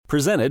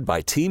Presented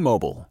by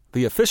T-Mobile,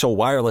 the official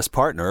wireless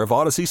partner of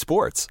Odyssey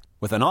Sports.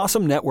 With an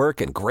awesome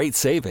network and great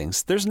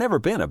savings, there's never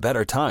been a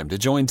better time to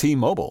join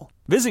T-Mobile.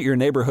 Visit your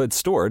neighborhood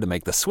store to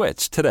make the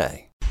switch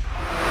today.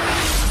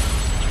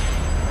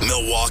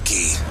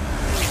 Milwaukee.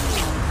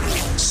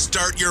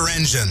 Start your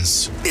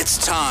engines.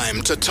 It's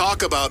time to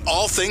talk about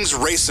all things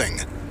racing.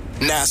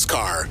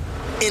 NASCAR,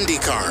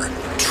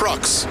 IndyCar,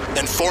 trucks,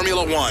 and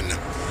Formula One.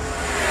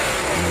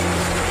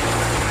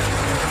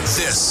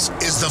 This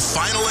is the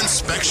Final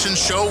Inspection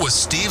Show with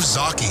Steve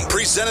Zocchi,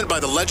 presented by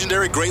the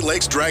legendary Great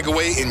Lakes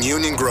Dragaway in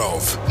Union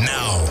Grove.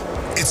 Now,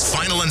 it's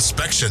Final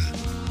Inspection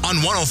on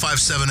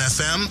 105.7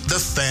 FM, The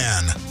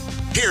Fan.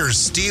 Here's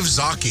Steve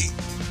Zocchi.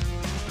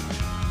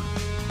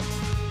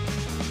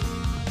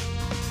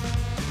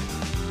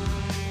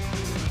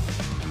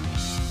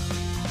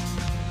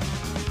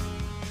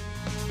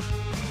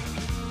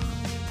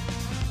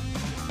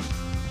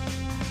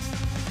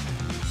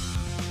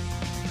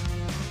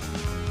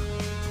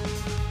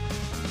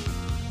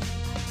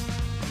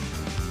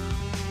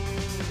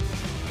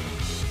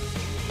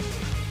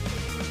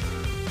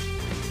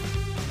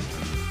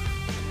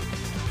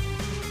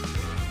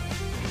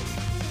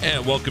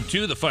 And welcome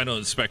to the Final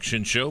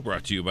Inspection Show,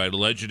 brought to you by the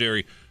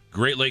legendary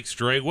Great Lakes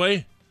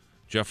Dragway.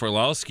 Jeff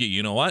Orlowski,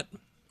 you know what?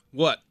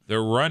 What?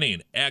 They're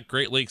running at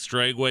Great Lakes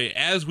Dragway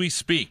as we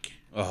speak.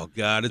 Oh,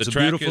 God, it's the a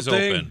track beautiful is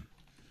thing. Open.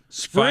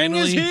 Spring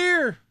is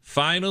here.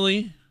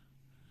 Finally,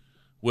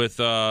 with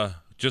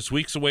just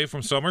weeks away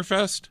from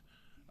Summerfest,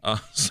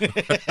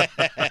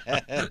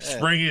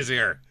 spring is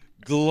here.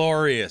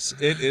 Glorious.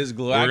 It is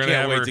glorious. I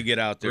can't wait to get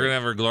out there. We're going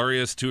to have our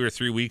glorious 2 or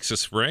 3 weeks of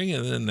spring,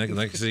 and then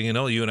next thing you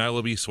know, you and I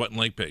will be sweating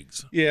like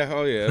pigs. Yeah,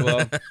 oh yeah.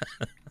 Well,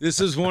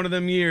 this is one of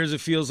them years it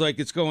feels like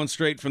it's going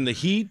straight from the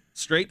heat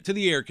straight to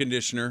the air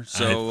conditioner.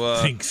 So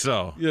I think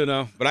so. You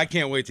know, but I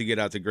can't wait to get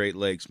out to Great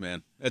Lakes,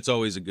 man. That's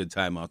always a good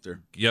time out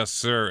there. Yes,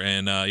 sir.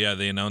 And yeah,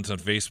 they announced on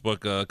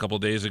Facebook a couple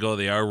of days ago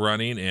they are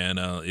running, and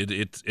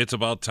it's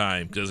about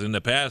time, because in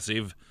the past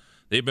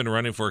they've been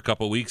running for a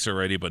couple of weeks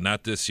already, but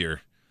not this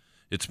year.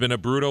 It's been a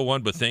brutal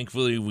one, but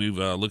thankfully we've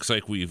looks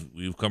like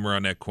we've come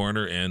around that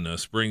corner, and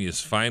spring is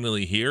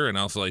finally here. And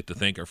I also like to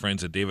thank our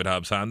friends at David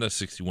Hobbs Honda,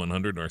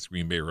 6100 North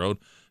Green Bay Road.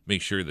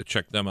 Make sure to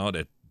check them out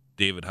at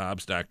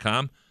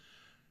davidhobbs.com.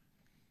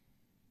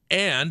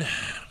 And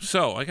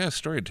so I got a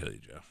story to tell you,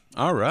 Jeff.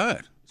 All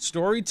right,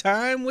 story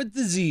time with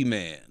the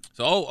Z-Man.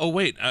 So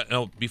wait,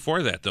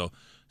 before that though,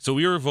 so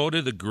we were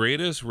voted the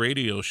greatest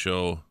radio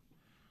show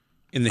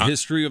in the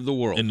history of the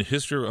world. In the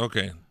history,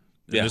 okay.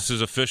 Yeah. This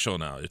is official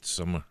now. It's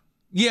somewhere.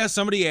 Yeah,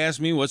 somebody asked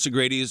me what's the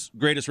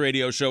greatest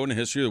radio show in the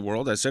history of the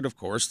world. I said, of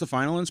course, the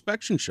Final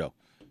Inspection Show.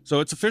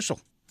 So it's official.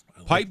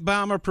 Pipe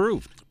bomb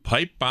approved.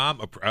 Pipe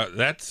bomb.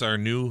 That's our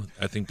new.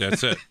 I think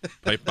that's it.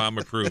 Pipe bomb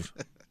approved.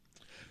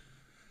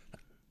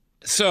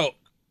 So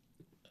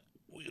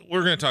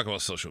we're going to talk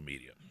about social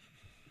media.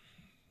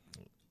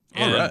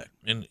 All right.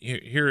 And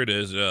here it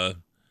is.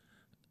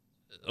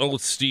 Old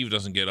Steve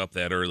doesn't get up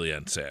that early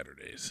on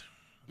Saturdays.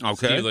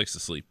 Okay. Steve likes to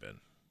sleep in.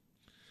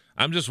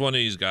 I'm just one of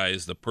these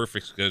guys. The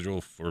perfect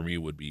schedule for me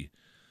would be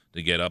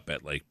to get up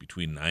at like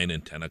between 9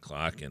 and 10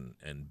 o'clock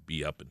and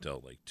be up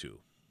until like 2.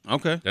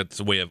 Okay. That's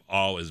the way I've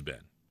always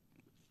been.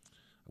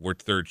 I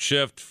worked third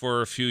shift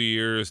for a few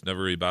years.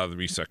 Never really bothered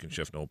me. Second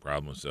shift, no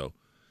problem. So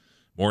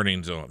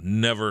mornings, I've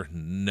never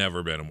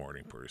been a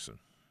morning person.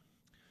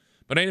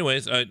 But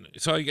anyways, I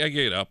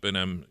get up and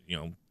I'm,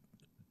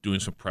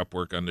 doing some prep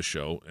work on the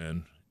show,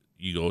 and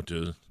you go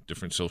to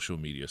different social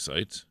media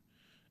sites,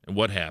 and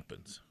what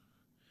happens?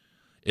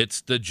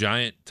 It's the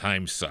giant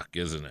time suck,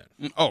 isn't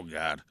it? Oh,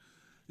 God.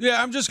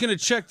 Yeah, I'm just going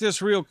to check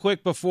this real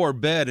quick before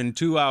bed, and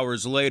 2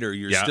 hours later,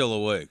 you're still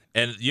awake.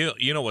 And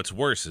you know what's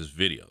worse is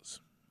videos.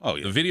 Oh,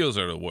 yeah. The videos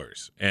are the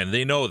worst, and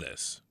they know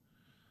this.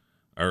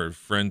 Our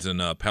friends in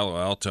Palo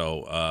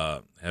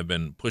Alto have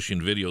been pushing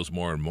videos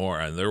more and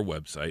more on their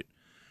website,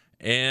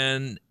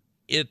 and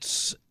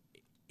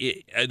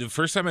the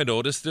first time I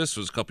noticed this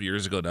was a couple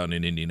years ago down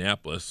in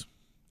Indianapolis,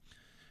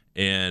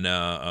 and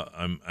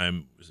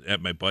I'm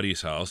at my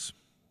buddy's house.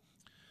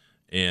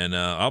 And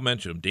I'll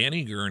mention him,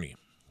 Danny Gurney,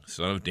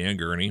 son of Dan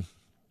Gurney,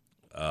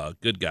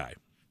 good guy.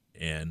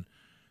 And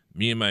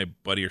me and my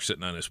buddy are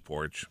sitting on his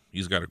porch.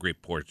 He's got a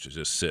great porch to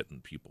just sit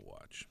and people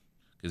watch,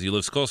 because he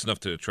lives close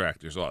enough to the track.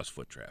 There's a lot of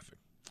foot traffic.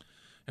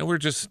 And we're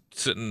just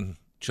sitting,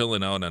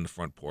 chilling out on the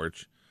front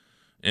porch.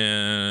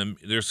 And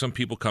there's some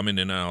people coming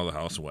in and out of the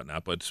house and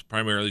whatnot, but it's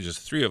primarily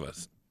just 3 of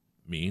us,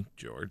 me,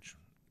 George,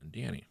 and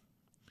Danny.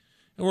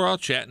 And we're all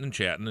chatting,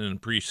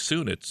 and pretty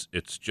soon it's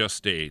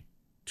just a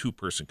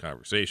 2-person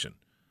conversation.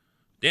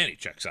 Danny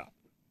checks out.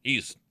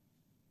 And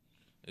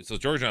so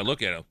George and I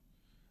look at him,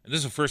 and this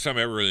is the first time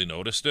I ever really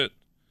noticed it,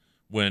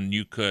 when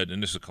you could,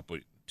 and this is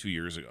 2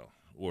 years ago,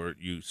 where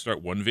you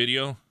start one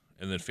video,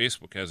 and then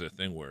Facebook has that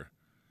thing where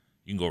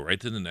you can go right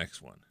to the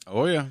next one.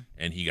 Oh, yeah.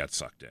 And he got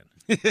sucked in.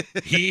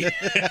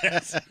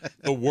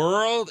 The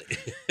world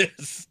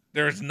is,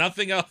 there's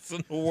nothing else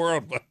in the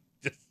world but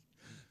just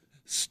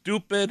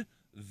stupid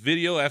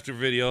video after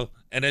video,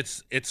 and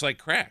it's like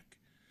crack.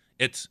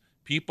 It's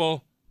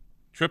people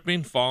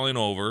tripping, falling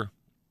over.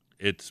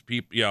 It's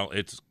people,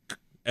 it's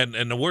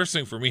and the worst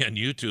thing for me on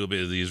YouTube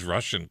is these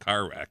Russian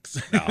car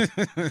wrecks. Now.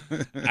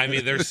 I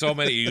mean, there's so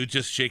many. You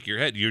just shake your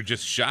head. You're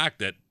just shocked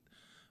that.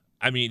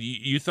 I mean,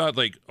 you thought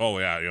like, oh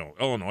yeah,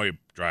 Illinois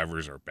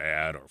drivers are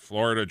bad or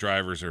Florida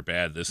drivers are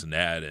bad, this and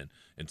that,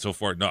 and so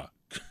forth. No,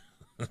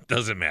 it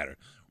doesn't matter.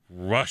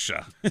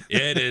 Russia,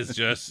 it is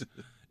just,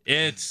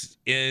 it's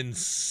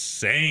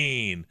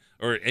insane.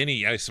 Or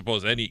I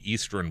suppose any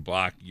Eastern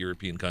Bloc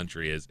European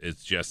country is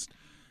just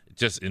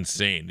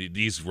insane.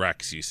 These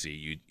wrecks you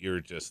see, you're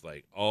just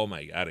like, oh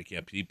my God, I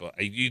can't.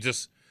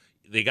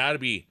 They got to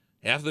be.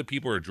 Half of the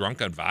people are drunk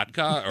on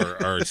vodka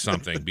or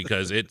something,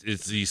 because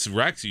it's these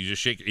wrecks you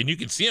just shake, and you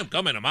can see them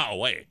coming a mile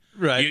away.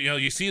 Right.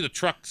 You see the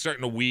truck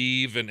starting to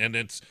weave, and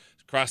it's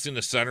crossing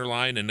the center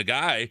line, and the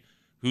guy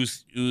who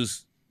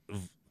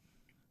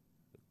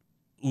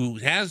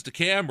has the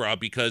camera,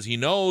 because he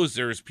knows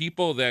there's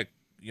people that,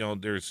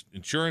 there's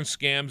insurance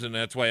scams, and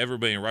that's why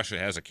everybody in Russia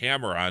has a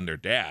camera on their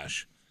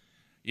dash.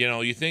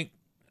 You think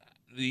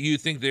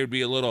they'd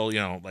be a little,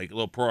 like a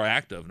little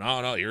proactive.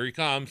 No, here he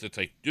comes. It's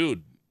like,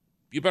 dude,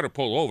 you better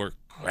pull over.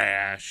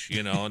 Crash,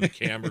 and the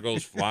camera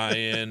goes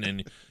flying,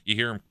 and you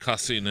hear him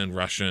cussing in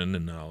Russian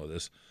and all of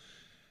this.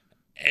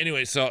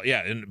 Anyway, so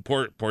yeah, and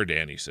poor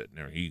Danny sitting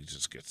there, he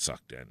just gets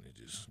sucked in. He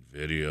just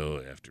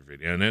video after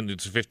video, and then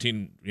it's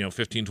 15,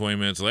 20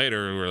 minutes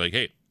later, we're like,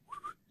 hey,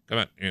 come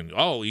on, and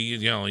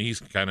he's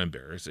kind of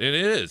embarrassed, and it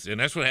is,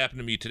 and that's what happened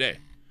to me today.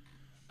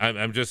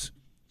 I'm just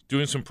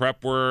doing some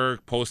prep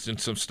work, posting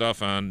some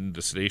stuff on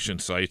the station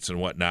sites and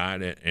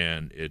whatnot,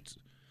 and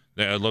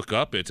I look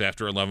up, it's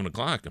after 11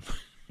 o'clock. I'm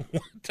like,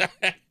 what the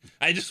heck?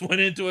 I just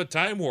went into a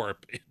time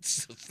warp.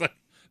 It's like,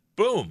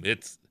 boom,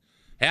 it's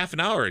half an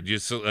hour.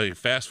 Just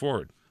fast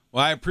forward.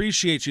 Well, I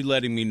appreciate you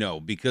letting me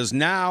know, because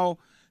now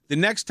the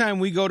next time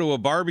we go to a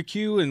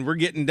barbecue and we're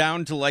getting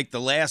down to like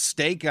the last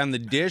steak on the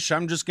dish,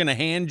 I'm just going to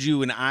hand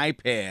you an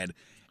iPad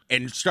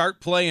and start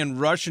playing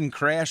Russian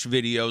crash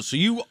videos so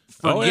you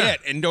forget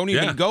and don't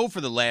even go for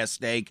the last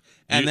steak,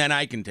 and then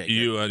I can take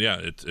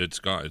it. It's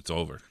gone. It's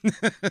over.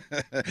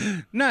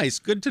 Nice.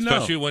 Good to know.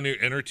 Especially when you're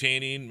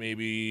entertaining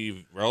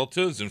maybe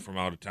relatives and from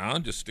out of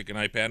town, just stick an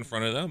iPad in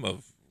front of them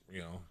of,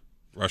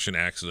 Russian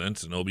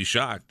accidents, and they'll be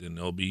shocked, and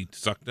they'll be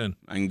sucked in.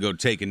 I can go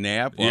take a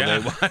nap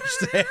while they watch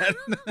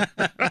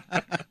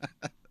that.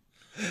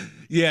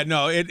 Yeah,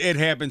 no, it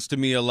happens to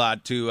me a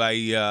lot, too.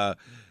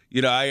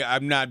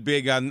 I'm not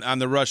big on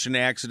the Russian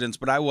accidents,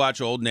 but I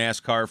watch old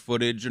NASCAR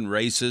footage and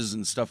races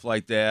and stuff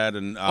like that.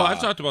 And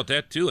I've talked about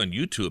that too on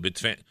YouTube.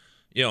 It's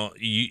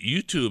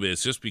YouTube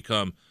has just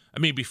become. I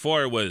mean,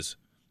 before it was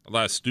a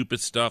lot of stupid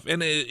stuff,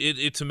 and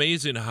it's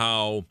amazing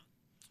how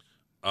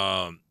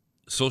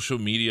social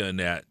media and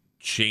that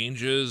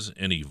changes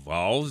and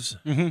evolves,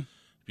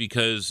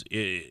 because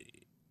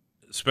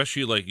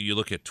especially like you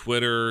look at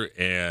Twitter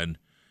and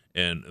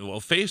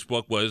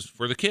Facebook was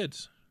for the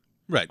kids.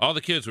 Right. All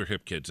the kids were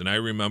hip kids. And I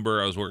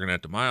remember I was working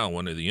at the Mile.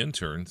 One of the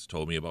interns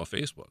told me about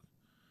Facebook.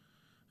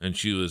 And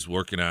she was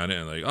working on it,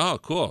 and like, oh,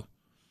 cool.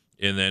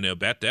 And then at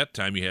that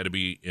time, you had to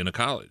be in a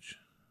college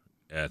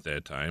at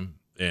that time.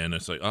 And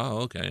it's like,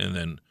 oh, okay. And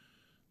then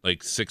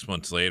like 6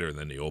 months later,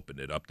 then they opened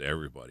it up to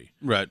everybody.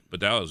 Right.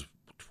 But that was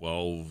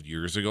 12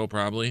 years ago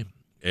probably.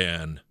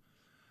 And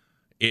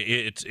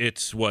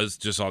it was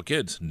just all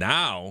kids.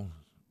 Now,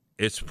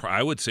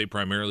 I would say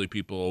primarily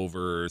people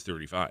over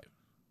 35.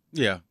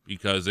 Yeah,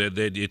 because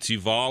it's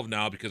evolved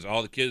now, because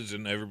all the kids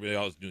and everybody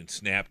else doing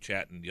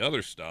Snapchat and the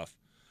other stuff.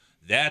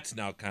 That's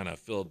now kind of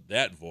filled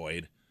that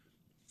void,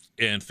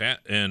 and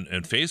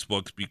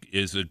Facebook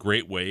is a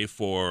great way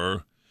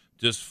for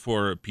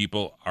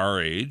people our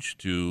age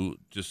to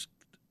just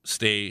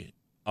stay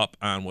up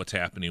on what's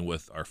happening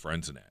with our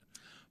friends and that.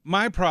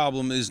 My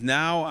problem is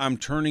now I'm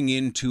turning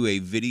into a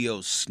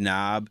video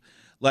snob.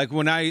 Like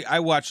when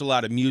I watch a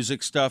lot of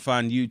music stuff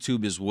on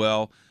YouTube as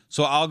well.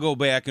 So I'll go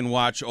back and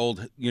watch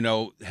old,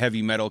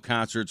 heavy metal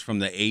concerts from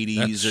the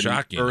 80s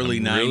and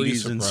early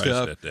 90s and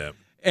stuff. At that.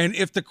 And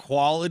if the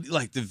quality,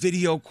 like the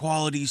video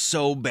quality's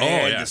so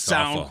bad, the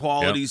sound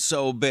quality's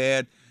so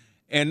bad,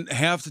 and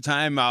half the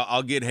time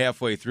I'll get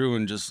halfway through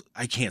and just,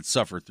 I can't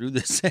suffer through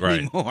this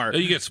anymore.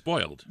 You get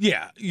spoiled.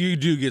 Yeah, you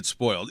do get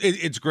spoiled.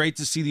 It's great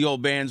to see the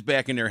old bands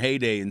back in their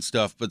heyday and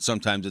stuff, but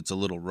sometimes it's a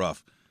little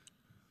rough.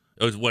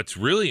 What's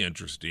really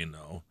interesting,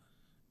 though,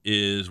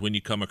 is when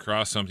you come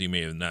across something you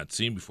may have not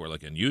seen before,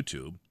 like on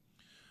YouTube,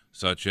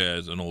 such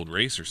as an old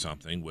race or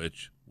something,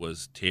 which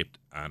was taped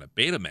on a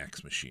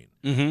Betamax machine.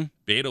 Mm-hmm.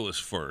 Beta was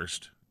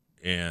first,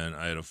 and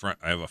I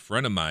have a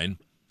friend of mine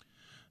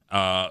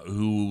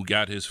who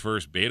got his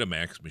first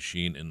Betamax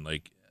machine in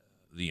like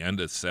the end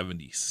of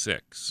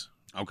 '76.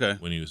 Okay,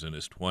 when he was in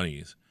his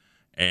 20s,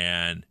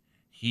 and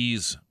he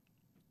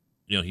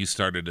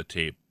started to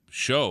tape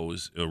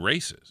shows,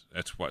 races.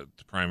 That's what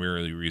the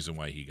primary reason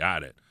why he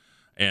got it.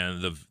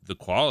 And the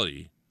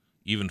quality,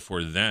 even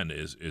for then,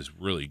 is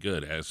really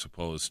good, as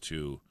opposed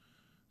to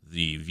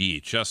the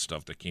VHS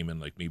stuff that came in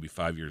like maybe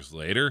 5 years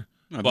later.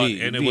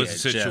 It was a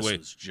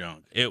situation.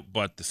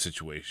 But the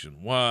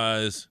situation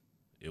was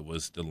it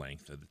was the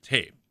length of the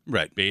tape.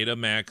 Right.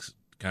 Betamax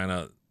kind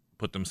of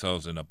put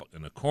themselves in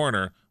a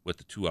corner with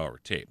the 2-hour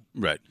tape.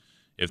 Right.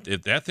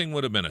 If that thing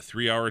would have been a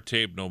 3-hour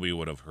tape, nobody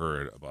would have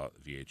heard about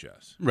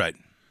VHS. Right.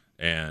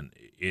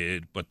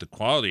 But the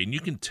quality, and you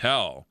can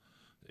tell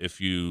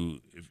if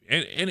in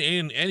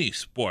any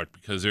sport,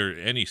 because there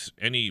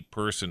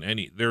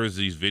was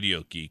these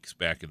video geeks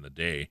back in the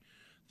day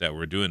that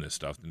were doing this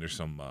stuff, and there's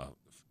some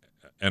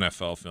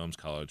NFL films,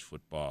 college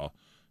football,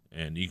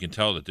 and you can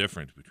tell the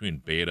difference between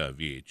beta and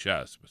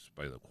VHS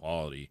by the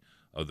quality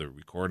of the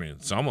recording.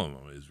 And some of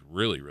them is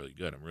really, really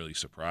good. I'm really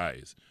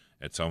surprised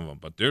at some of them.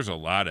 But there's a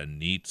lot of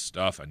neat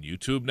stuff on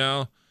YouTube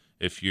now.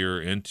 If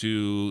you're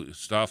into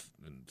stuff,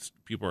 and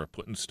people are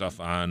putting stuff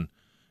on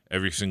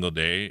every single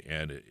day,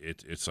 and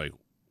it's like,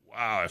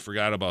 wow, I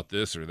forgot about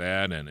this or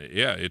that, and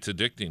it's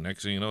addicting.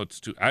 Next thing you know, it's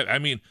too. I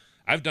mean,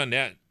 I've done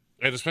that,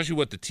 and especially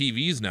with the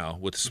TVs now,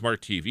 with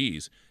smart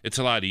TVs, it's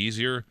a lot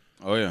easier.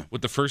 Oh yeah.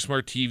 With the first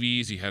smart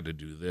TVs, you had to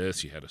do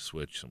this, you had to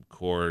switch some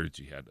cords,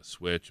 you had to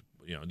switch,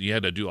 you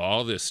had to do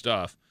all this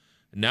stuff.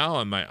 Now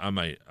on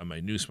my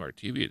new smart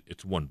TV,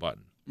 it's one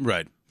button.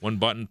 Right. One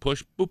button,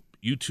 push, boop,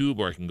 YouTube,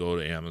 or I can go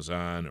to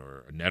Amazon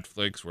or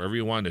Netflix, wherever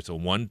you want. It's a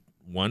one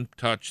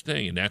touch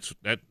thing, and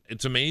that.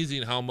 It's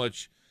amazing how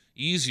much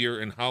easier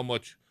and how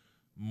much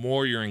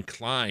more you're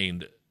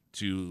inclined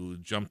to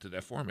jump to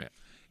that format.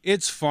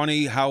 It's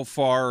funny how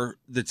far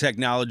the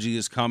technology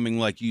is coming,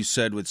 like you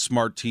said, with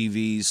smart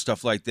TVs,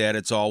 stuff like that.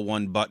 It's all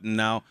one button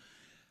now.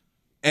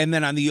 And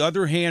then on the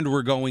other hand,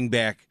 we're going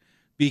back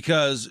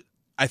because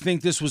I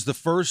think this was the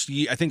first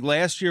year. I think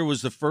last year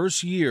was the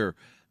first year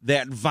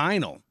that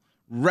vinyl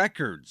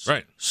records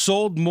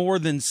sold more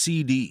than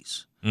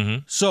CDs.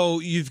 Mm-hmm. So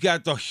you've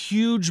got the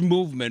huge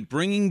movement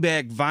bringing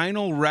back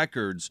vinyl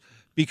records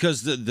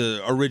because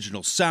the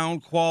original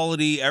sound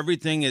quality,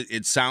 everything,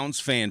 it sounds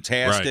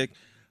fantastic.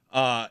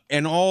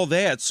 And all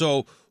that.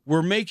 So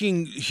we're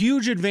making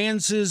huge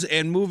advances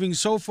and moving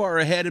so far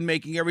ahead and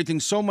making everything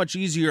so much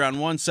easier on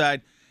one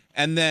side.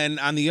 And then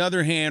on the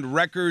other hand,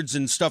 records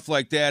and stuff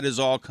like that is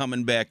all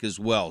coming back as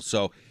well.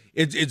 So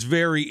it's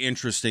very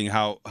interesting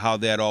how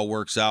that all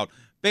works out.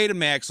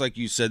 Betamax, like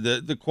you said,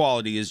 the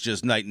quality is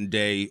just night and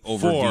day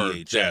over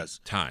VHS. That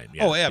time.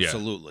 Yeah. Oh,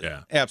 absolutely.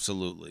 Yeah.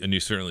 Absolutely. And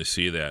you certainly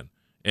see that.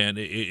 And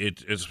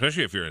it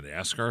especially if you're a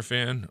NASCAR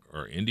fan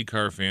or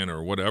IndyCar fan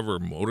or whatever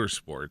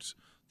motorsports,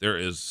 there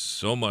is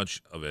so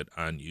much of it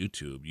on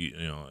YouTube.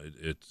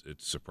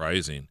 It's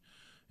surprising,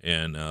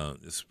 and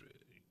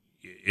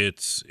it's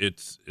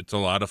a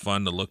lot of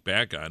fun to look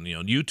back on.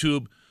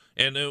 YouTube,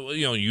 and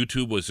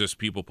YouTube was just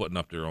people putting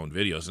up their own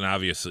videos, and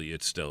obviously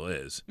it still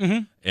is.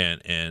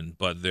 Mm-hmm.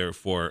 But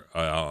therefore,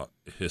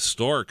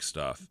 historic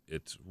stuff,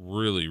 it's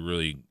really,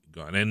 really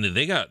gone. And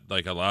they got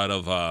like a lot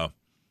of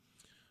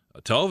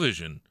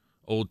television,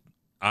 old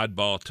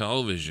oddball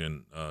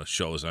television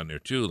shows on there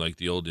too, like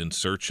the old In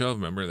Search Of.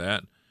 Remember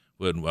that?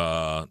 With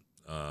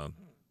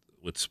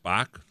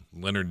Spock,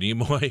 Leonard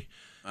Nimoy.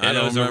 I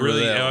don't remember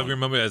that. I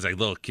remember as a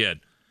little kid,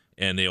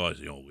 and they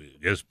always,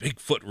 there's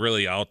Bigfoot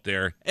really out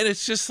there, and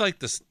it's just like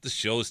the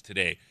shows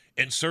today,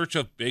 In Search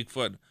of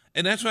Bigfoot,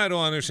 and that's what I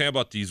don't understand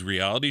about these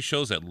reality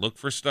shows that look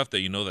for stuff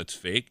that that's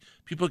fake.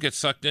 People get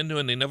sucked into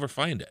and they never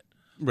find it.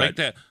 Right. Like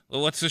that.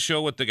 Well, what's the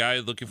show with the guy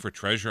looking for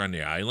treasure on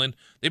the island?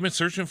 They've been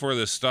searching for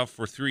this stuff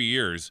for 3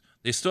 years.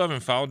 They still haven't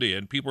found it,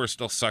 and people are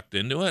still sucked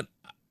into it.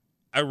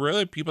 Are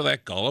really people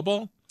that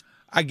gullible?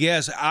 I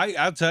guess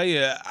I'll tell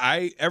you.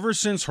 Ever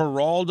since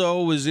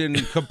Geraldo was in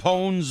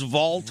Capone's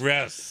vault,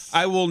 yes,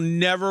 I will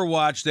never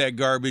watch that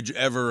garbage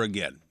ever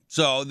again.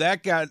 So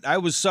I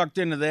was sucked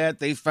into that.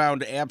 They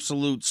found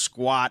absolute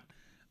squat.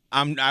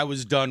 I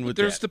was done with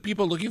that. There's the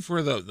people looking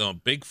for the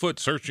Bigfoot,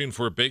 searching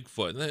for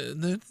Bigfoot.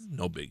 There's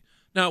no big.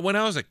 Now, when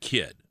I was a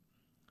kid,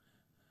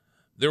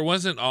 there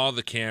wasn't all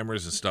the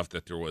cameras and stuff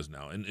that there was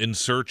now. And In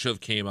Search Of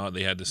came out.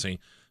 They had this thing.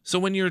 So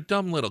when you're a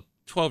dumb little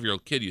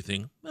 12-year-old kid, you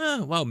think,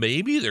 well,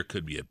 maybe there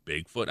could be a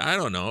Bigfoot. I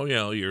don't know.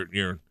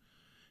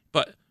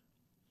 But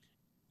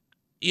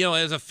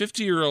as a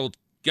 50-year-old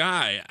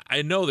guy,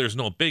 I know there's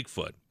no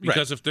Bigfoot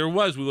because if there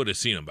was, we would have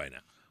seen him by now.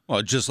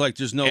 Well, just like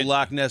there's no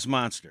Loch Ness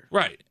Monster.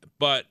 Right.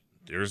 But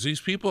there's these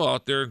people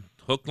out there,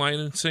 hook, line,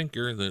 and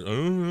sinker, that,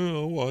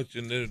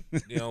 watching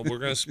we're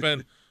going to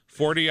spend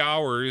 40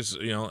 hours,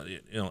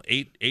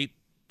 eight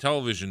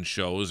television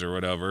shows or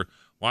whatever,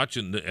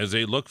 watching as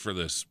they look for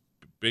this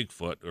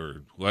Bigfoot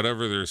or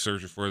whatever they're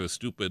searching for, the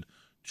stupid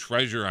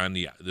treasure on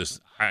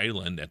this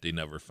island that they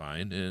never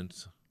find.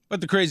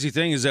 But the crazy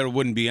thing is that it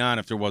wouldn't be on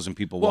if there wasn't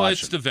people watching. Well,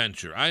 it's the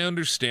venture. I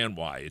understand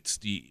why. It's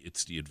the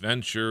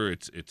adventure.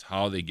 It's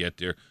how they get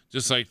there.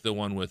 Just like the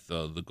one with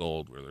the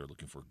gold, where they're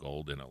looking for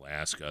gold in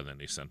Alaska, and then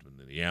they sent them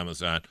to the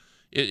Amazon.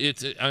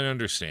 I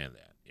understand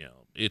that.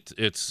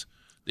 It's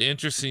the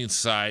interesting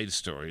side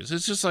stories.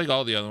 It's just like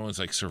all the other ones,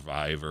 like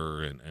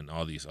Survivor and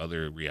all these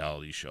other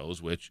reality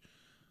shows, which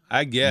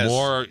I guess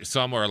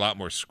some are a lot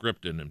more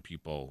scripted than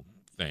people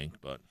think,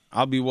 but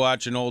I'll be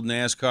watching old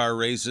NASCAR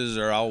races,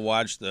 or I'll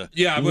watch the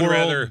I would World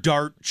rather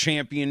Dart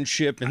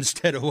Championship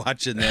instead of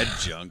watching that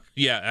junk.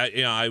 yeah,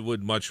 I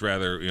would much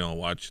rather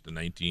watch the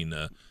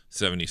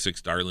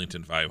 1976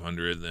 Darlington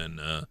 500 than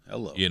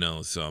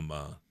some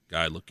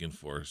guy looking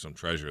for some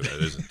treasure that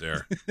isn't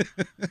there.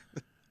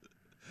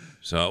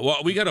 So,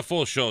 well, we got a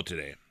full show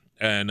today,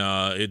 and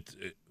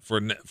for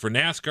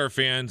NASCAR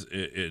fans,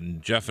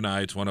 and Jeff and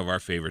I, it's one of our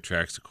favorite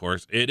tracks, of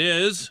course. It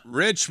is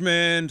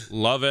Richmond.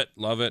 Love it.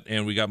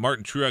 And we got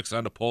Martin Truex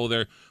on the pole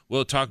there.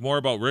 We'll talk more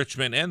about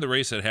Richmond and the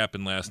race that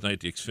happened last night,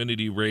 the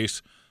Xfinity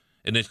race.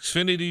 An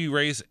Xfinity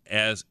race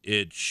as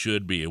it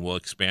should be, and we'll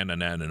expand on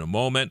that in a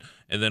moment.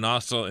 And then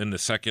also in the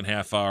second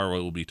half hour,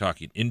 we'll be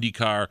talking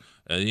IndyCar.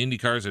 The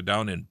IndyCars are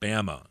down in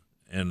Bama,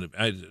 and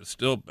I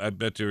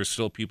bet there's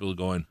still people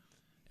going,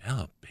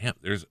 Alabama,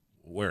 there's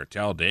where,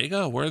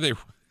 Talladega? Where are they?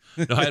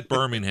 No, at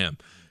Birmingham.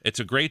 It's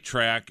a great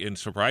track, and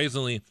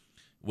surprisingly,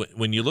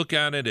 when you look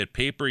at it at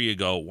paper, you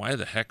go, why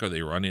the heck are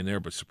they running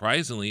there? But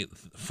surprisingly,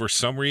 for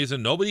some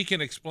reason, nobody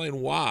can explain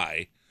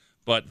why,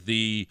 but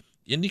the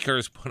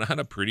IndyCars put on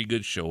a pretty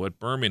good show at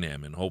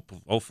Birmingham, and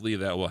hopefully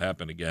that will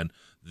happen again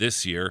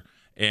this year.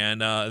 And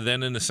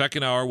then in the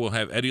second hour, we'll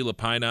have Eddie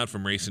Lapine on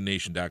from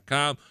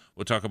RacingNation.com.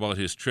 We'll talk about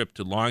his trip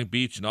to Long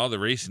Beach and all the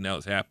racing that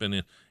was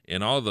happening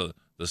and all the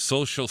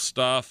social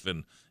stuff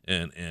and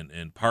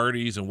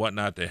parties and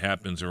whatnot that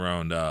happens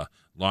around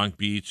Long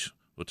Beach.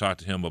 We'll talk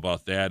to him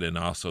about that and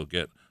also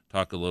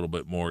talk a little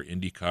bit more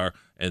IndyCar.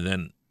 And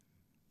then,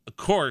 of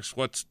course,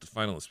 what's the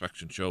Final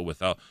Inspection Show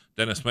without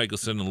Dennis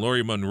Michelson and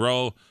Lori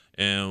Monroe?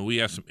 And we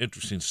have some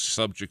interesting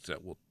subjects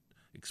that we'll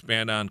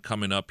expand on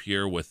coming up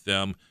here with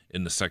them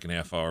in the second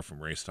half hour from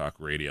Race Talk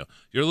Radio.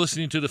 You're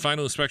listening to the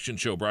Final Inspection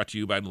Show, brought to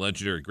you by the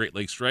legendary Great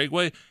Lakes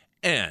Dragway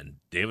and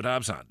David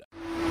Hobbs Honda.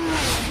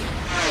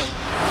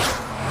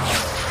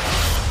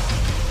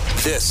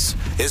 This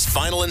is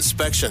Final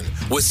Inspection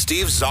with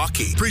Steve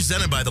Zocchi,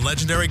 presented by the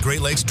legendary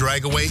Great Lakes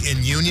Dragway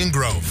in Union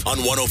Grove on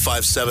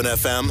 105.7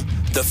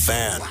 FM, The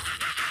Fan.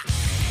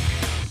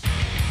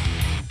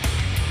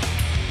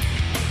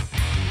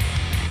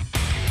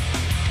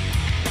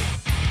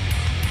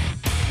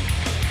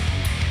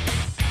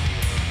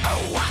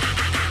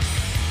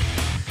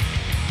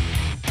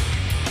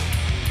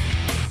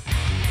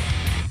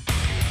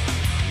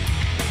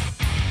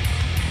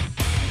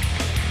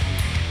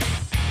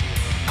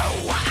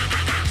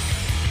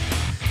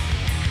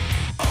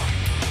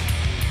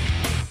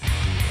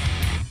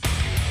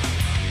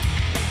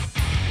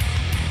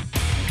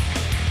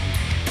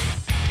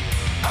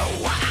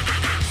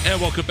 And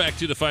welcome back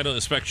to the Final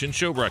Inspection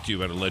Show, brought to you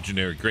by the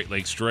legendary Great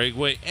Lakes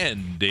Dragway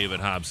and David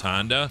Hobbs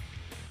Honda.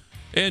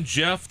 And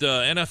Jeff, the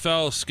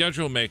NFL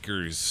schedule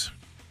makers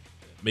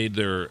made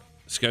their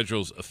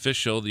schedules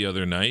official the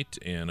other night.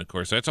 And, of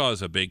course, that's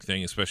always a big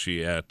thing,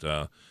 especially at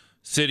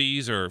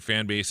cities or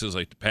fan bases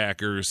like the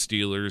Packers,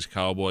 Steelers,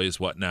 Cowboys,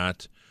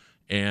 whatnot.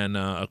 And,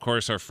 of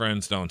course, our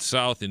friends down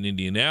south in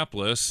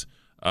Indianapolis,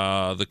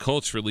 the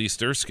Colts released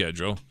their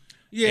schedule.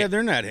 Yeah,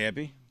 they're not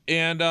happy.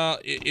 And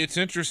it's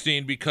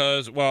interesting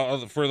because,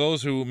 well, for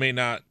those who may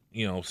not,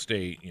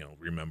 memorize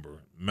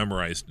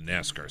the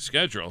NASCAR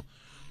schedule,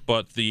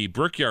 but the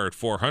Brickyard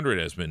 400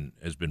 has been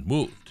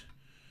moved.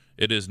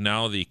 It is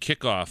now the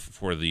kickoff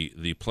for the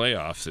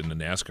playoffs in the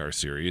NASCAR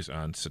series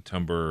on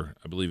September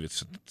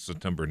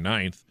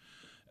 9th,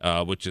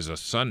 which is a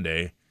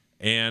Sunday.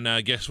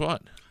 And guess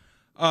what?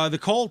 The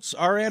Colts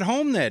are at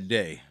home that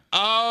day.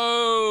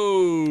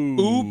 Oh,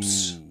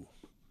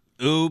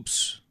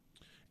 Oops.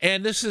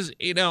 And this is,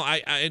 this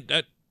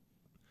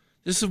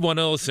is one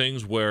of those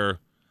things where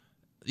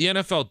the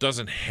NFL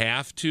doesn't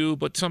have to,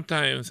 but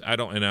sometimes I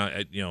don't.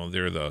 And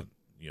they're the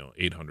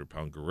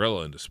 800-pound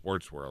gorilla in the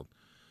sports world,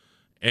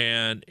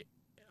 and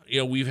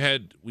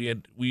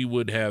we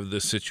would have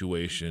this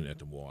situation at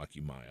the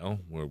Milwaukee Mile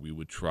where we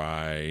would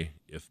try,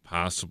 if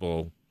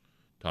possible,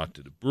 talk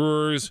to the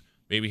Brewers,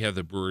 maybe have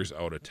the Brewers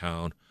out of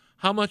town.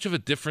 How much of a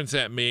difference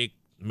that made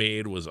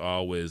was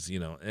always,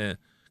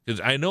 because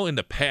I know in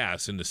the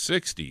past, in the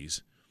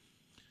 60s,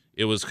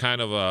 it was kind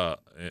of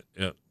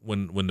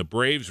when the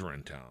Braves were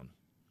in town,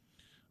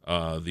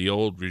 the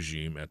old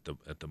regime at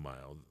the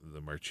Mile, the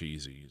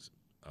Marchese's,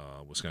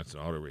 Wisconsin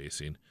Auto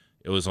Racing,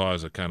 it was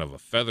always a kind of a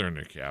feather in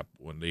their cap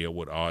when they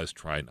would always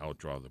try and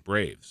outdraw the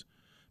Braves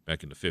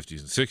back in the 50s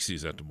and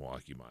 60s at the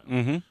Milwaukee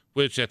Mile,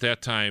 which at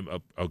that time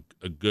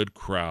a good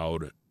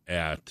crowd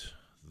at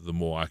the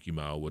Milwaukee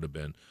Mile would have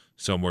been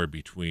somewhere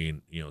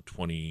between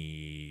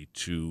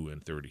 22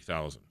 and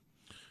 30,000.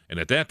 And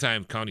at that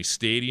time, County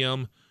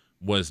Stadium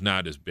was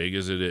not as big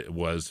as it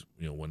was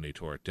when they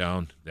tore it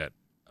down. That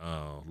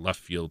left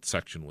field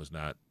section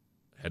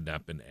had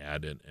not been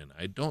added, and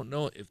I don't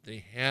know if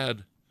they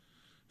had.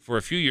 For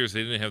a few years,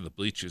 they didn't have the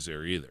bleachers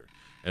there either.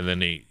 And then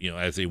they,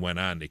 as they went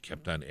on, they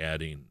kept on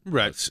adding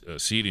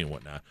seating and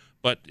whatnot.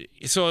 But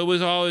so it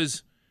was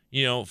always,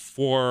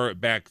 for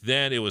back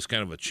then, it was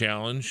kind of a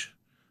challenge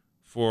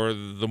for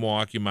the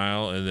Milwaukee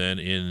Mile, and then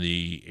in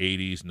the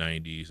 80s,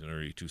 90s, and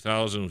early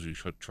 2000s, we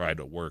tried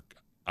to work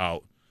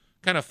out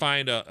kind of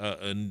find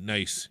a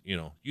nice,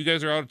 you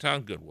guys are out of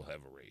town, good, we'll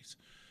have a race.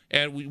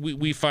 And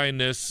we find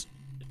this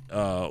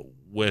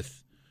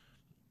with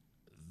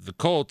the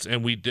Colts,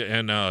 and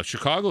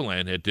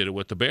Chicagoland did it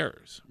with the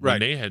Bears. Right. When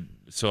they had,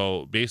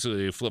 so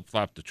basically they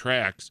flip-flopped the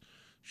tracks.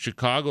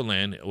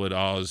 Chicagoland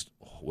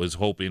was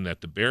hoping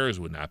that the Bears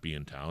would not be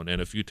in town,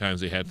 and a few times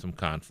they had some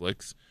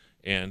conflicts.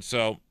 And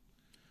so,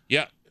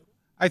 yeah.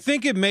 I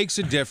think it makes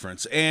a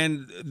difference.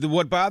 And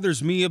what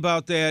bothers me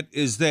about that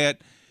is that,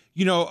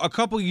 a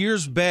couple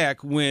years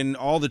back when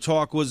all the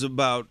talk was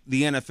about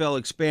the NFL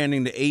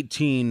expanding to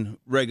 18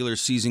 regular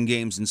season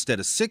games instead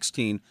of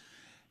 16,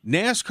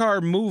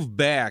 NASCAR moved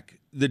back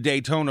the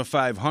Daytona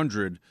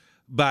 500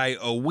 by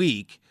a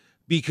week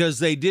because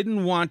they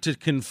didn't want to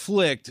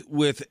conflict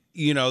with,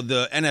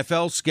 the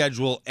NFL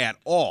schedule at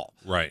all.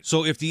 Right.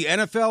 So if the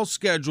NFL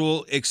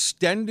schedule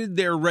extended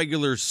their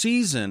regular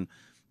season,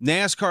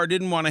 NASCAR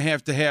didn't want to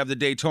have the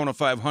Daytona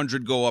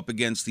 500 go up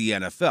against the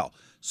NFL.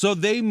 So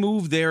they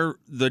moved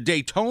the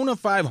Daytona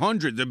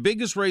 500, the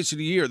biggest race of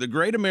the year, the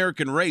Great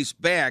American Race,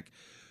 back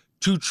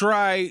to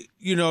try,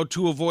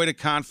 to avoid a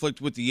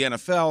conflict with the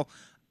NFL.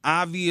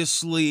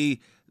 Obviously,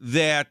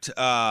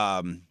 those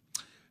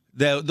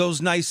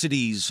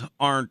niceties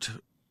aren't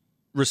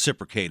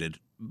reciprocated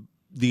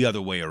the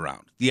other way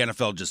around. The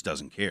NFL just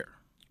doesn't care.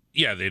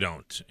 Yeah, they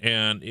don't.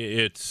 And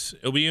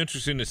it'll be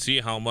interesting to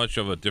see how much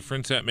of a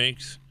difference that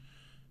makes.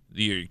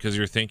 Because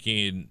you're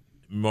thinking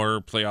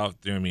more playoff.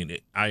 I mean,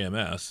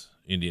 IMS,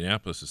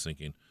 Indianapolis, is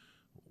thinking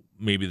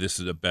maybe this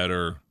is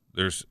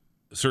there's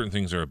certain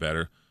things that are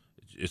better.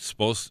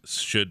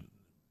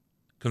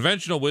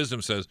 Conventional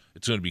wisdom says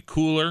it's going to be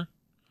cooler.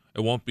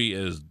 It won't be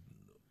as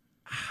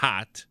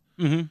hot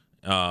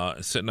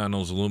sitting on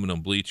those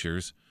aluminum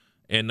bleachers.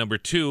 And number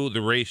two,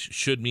 the race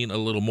should mean a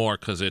little more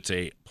because it's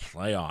a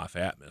playoff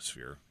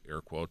atmosphere, air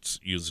quotes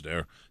used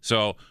there.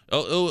 So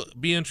it'll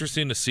be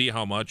interesting to see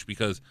how much,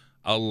 because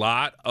a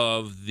lot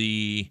of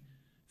the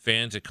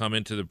fans that come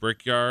into the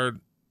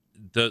Brickyard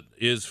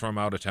is from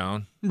out of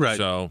town. Right.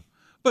 So,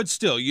 but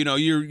still,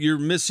 you're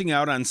missing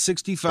out on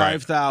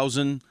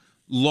 65,000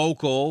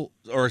 local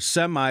or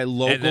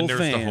semi-local fans. And then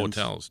there's the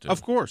hotels, too.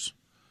 Of course.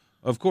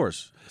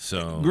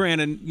 So,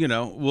 granted,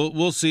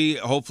 we'll see.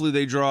 Hopefully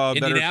they draw a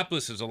better...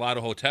 Indianapolis has a lot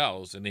of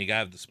hotels, and they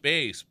got the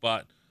space,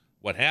 but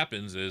what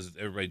happens is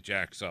everybody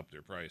jacks up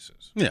their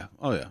prices. Yeah.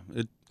 Oh,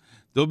 yeah.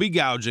 They'll be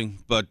gouging,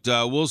 but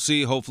we'll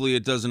see. Hopefully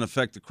it doesn't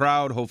affect the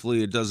crowd.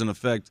 Hopefully it doesn't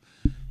affect,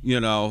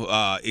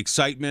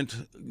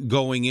 excitement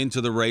going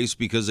into the race,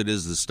 because it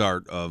is the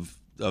start of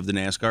the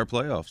NASCAR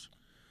playoffs.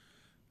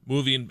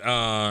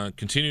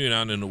 Continuing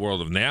on in the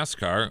world of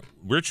NASCAR,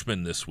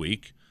 Richmond this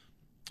week,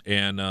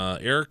 and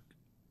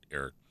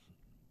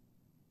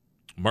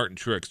Martin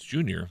Truex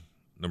Jr.,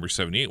 number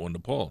 78, won the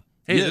pole.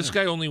 Hey, This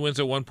guy only wins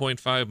at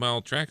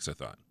 1.5-mile tracks, I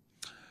thought.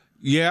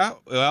 Yeah,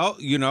 well,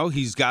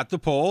 he's got the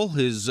pole.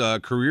 His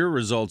career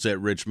results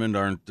at Richmond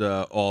aren't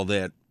all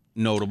that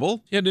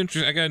notable. Yeah,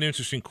 I got an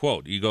interesting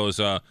quote. He goes,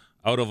 out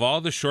of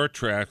all the short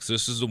tracks,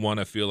 this is the one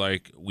I feel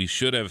like we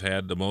should have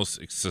had the most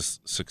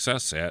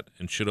success at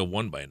and should have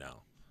won by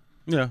now.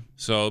 Yeah.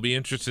 So it'll be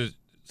interesting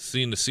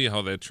to see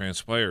how that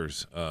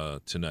transpires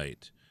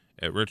tonight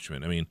at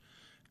Richmond. I mean,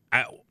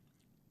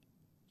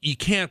 you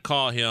can't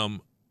call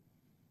him.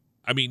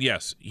 I mean,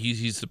 yes,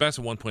 he's the best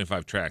at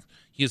 1.5 tracks.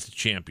 He is the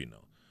champion, though.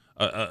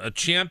 A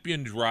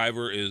champion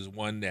driver is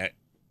one that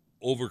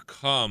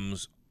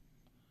overcomes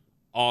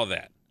all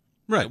that.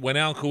 Right. When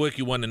Alan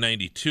Kulwicki won in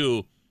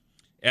 92,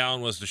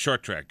 Alan was the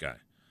short track guy.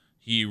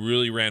 He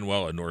really ran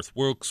well at North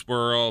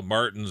Wilkesboro,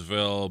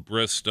 Martinsville,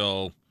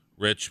 Bristol,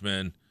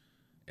 Richmond,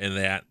 and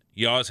that.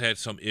 He always had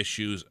some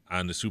issues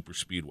on the super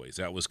speedways.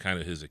 That was kind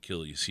of his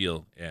Achilles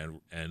heel,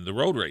 and the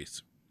road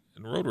races.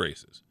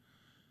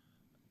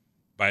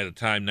 By the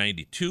time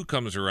 92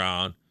 comes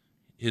around,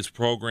 his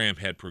program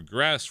had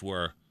progressed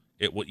where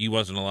he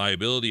wasn't a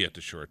liability at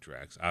the short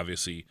tracks.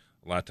 Obviously,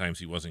 a lot of times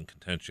he wasn't in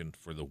contention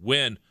for the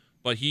win,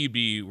 but he'd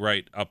be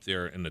right up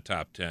there in the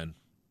top 10,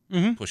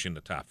 pushing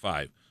the top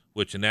 5,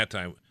 which in that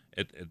time,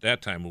 at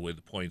that time, with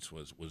the points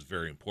was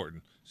very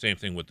important. Same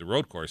thing with the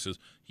road courses.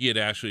 He had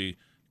actually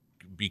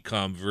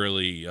become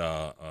really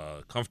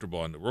comfortable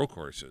on the road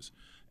courses.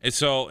 And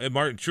so,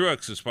 Martin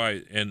Truex is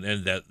probably, and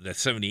that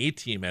 78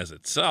 team as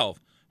itself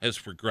has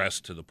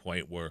progressed to the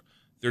point where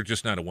they're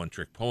just not a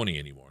one-trick pony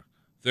anymore.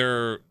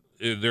 They're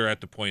at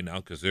the point now,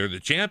 because they're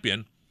the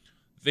champion,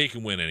 they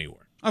can win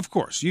anywhere. Of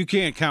course, you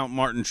can't count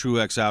Martin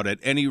Truex out at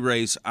any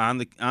race on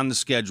the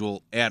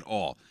schedule at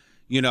all.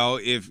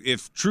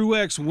 If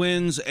Truex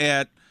wins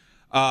at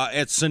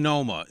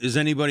Sonoma, is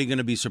anybody going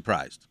to be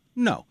surprised?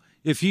 No.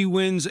 If he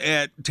wins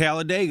at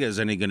Talladega, is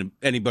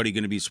anybody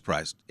going to be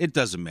surprised? It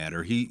doesn't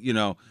matter.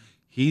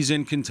 He's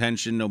in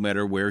contention no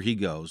matter where he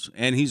goes,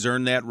 and he's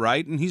earned that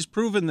right, and he's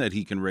proven that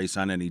he can race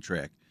on any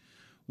track.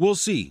 We'll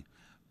see.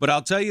 But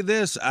I'll tell you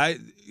this,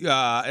 and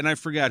I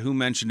forgot who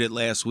mentioned it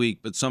last week,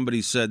 but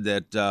somebody said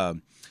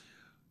that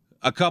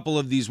a couple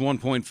of these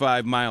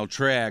 1.5-mile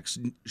tracks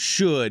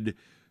should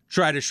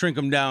try to shrink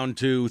them down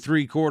to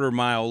 3/4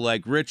 mile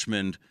like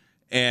Richmond,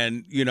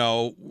 and,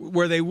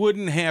 where they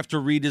wouldn't have to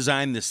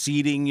redesign the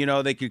seating,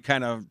 they could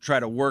kind of try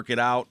to work it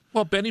out.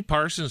 Well, Benny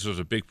Parsons was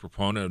a big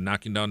proponent of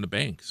knocking down the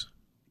banks.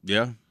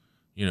 Yeah.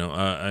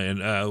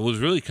 And I was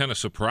really kind of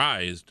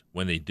surprised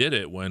when they did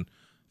it, when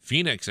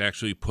Phoenix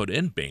actually put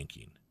in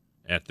banking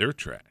at their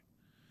track.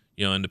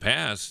 In the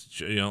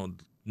past,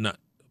 not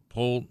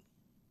pulled,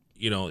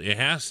 it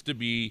has to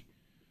be,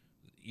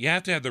 you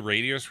have to have the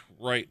radius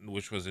right,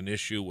 which was an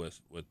issue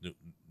with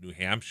New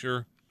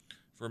Hampshire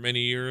for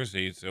many years.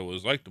 It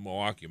was like the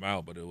Milwaukee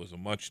Mile, but it was a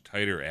much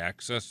tighter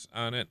access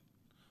on it,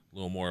 a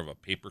little more of a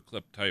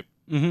paperclip type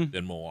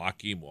than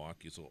Milwaukee.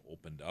 Milwaukee's a little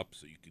opened up,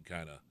 so you could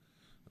kind of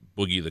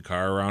boogie the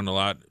car around a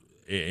lot.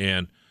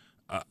 And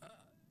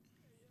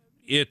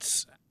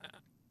it's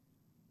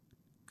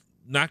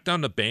knock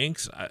down the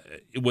banks.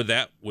 Would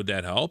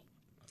that help?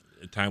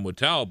 Time would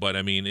tell. But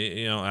I mean,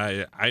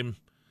 I'm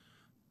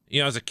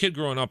as a kid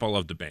growing up, I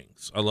loved the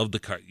banks. I loved the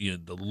car.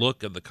 The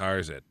look of the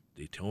cars at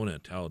Daytona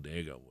and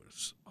Talladega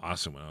was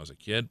awesome when I was a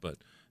kid. But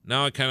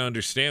now I kind of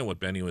understand what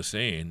Benny was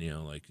saying.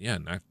 Knock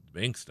the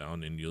banks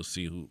down, and you'll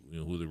see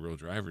who the real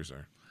drivers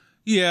are.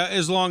 Yeah,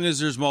 as long as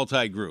there's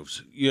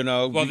multi-grooves,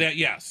 Well,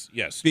 yes,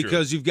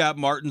 because true. You've got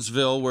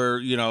Martinsville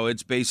where,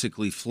 it's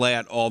basically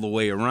flat all the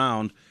way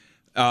around,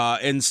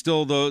 and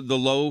still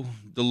the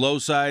low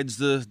side's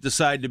the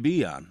side to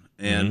be on.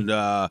 And,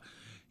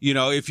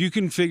 if you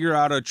can figure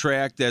out a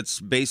track that's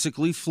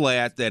basically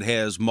flat, that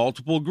has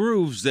multiple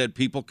grooves that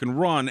people can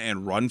run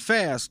and run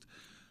fast,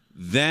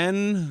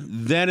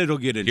 then it'll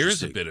get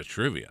interesting. Here's a bit of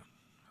trivia.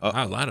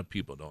 A lot of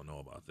people don't know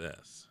about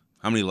this.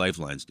 How many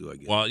lifelines do I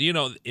get? Well,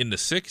 in the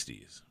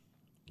 60s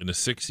and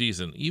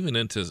even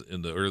in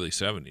the early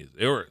 70s,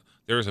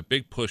 there was a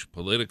big push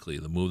politically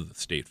to move the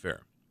state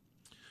fair.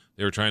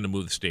 They were trying to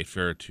move the state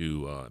fair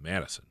to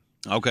Madison.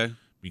 Okay.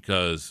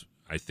 Because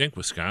I think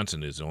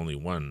Wisconsin is the only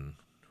one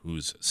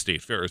whose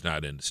state fair is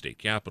not in the state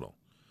capital.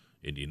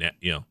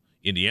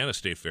 Indiana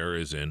State Fair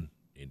is in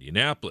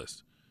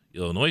Indianapolis.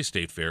 Illinois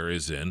State Fair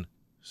is in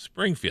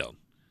Springfield.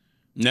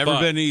 Never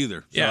been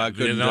either. So Yeah, I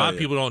couldn't and a lot of tell you.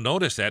 people don't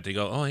notice that. They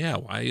go, oh, yeah,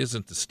 why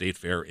isn't the state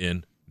fair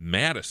in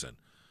Madison?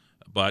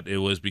 But it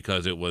was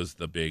because it was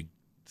the big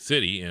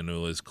city, and it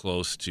was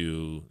close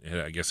to,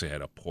 I guess they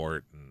had a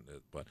port.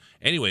 But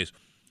anyways,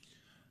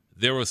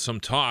 there was some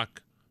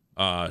talk,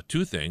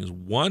 two things.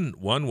 One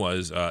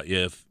was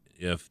if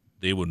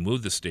they would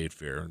move the state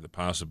fair, the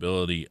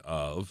possibility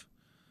of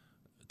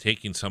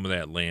taking some of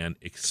that land,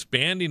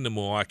 expanding the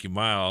Milwaukee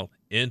Mile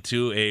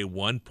into a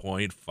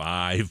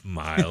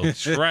 1.5-mile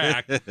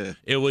track.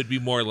 It would be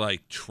more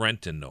like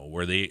Trenton, though,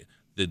 where the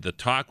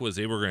talk was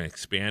they were going to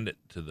expand it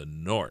to the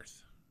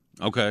north.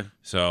 Okay.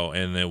 So,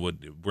 and they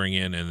would bring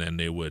in, and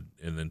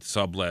then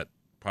sublet,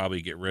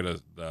 probably get rid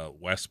of the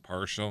west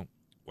parcel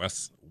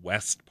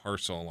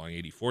along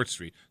 84th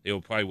Street. They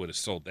probably would have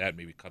sold that,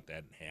 maybe cut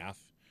that in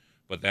half,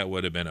 but that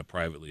would have been a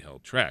privately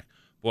held track.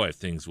 Boy, if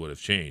things would have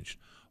changed.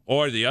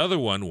 Or the other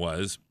one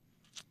was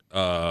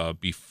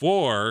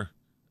before,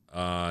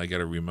 I got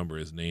to remember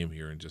his name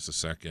here in just a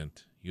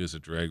second. He was a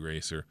drag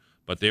racer,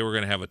 but they were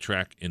going to have a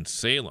track in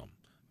Salem.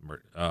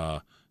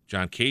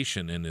 John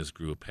Cation and his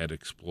group had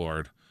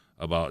explored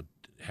about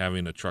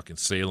having a track in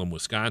Salem,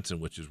 Wisconsin,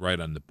 which is right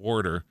on the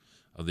border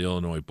of the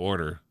Illinois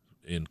border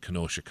in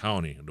Kenosha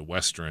County, in the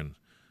western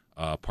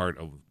part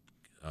of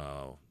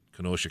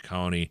Kenosha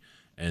County.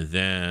 And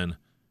then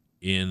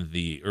in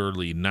the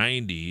early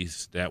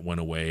 90s, that went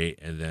away,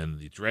 and then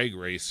the drag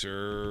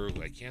racer,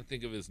 I can't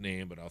think of his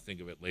name, but I'll think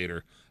of it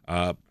later,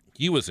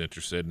 he was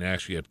interested and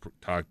actually had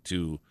talked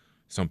to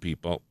some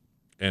people,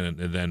 and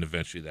then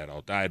eventually that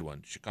all died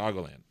when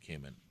Chicagoland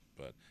came in.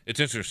 But it's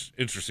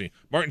interesting.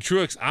 Martin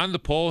Truex on the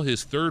pole,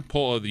 his third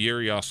pole of the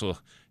year. He also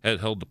had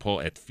held the pole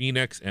at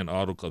Phoenix and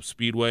Auto Club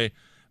Speedway.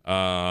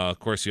 Of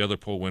course, the other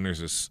pole winners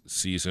this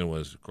season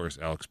was, of course,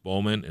 Alex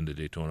Bowman in the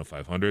Daytona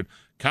 500.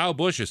 Kyle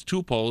Busch has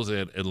 2 poles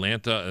at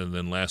Atlanta and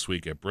then last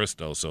week at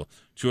Bristol. So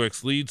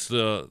Truex leads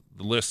the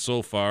list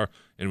so far,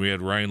 and we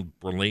had Ryan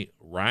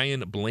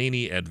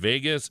Blaney at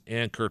Vegas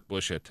and Kurt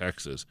Busch at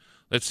Texas.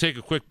 Let's take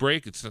a quick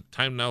break. It's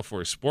time now for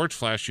a sports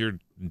flash here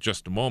in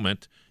just a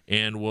moment,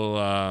 and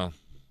we'll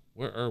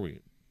where are we?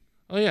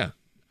 Oh yeah,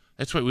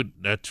 that's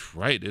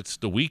right. It's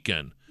the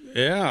weekend.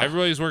 Yeah.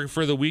 Everybody's working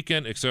for the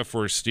weekend except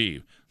for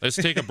Steve. Let's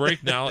take a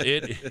break now.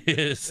 It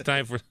is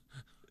time for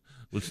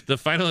the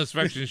Final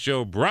Inspection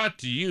Show, brought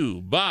to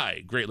you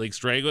by Great Lakes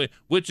Dragway,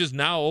 which is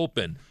now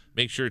open.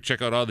 Make sure to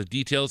check out all the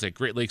details at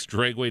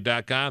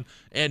GreatLakesDragway.com.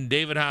 And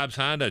David Hobbs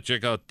Honda.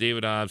 Check out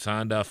David Hobbs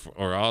Honda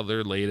for all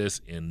their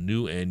latest in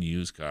new and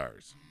used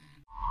cars.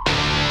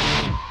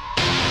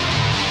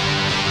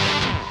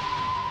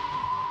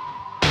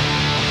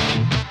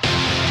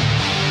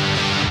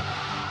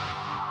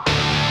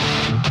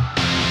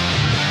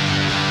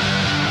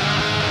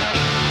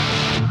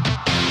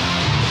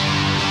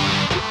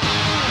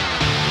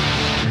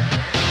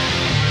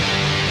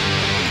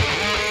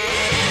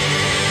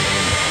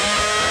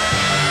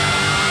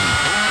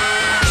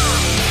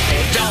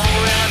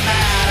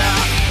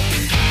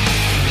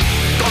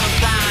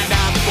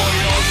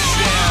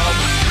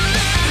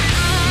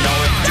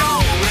 No,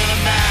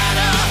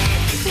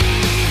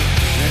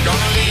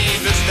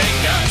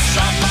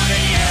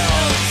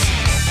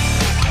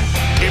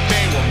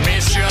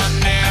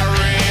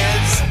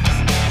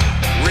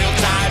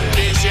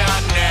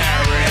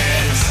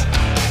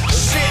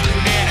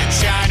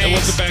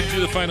 back to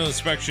the Final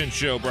Inspection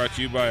Show, brought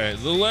to you by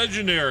the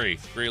legendary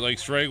Great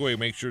Lakes Dragway.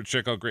 Make sure to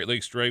check out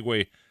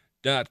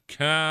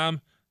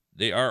GreatLakesDragway.com.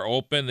 They are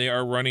open. They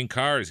are running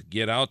cars.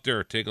 Get out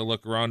there. Take a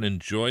look around.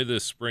 Enjoy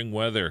this spring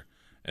weather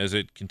as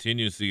it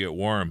continues to get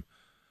warm.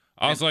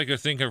 I also like to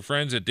thank our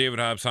friends at David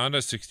Hobbs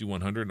Honda,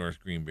 6100 North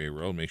Green Bay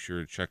Road. Make sure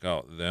to check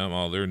out them,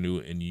 all their new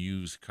and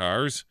used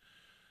cars.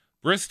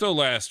 Bristol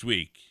last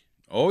week.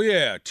 Oh,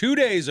 yeah. 2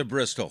 days of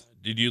Bristol.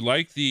 Did you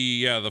like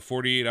the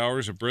 48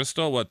 hours of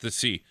Bristol? What to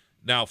see?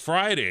 Now,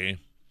 Friday,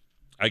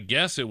 I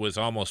guess it was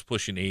almost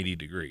pushing 80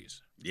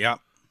 degrees. Yeah.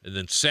 And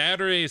then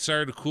Saturday it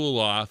started to cool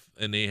off,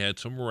 and they had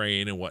some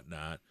rain and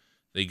whatnot.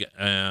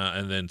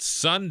 And then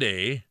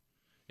Sunday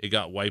it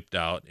got wiped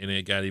out, and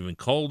it got even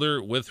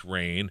colder with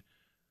rain.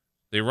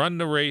 They run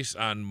the race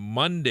on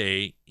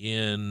Monday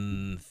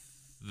in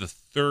the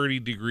 30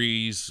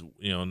 degrees,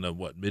 in the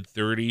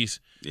mid-30s.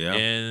 Yeah.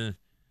 And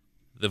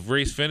the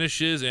race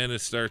finishes, and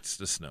it starts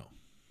to snow.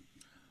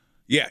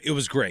 Yeah, it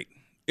was great.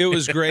 It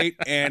was great,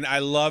 and I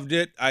loved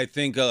it. I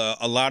think a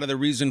lot of the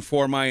reason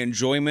for my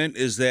enjoyment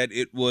is that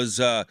it was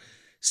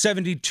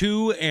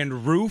 72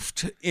 and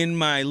roofed in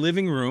my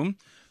living room,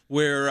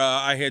 where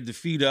I had the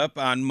feet up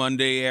on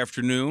Monday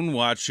afternoon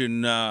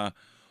watching a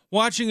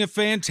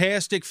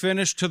fantastic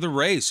finish to the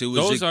race. It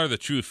was those are the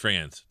true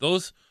fans.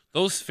 Those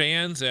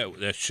fans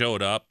that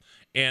showed up,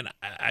 and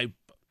I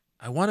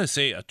want to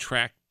say a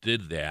track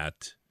did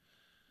that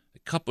a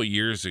couple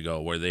years ago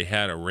where they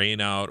had a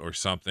rain out or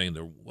something.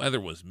 The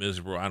weather was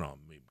miserable. I don't know.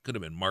 It could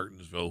have been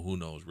Martinsville. Who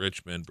knows?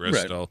 Richmond,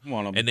 Bristol. Right.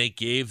 One of them. And they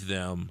gave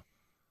them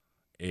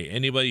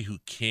anybody who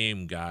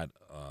came got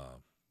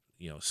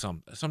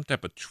some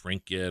type of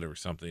trinket or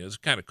something. It was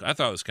kind of. I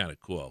thought it was kind of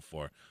cool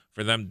for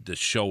them to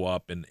show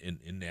up and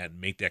that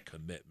make that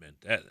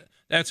commitment.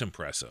 That's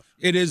impressive.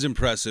 It is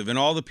impressive, and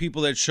all the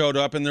people that showed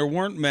up, and there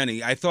weren't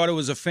many. I thought it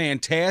was a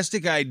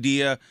fantastic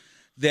idea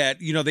that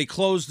they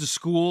closed the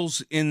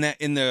schools in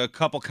the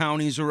couple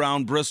counties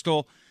around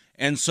Bristol,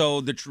 and so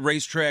the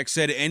racetrack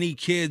said any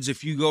kids,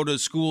 if you go to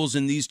schools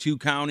in these two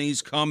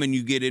counties, come and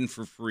you get in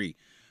for free.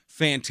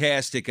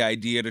 Fantastic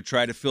idea to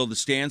try to fill the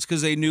stands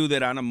because they knew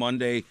that on a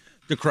Monday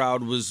the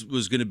crowd was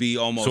going to be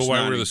almost so. Why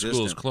were the non-existent.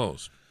 schools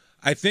closed?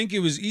 I think it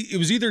was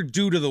either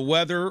due to the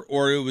weather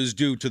or it was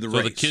due to the race.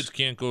 So the kids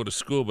can't go to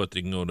school, but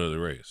they can go to the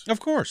race. Of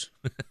course.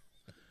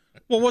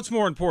 Well, what's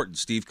more important,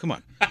 Steve? Come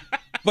on.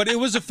 But it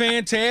was a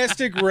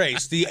fantastic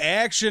race. The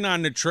action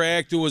on the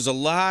track, there was a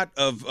lot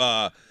of,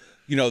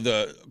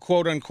 the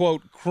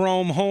quote-unquote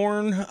chrome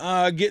horn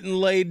getting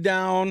laid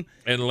down.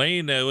 And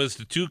Lane, it was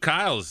the two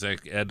Kyles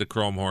that had the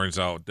chrome horns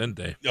out, didn't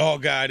they? Oh,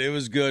 God, it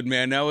was good,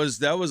 man. That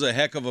was a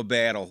heck of a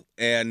battle.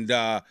 And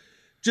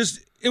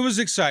it was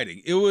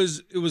exciting. It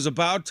was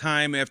about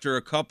time after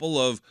a couple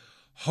of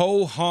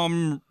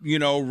ho-hum,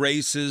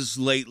 races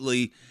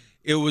lately.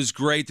 It was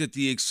great that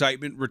the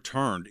excitement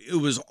returned. It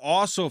was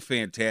also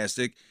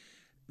fantastic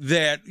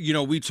that,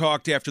 we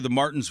talked after the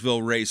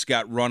Martinsville race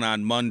got run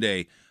on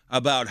Monday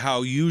about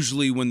how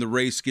usually when the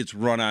race gets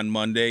run on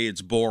Monday,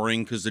 it's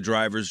boring because the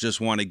drivers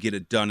just want to get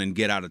it done and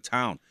get out of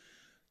town.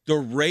 The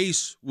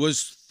race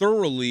was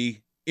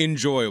thoroughly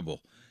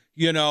enjoyable.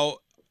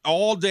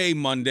 All day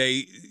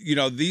Monday,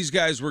 these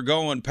guys were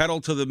going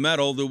pedal to the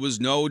metal. There was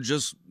no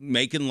just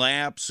making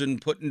laps and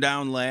putting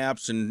down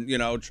laps and,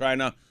 trying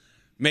to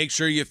make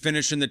sure you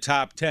finish in the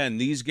top 10.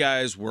 These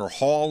guys were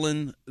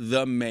hauling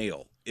the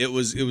mail. It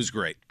was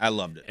great. I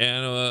loved it.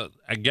 And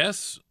I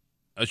guess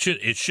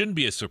it shouldn't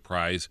be a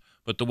surprise,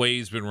 but the way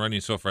he's been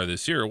running so far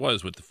this year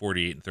was with the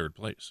 48 in third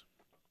place.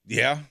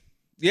 Yeah.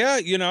 Yeah,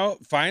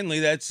 finally,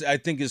 that's, I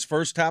think, his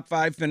first top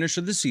 5 finish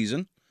of the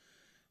season.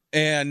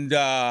 And,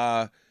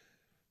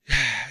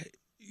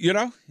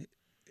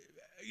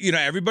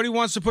 everybody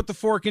wants to put the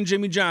fork in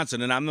Jimmy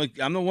Johnson, and I'm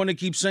the one that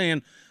keeps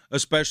saying,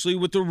 especially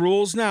with the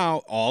rules now,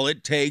 all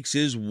it takes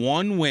is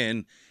one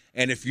win.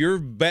 And if you're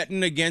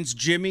betting against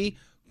Jimmy,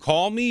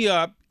 call me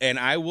up and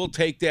I will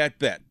take that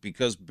bet,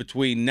 because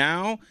between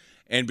now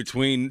and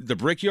between the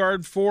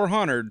Brickyard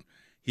 400,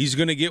 he's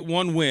going to get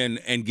one win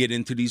and get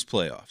into these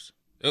playoffs.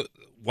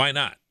 Why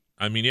not?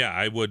 I mean, yeah,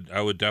 I would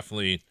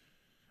definitely,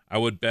 I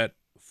would bet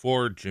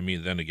for Jimmy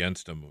than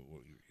against him,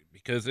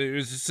 because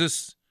it's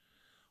just,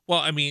 well,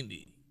 I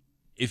mean,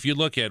 if you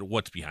look at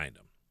what's behind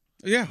him,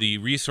 yeah, the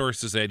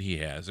resources that he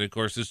has, of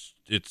course,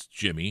 it's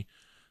Jimmy.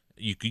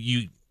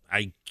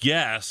 I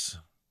guess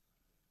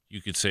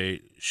you could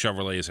say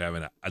Chevrolet is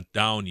having a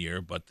down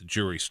year, but the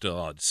jury's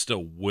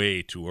still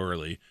way too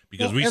early,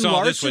 because we saw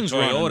Larson's this with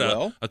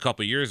Toyota a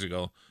couple years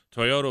ago.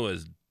 Toyota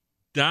was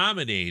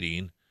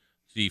dominating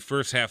the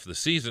first half of the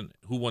season.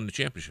 Who won the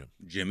championship?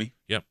 Jimmy.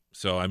 Yep.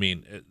 So, I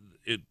mean,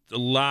 it's a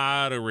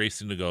lot of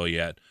racing to go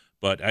yet,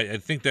 but I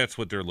think that's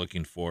what they're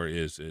looking for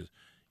is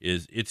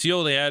it's the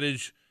old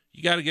adage,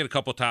 you got to get a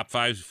couple top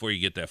 5s before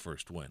you get that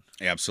first win.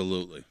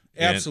 Absolutely.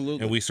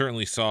 And we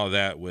certainly saw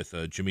that with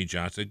Jimmy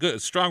Johnson. Good,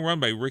 strong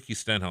run by Ricky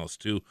Stenhouse,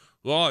 too,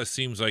 who always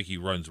seems like he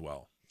runs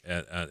well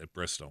at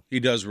Bristol. He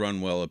does run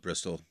well at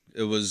Bristol.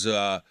 It was,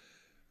 I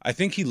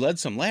think he led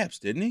some laps,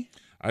 didn't he?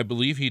 I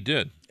believe he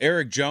did.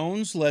 Eric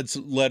Jones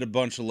led a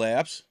bunch of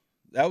laps.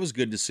 That was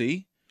good to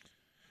see.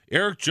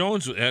 Eric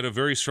Jones had a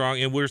very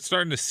strong, and we're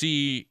starting to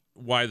see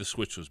why the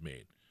switch was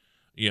made.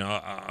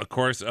 Of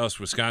course, us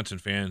Wisconsin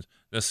fans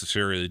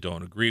necessarily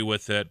don't agree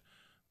with it,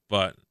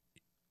 but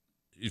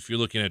if you're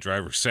looking at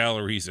driver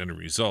salaries and the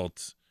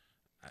results,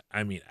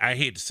 I mean, I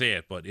hate to say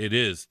it, but it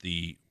is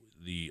the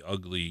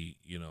ugly,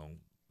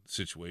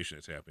 situation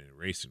that's happening in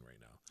racing right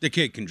now. The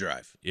kid can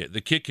drive. Yeah,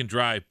 the kid can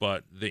drive,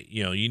 but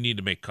you need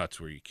to make cuts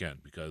where you can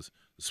because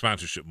the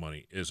sponsorship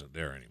money isn't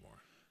there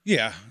anymore.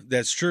 Yeah,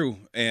 that's true.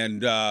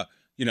 And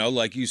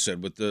like you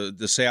said, with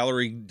the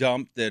salary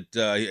dump that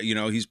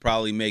he's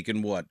probably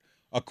making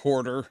a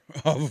quarter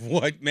of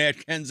what Matt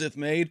Kenseth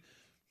made,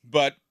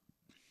 but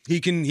he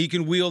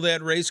can wheel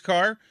that race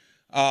car.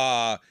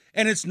 And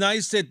it's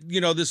nice that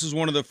this is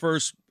one of the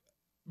first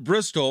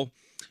Bristol.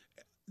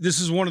 This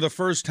is one of the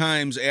first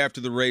times after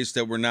the race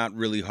that we're not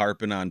really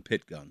harping on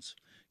pit guns.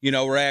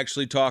 We're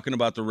actually talking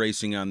about the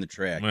racing on the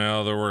track.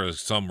 Well, there were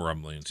some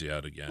rumblings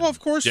yet again. Well, of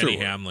course Denny there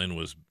were. Hamlin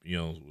was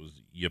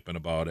yipping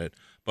about it.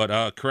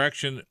 But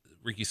correction,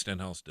 Ricky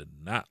Stenhouse did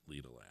not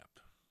lead a lap.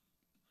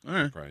 All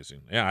right.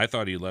 Surprising. Yeah, I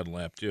thought he led a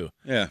lap too.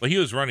 Yeah. But he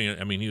was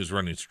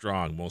running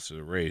strong most of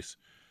the race.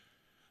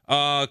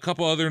 A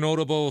couple other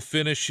notable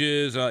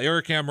finishes.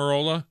 Eric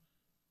Almirola,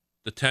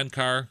 the 10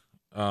 car.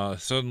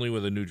 Suddenly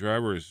with a new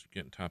driver is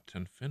getting top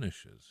 10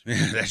 finishes.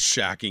 That's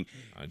shocking.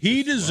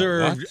 He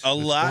deserved a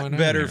lot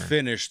better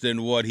finish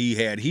than what he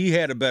had. He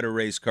had a better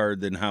race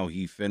card than how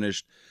he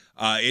finished.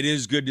 It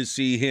is good to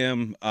see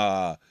him.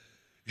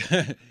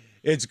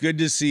 It's good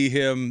to see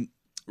him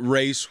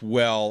race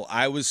well.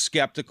 I was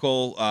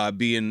skeptical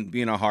being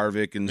a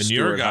Harvick and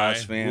Stewart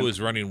Haas fan. Who was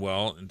running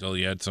well until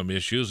he had some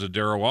issues with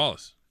Darrell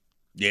Wallace.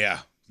 Yeah.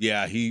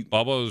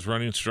 Bubba was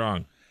running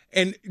strong.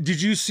 And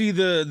did you see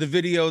the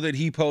video that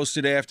he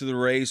posted after the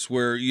race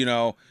where,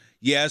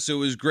 yes, it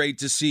was great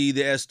to see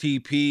the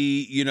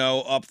STP,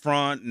 up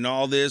front and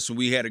all this.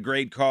 We had a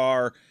great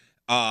car.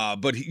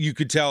 But you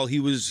could tell he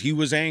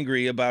was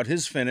angry about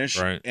his finish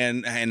right.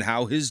 and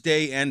how his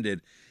day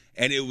ended.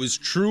 And it was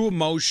true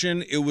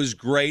emotion. It was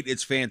great.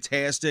 It's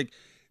fantastic.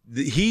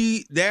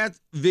 That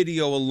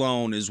video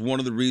alone is one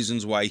of the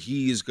reasons why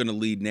he is going to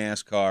lead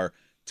NASCAR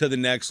to the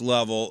next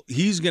level.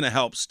 He's going to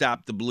help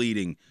stop the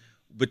bleeding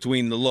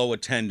between the low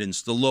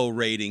attendance, the low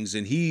ratings,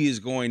 and he is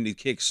going to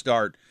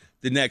kickstart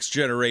the next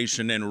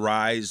generation and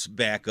rise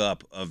back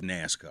up of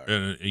NASCAR.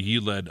 And he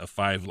led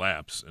 5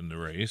 laps in the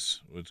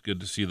race. It's good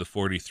to see the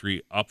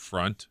 43 up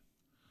front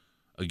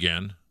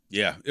again.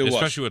 Yeah,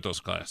 especially with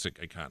those classic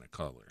iconic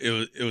colors.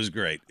 It was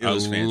great. It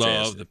was fantastic.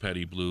 I love the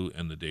Petty Blue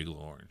and the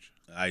Dayglow Orange.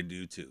 I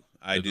do too.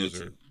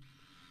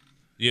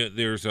 Yeah,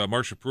 there's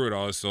Marsha Pruitt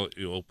also.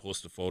 You'll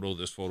post a photo.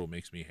 This photo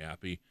makes me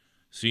happy.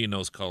 Seeing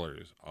those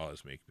colors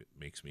always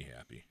makes me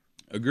happy.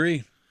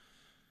 Agree.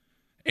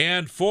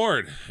 And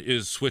Ford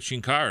is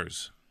switching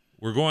cars.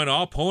 We're going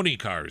all pony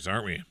cars,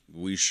 aren't we?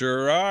 We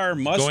sure are.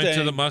 Mustang. Going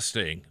to the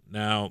Mustang.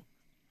 Now,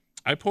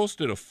 I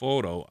posted a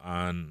photo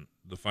on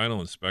the Final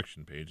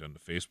Inspection page on the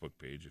Facebook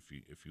page.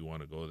 If you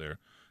want to go there,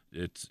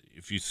 it's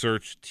if you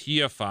search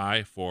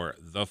TFI for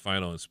the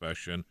Final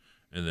Inspection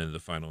and then the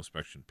Final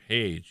Inspection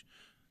page,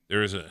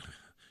 there is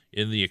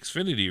in the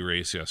Xfinity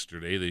race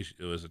yesterday,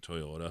 it was a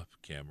Toyota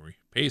Camry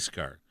pace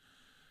car.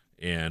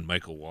 And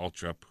Michael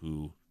Waltrip,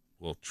 who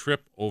will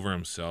trip over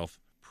himself,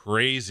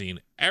 praising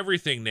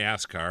everything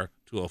NASCAR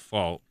to a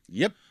fault.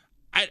 Yep.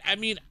 I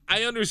mean,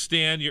 I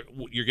understand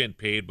you're getting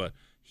paid, but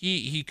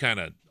he kind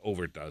of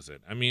overdoes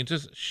it. I mean,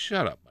 just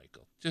shut up,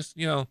 Michael. Just,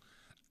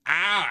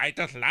 I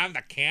just love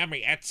the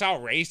Camry. It's so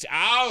racy.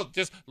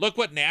 Just look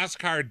what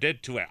NASCAR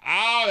did to it.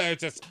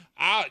 Just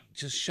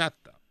shut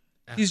up.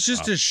 He's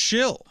just a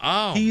shill.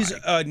 Oh, he's a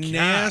God.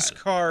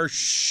 NASCAR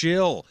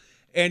shill,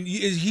 and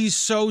he's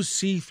so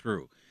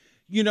see-through.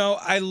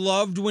 I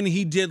loved when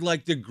he did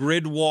like the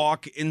grid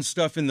walk and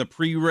stuff in the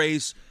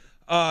pre-race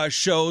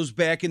shows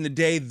back in the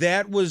day.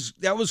 That was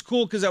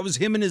cool because that was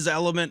him in his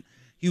element.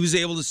 He was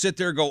able to sit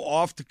there, go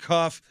off the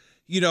cuff.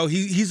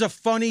 He's a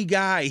funny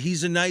guy.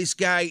 He's a nice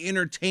guy,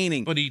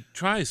 entertaining. But he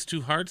tries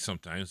too hard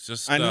sometimes.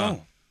 Just I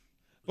know.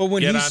 But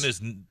when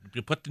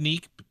put the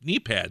knee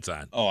pads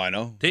on. Oh, I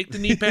know. Take the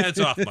knee pads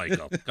off,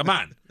 Michael. Come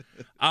on.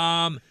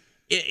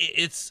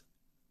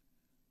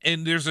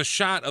 And there's a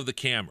shot of the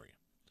Camry,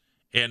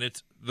 and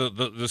it's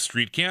the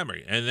street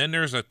Camry, and then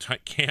there's a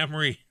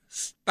Camry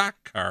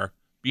stock car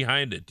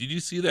behind it. Did you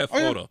see that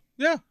photo?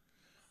 Yeah,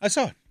 I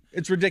saw it.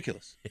 It's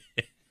ridiculous.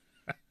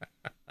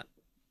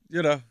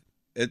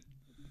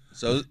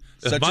 Such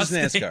is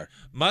NASCAR.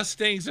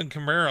 Mustangs and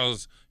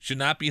Camaros should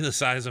not be the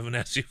size of an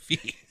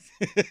SUV.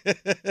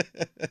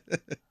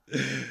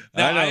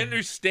 Now, I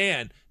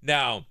understand.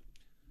 Now,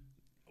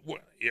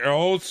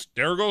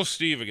 there goes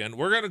Steve again.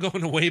 We're going to go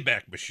in the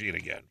Wayback Machine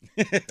again.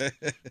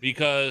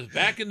 Because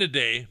back in the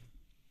day,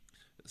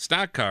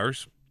 stock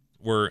cars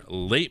were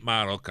late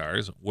model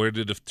cars. Where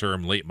did the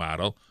term late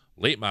model?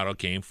 Late model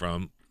came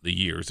from the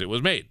years it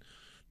was made.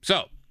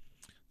 So,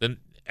 then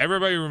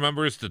everybody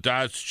remembers the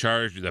Dodge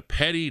Charger, the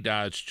Petty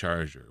Dodge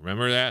Charger.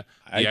 Remember that?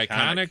 The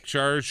iconic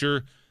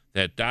Charger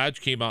that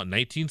Dodge came out in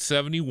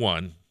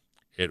 1971.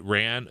 It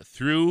ran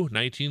through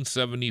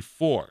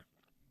 1974.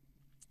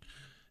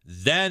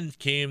 Then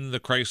came the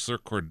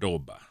Chrysler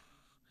Cordoba.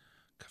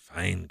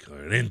 Fine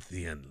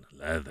Corinthian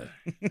leather.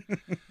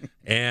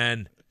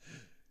 And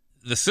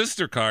the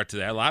sister car to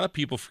that, a lot of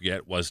people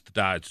forget, was the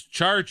Dodge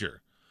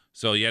Charger.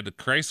 So you had the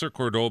Chrysler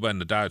Cordoba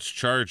and the Dodge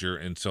Charger,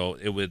 and so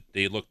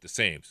they looked the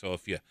same. So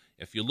if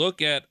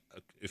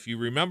you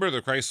remember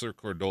the Chrysler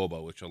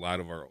Cordoba, which a lot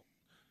of our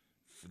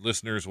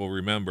listeners will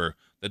remember,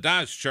 the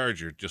Dodge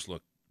Charger just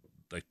looked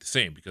like the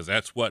same because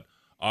that's what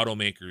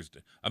automakers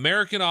did.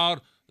 American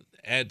Auto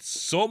had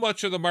so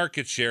much of the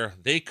market share,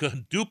 they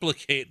could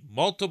duplicate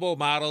multiple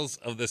models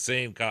of the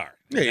same car.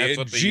 Yeah, That's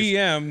what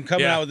GM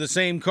coming out with the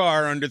same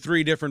car under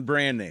 3 different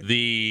brand names.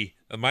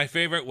 My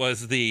favorite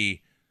was in the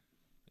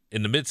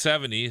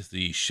mid-'70s,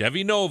 the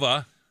Chevy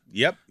Nova.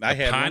 Yep, I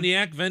had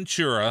Pontiac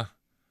Ventura,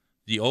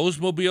 the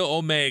Oldsmobile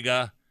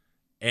Omega,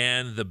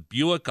 and the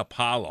Buick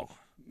Apollo.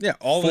 Yeah,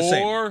 all the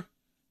same. 4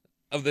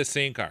 of the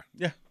same car.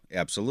 Yeah,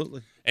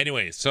 absolutely.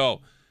 Anyway, so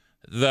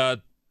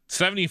the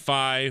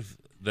 75,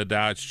 the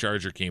Dodge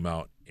Charger came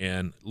out,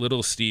 and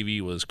little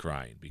Stevie was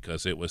crying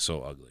because it was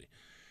so ugly.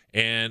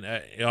 And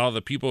all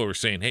the people were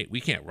saying, hey, we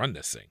can't run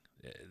this thing.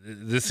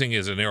 This thing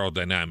is an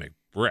aerodynamic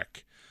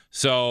brick.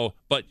 So,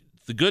 but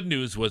the good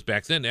news was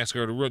back then,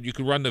 NASCAR World, you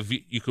could run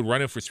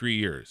it for 3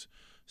 years.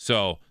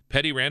 So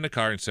Petty ran the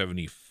car in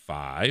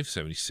 75,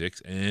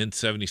 76, and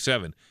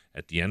 77.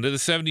 At the end of the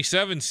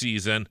 77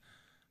 season,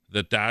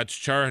 the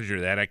Dodge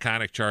Charger, that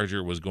iconic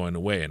Charger, was going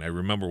away. And I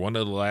remember one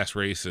of the last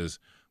races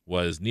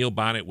was Neil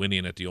Bonnet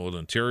winning at the old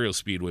Ontario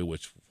Speedway,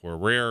 which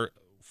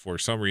for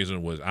some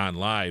reason was on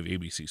live,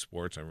 ABC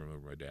Sports. I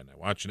remember my dad and I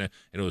watching it,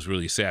 and it was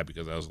really sad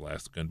because that was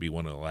going to be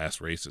one of the last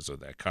races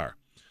of that car.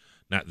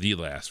 Not the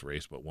last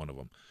race, but one of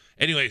them.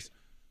 Anyways,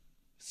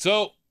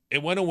 so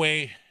it went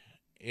away,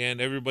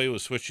 and everybody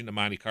was switching to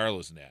Monte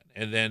Carlos and that.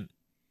 And then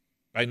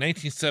by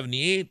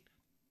 1978,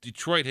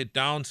 Detroit had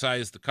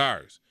downsized the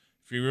cars.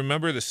 If you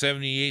remember the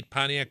 78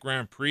 Pontiac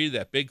Grand Prix,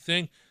 that big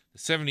thing, the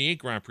 78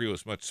 Grand Prix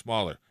was much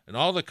smaller, and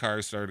all the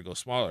cars started to go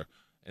smaller,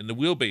 and the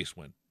wheelbase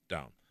went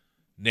down.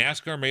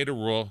 NASCAR made a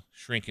rule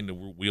shrinking the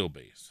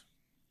wheelbase.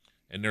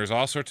 And there's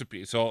all sorts of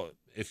people. So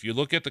if you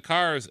look at the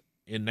cars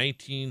in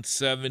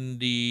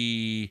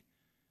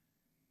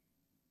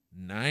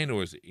 1979, or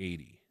was it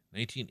 80?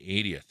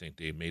 1980, I think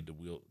they made the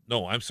wheel.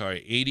 No, I'm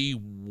sorry.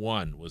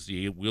 81 was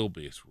the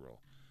wheelbase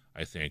rule,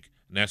 I think.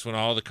 And that's when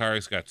all the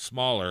cars got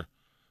smaller,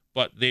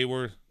 but they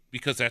were,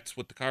 because that's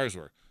what the cars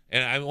were.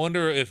 And I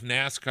wonder if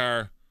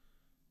NASCAR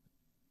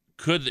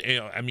could,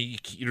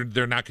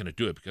 they're not going to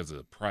do it because of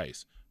the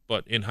price.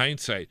 But in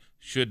hindsight,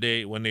 should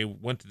they, when they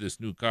went to this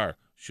new car,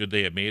 should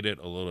they have made it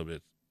a little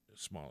bit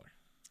smaller?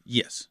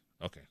 Yes.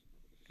 Okay.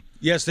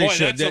 Yes, they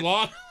should. That's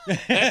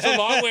a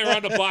long way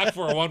around the block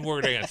for a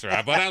one-word answer,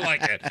 but I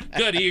like it.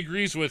 Good, he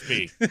agrees with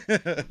me.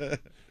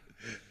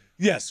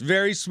 Yes,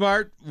 very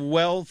smart,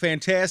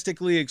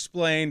 fantastically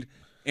explained.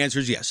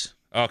 Answer's yes.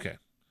 Okay.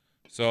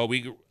 So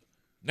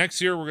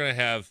next year we're going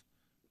to have,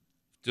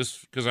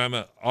 just because I'm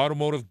an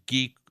automotive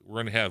geek, we're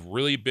going to have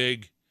really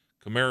big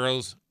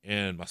Camaros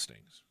and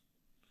Mustangs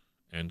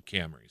and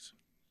Camrys.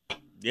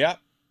 Yep.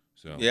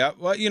 So yeah,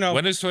 well,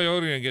 when is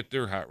Toyota going to get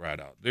their hot rod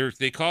out?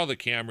 They call the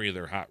Camry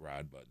their hot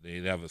rod, but they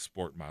have a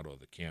sport model of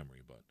the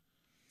Camry. But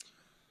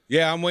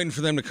yeah, I'm waiting for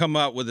them to come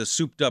out with a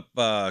souped-up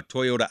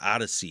Toyota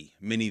Odyssey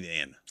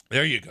minivan.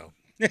 There you go.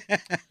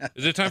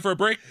 Is it time for a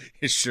break?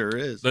 It sure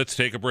is. Let's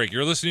take a break.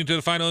 You're listening to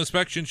the Final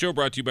Inspection Show,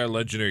 brought to you by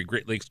legendary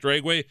Great Lakes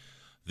Dragway.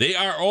 They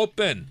are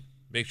open.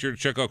 Make sure to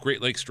check out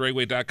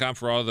GreatLakesDragway.com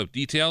for all the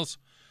details.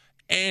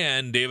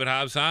 And David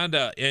Hobbs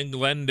Honda in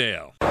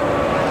Glendale.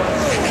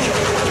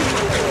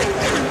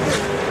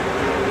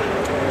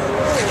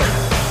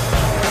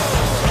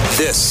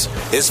 This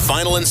is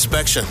Final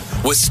Inspection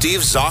with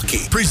Steve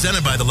Zocchi,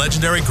 presented by the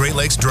legendary Great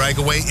Lakes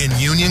Dragway in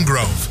Union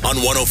Grove on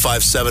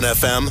 105.7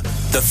 FM,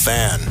 The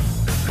Fan.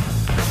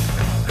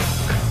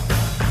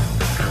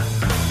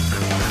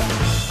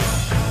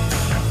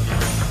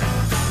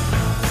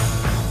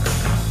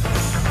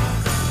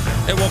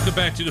 And welcome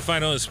back to the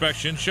Final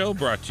Inspection Show,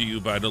 brought to you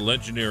by the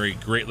legendary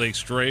Great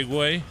Lakes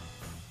Dragway.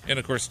 And,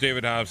 of course,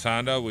 David Hobbs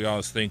Honda. We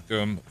always thank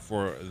them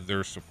for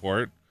their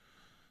support.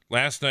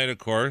 Last night, of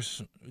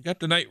course, we got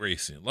the night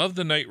racing. Love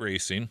the night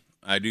racing.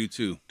 I do,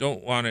 too.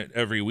 Don't want it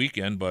every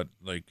weekend, but,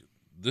 like,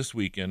 this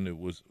weekend, it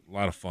was a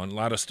lot of fun. A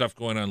lot of stuff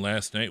going on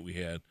last night. We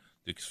had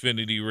the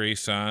Xfinity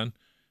race on.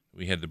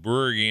 We had the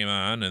Brewer game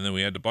on, and then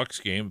we had the Bucks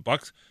game.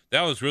 Bucks,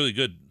 that was really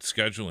good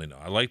scheduling.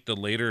 I liked the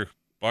later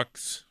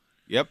Bucks.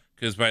 Yep.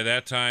 Because by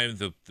that time,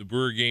 the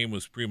Brewer game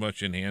was pretty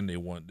much in hand. They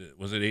won.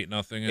 Was it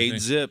 8-0?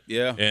 8-zip,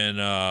 yeah.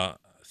 And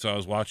so I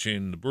was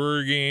watching the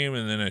Brewer game,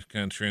 and then I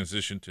kind of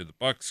transitioned to the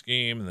Bucks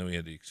game, and then we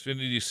had the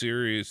Xfinity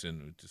series,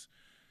 and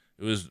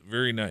it was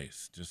very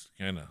nice. Just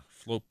kind of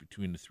float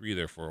between the three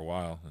there for a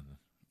while.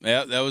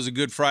 Yeah, that was a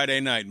good Friday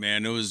night,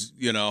 man. It was,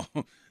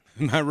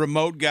 My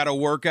remote got a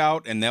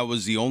workout, and that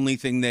was the only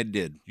thing that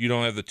did. You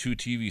don't have the 2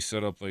 TVs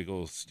set up like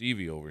old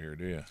Stevie over here,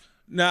 do you?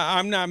 No,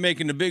 I'm not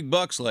making the big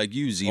bucks like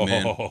you,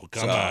 Z-Man. Oh,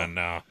 come on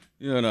now.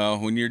 You know,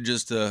 when you're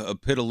just a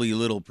piddly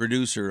little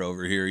producer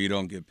over here, you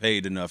don't get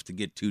paid enough to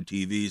get 2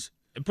 TVs.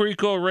 A pretty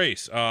cool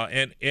race.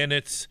 And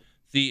it's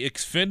the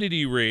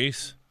Xfinity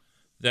race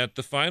that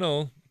the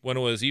final, when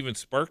it was even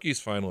Sparky's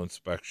final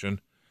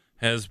inspection,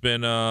 has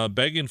been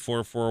begging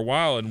for a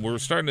while, and we're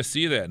starting to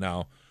see that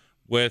now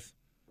with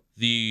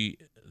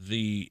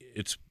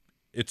it's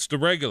the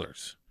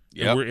regulars.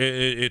 Yep.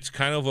 It's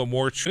kind of a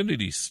more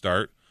Xfinity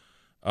start,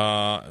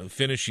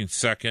 finishing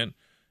second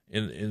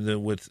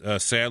with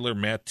Sadler,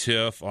 Matt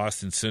Tiff,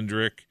 Austin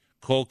Cindric,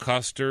 Cole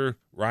Custer,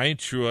 Ryan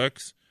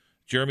Truex,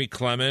 Jeremy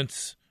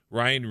Clements,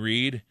 Ryan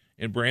Reed,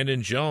 and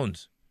Brandon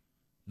Jones.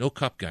 No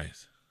Cup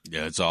guys.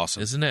 Yeah, it's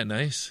awesome. Isn't that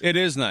nice? It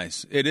is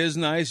nice. It is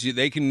nice.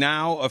 They can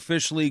now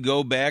officially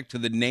go back to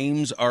the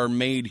names are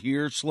made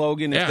here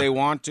slogan if they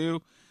want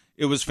to.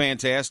 It was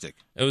fantastic.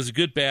 It was a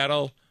good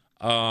battle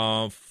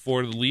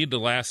for the lead the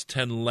last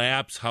 10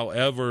 laps.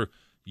 However,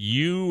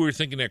 you were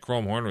thinking that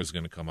Chrome Horn was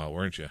going to come out,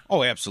 weren't you?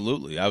 Oh,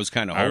 absolutely. I was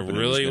kind of hoping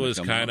it was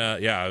kind of,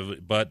 yeah,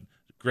 but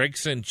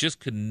Gragson just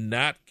could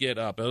not get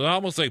up. It was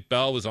almost like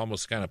Bell was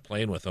almost kind of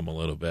playing with him a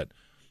little bit.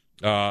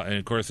 And,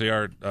 of course, they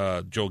are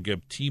Joe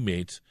Gibbs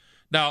teammates.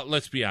 Now,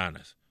 let's be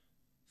honest.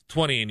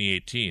 20 and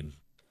 18,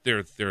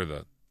 they're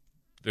the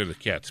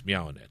cats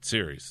meowing that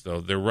series.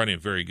 So they're running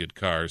very good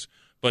cars,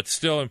 but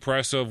still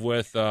impressive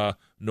with Noah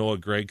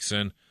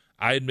Gragson.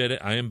 I admit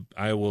it.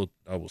 I will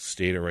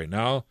state it right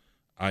now.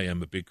 I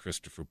am a big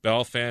Christopher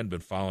Bell fan. Been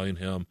following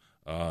him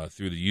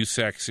through the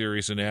USAC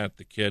series and that.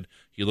 The kid,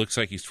 he looks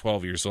like he's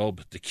 12 years old,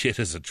 but the kid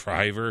is a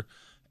driver,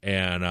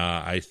 and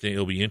I think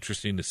it'll be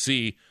interesting to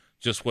see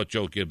just what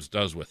Joe Gibbs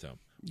does with him.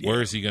 Yeah.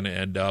 Where is he going to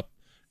end up?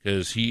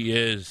 Because he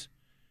is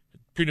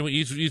pretty much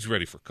he's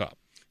ready for Cup.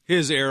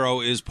 His arrow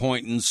is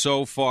pointing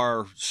so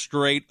far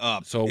straight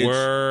up. So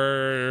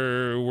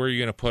where are you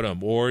going to put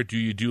him? Or do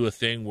you do a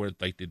thing where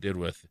like they did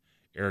with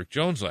Eric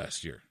Jones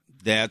last year?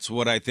 That's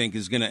what I think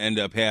is going to end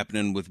up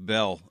happening with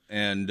Bell.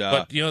 And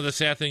but you know the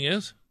sad thing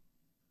is,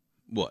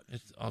 what?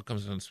 It all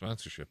comes down to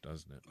sponsorship,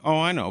 doesn't it? Oh,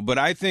 I know. But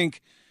I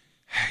think,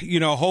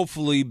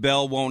 hopefully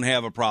Bell won't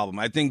have a problem.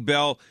 I think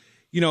Bell,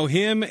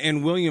 him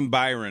and William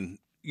Byron.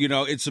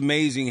 It's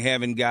amazing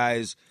having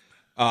guys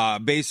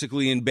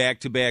basically in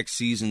back-to-back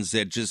seasons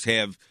that just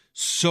have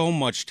so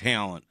much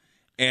talent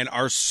and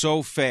are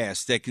so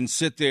fast that can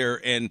sit there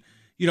and,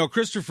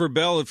 Christopher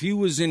Bell, if he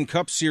was in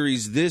Cup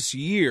Series this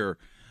year,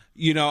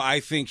 I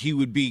think he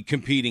would be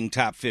competing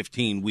top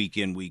 15 week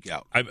in, week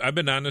out. I've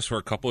been on this for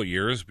a couple of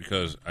years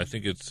because I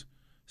think it's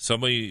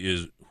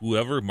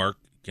whoever Mark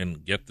can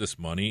get this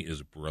money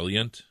is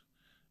brilliant,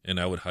 and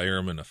I would hire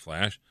him in a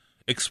flash.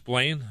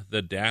 Explain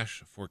the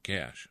dash for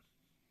cash.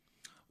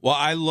 Well,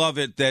 I love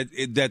it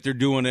that they're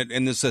doing it,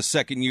 and this is the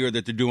second year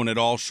that they're doing it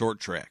all short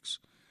tracks.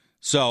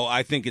 So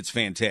I think it's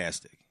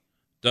fantastic.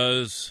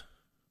 How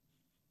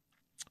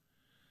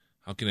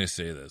can I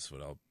say this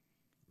without?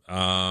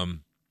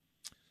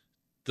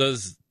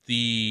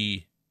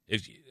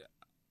 If you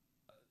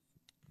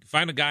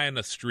find a guy on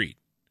the street,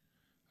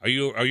 are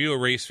you a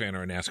race fan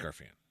or a NASCAR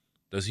fan?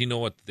 Does he know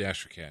what the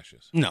dash for cash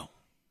is? No.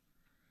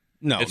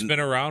 It's been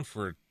around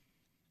for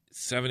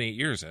 7-8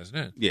 years, hasn't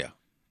it? Yeah,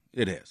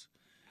 it has.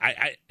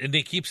 And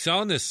they keep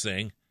selling this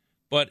thing,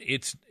 but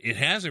it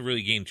hasn't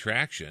really gained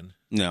traction.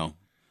 No.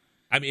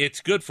 I mean,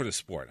 it's good for the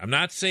sport. I'm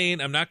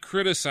not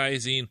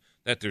criticizing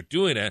that they're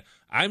doing it.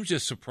 I'm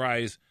just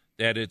surprised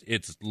that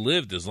it's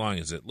lived as long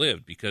as it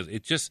lived because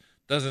it just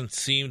doesn't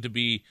seem to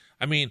be.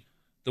 I mean,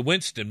 the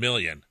Winston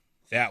Million,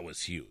 that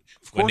was huge.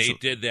 When they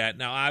did that.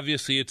 Now,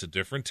 obviously, it's a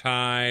different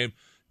time.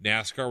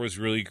 NASCAR was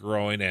really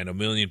growing, and $1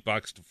 million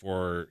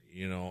for,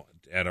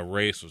 at a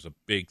race was a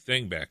big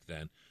thing back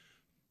then.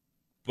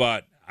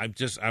 But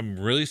I'm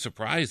really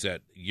surprised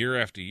that year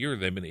after year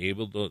they've been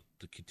able to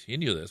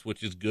continue this,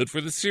 which is good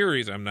for the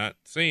series. I'm not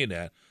saying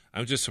that.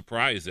 I'm just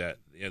surprised that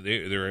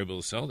they're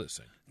able to sell this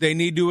thing. They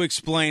need to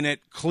explain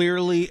it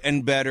clearly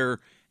and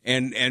better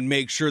and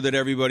make sure that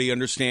everybody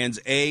understands,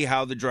 A,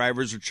 how the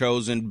drivers are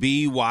chosen,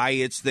 B, why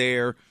it's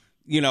there,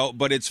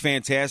 but it's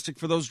fantastic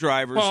for those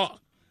drivers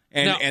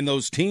and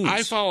those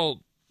teams.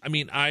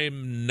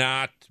 I'm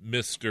not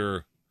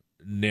Mr.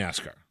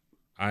 NASCAR.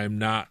 I'm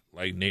not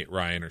like Nate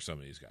Ryan or some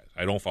of these guys.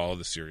 I don't follow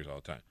the series all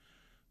the time.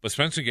 But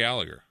Spencer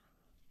Gallagher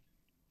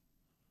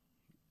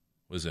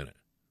was in it.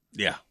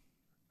 Yeah.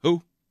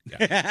 Who?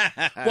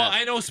 Yeah. Well,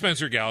 I know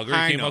Spencer Gallagher.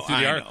 He came up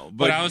through the art,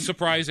 but I was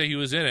surprised that he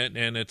was in it.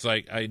 And it's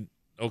like, you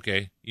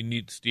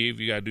need Steve.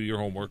 You got to do your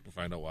homework to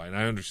find out why. And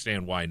I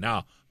understand why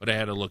now, but I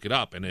had to look it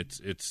up, and it's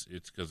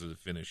because of the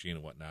finishing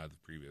and whatnot, the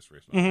previous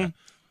race. Mm-hmm.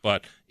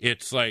 But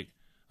it's like,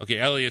 okay,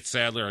 Elliott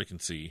Sadler, I can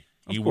see.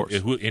 Of course.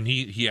 And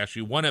he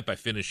actually won it by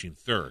finishing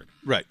third.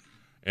 Right.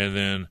 And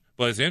then,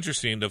 but it's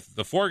interesting, the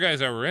four guys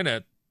that were in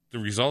it, the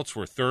results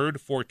were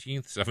 3rd,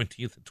 14th,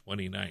 17th, and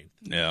 29th.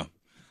 Yeah.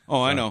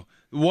 Oh, I know.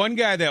 One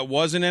guy that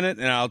wasn't in it,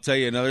 and I'll tell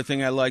you another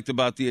thing I liked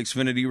about the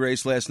Xfinity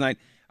race last night,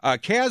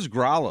 Kaz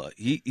Grala,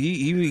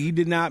 he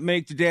did not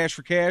make the Dash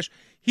for Cash.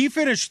 He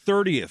finished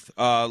 30th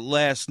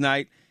last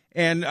night.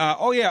 And,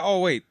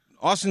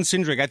 Austin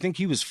Cindric, I think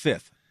he was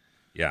 5th.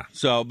 Yeah.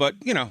 So, but,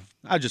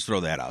 I'll just throw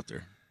that out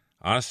there.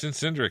 Austin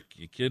Cindric,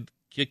 kid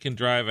can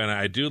drive, and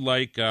I do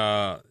like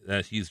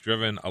that he's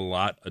driven a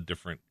lot of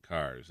different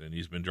cars, and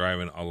he's been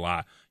driving a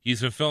lot.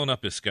 He's been filling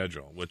up his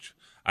schedule, which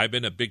I've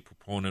been a big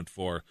proponent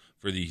for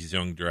these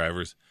young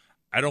drivers.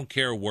 I don't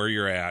care where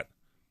you're at,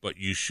 but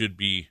you should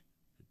be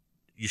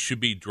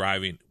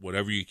driving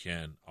whatever you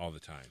can all the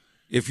time.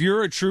 If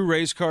you're a true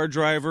race car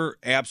driver,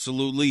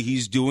 absolutely,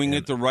 he's doing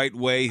it the right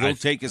way. He'll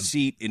take a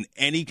seat in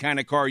any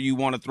kind of car you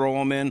want to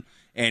throw him in,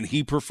 and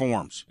he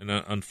performs. And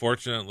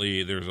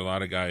unfortunately, there's a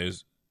lot of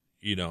guys,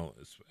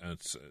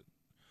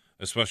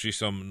 especially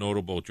some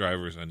notable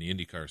drivers on the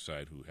IndyCar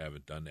side who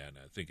haven't done that. And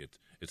I think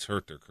it's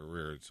hurt their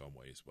career in some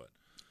ways. But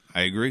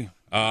I agree.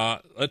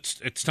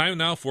 It's time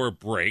now for a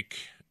break.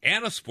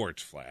 And a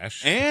sports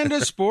flash. With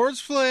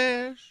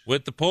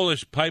the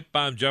Polish pipe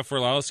bomb, Jeff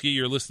Orlowski.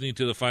 You're listening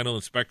to the Final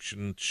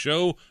Inspection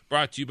Show,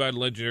 brought to you by the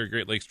legendary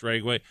Great Lakes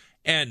Dragway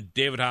and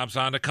David Hobbs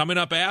Honda. Coming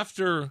up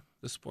after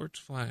the sports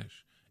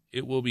flash,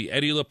 it will be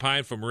Eddie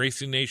Lapine from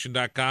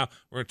RacingNation.com.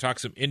 We're going to talk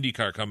some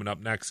IndyCar coming up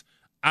next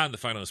on the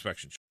Final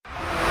Inspection Show.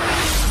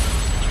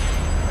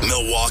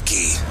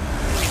 Milwaukee.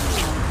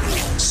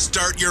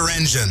 Start your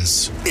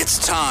engines. It's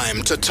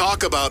time to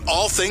talk about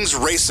all things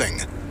racing.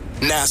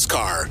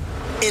 NASCAR,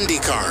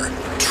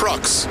 IndyCar,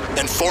 trucks,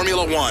 and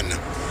Formula One.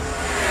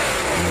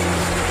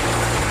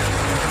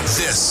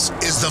 This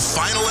is the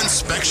Final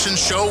Inspection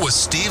Show with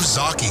Steve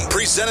Zocchi,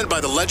 presented by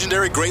the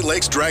legendary Great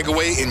Lakes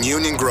Dragaway in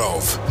Union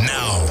Grove.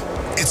 Now,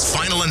 it's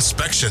Final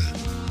Inspection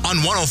on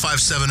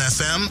 105.7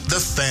 FM, The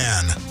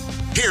Fan.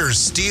 Here's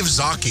Steve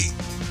Zocchi.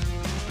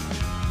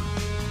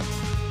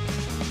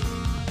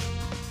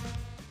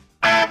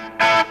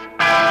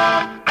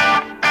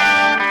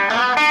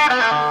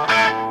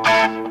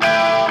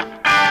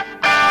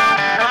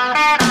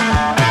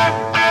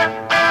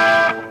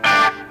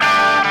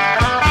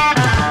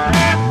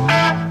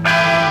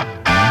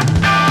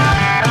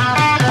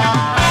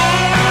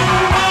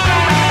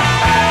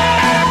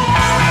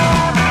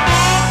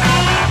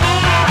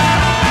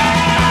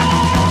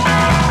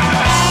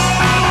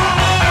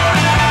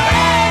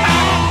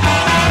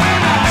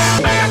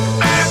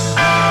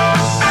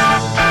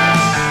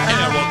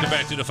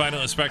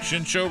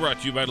 Inspection Show brought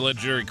to you by the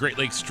legendary Great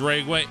Lakes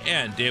Dragway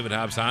and David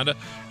Hobbs Honda.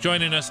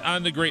 Joining us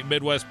on the Great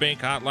Midwest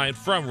Bank Hotline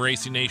from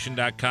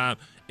RacingNation.com,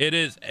 it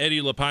is Eddie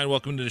Lapine.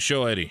 Welcome to the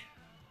show, Eddie.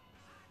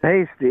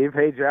 Hey, Steve.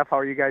 Hey, Jeff. How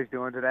are you guys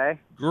doing today?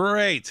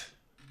 Great.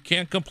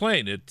 Can't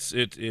complain. It's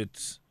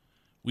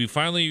we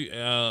finally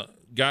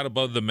got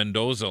above the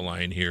Mendoza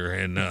line here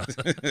in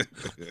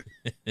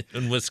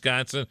in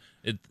Wisconsin.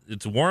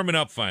 It's warming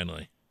up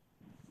finally.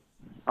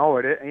 Oh,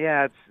 it is?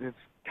 Yeah, it's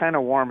kind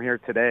of warm here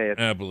today.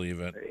 I believe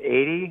it.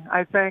 80,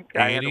 I think. 80?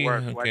 I had to wear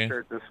a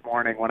sweatshirt this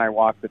morning when I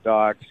walked the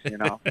dogs.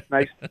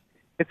 Nice.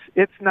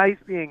 It's nice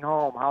being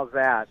home. How's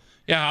that?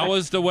 Yeah. How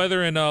was the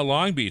weather in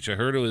Long Beach? I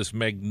heard it was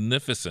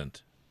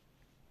magnificent.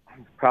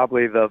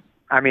 Probably it's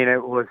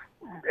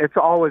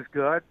always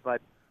good,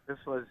 but this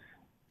was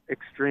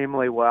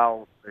extremely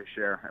well this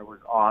year. It was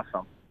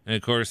awesome. And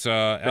of course,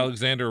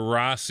 Alexander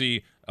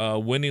Rossi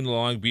winning the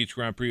Long Beach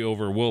Grand Prix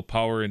over Will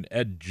Power and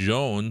Ed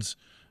Jones.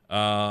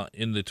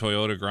 In the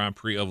Toyota Grand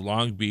Prix of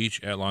Long Beach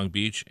at Long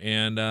Beach,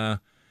 and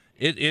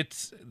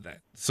it's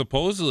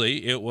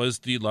supposedly it was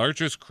the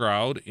largest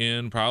crowd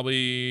in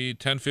probably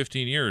 10,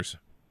 15 years.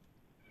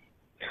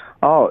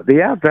 Oh,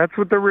 yeah, that's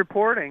what they're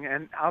reporting,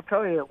 and I'll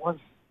tell you,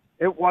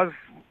 it was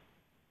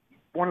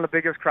one of the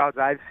biggest crowds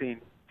I've seen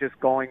just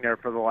going there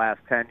for the last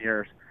 10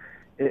 years.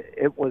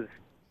 It was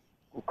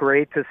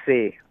great to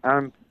see.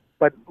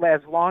 But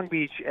as Long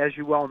Beach, as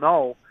you well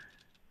know,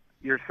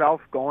 yourself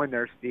going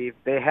there, Steve,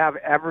 they have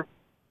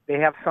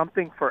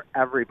something for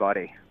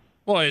everybody.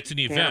 Well, it's an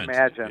event. Can't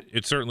imagine.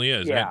 It certainly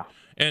is. Yeah.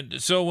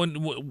 And so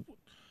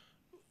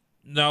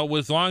now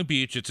with Long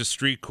Beach, it's a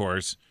street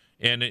course,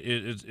 and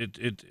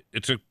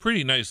it's a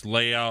pretty nice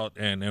layout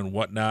and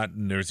whatnot.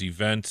 And there's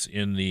events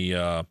in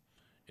the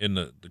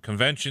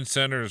convention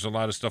center. There's a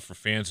lot of stuff for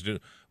fans to do.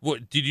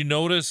 What did you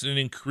notice an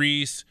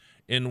increase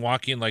in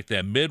walking like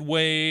that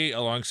midway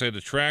alongside the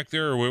track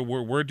there, or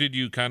where did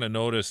you kind of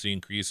notice the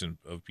increase of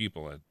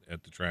people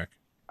at the track?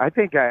 I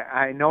think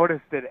I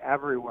noticed it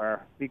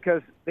everywhere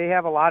because they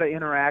have a lot of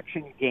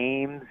interaction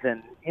games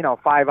and,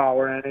 5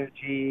 Hour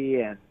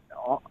Energy and,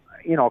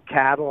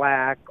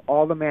 Cadillac.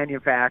 All the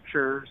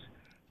manufacturers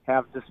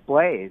have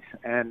displays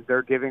and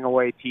they're giving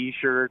away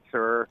T-shirts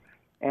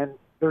and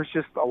there's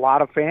just a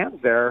lot of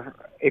fans there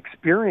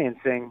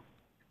experiencing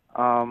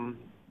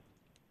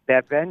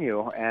that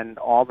venue and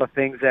all the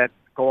things that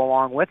go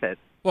along with it.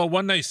 Well,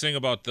 one nice thing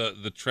about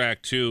the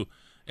track too,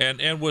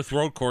 and with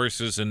road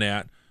courses and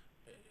that,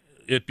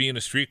 it being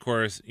a street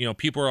course,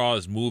 people are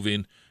always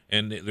moving,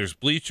 and there's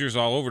bleachers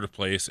all over the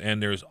place,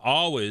 and there's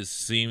always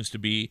seems to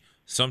be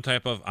some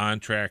type of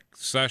on-track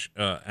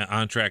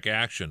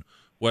action,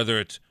 whether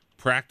it's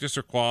practice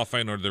or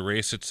qualifying or the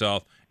race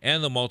itself.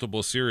 and the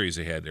multiple series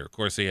they had there. Of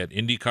course, they had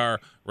IndyCar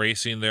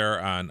racing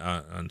there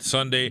on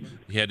Sunday.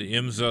 They had the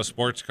IMSA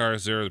sports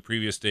cars there the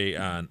previous day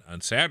on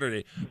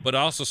Saturday, but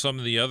also some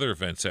of the other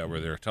events that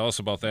were there. Tell us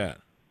about that.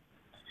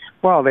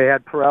 Well, they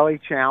had Pirelli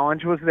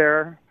Challenge was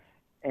there,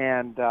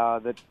 and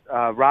the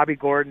Robbie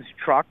Gordon's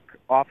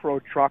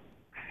off-road truck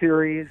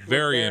series.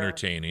 Very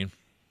entertaining.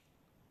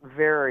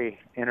 Very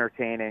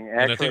entertaining.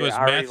 Actually, and I think it was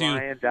Ari Matthew.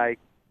 Lyondike,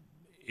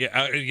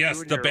 Yes,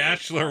 Jr. The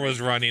Bachelor was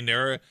running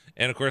there,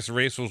 and of course the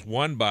race was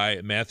won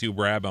by Matthew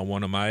Brabham,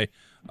 one of my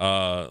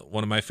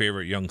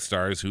favorite young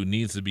stars who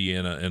needs to be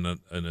in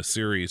a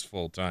series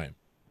full time.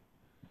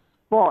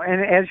 Well,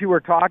 and as you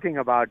were talking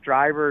about,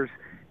 drivers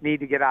need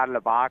to get out of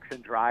the box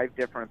and drive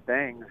different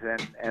things,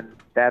 and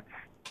that's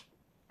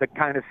the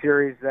kind of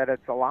series that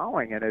it's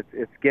allowing, and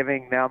it's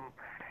giving them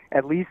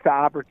at least the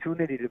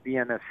opportunity to be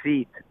in a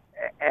seat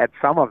at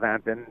some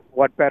event, and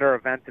what better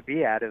event to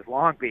be at is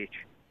Long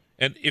Beach.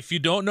 And if you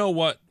don't know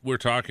what we're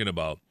talking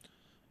about,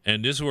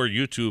 and this is where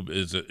YouTube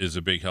is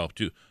a big help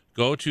too,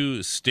 go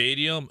to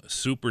Stadium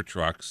Super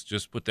Trucks.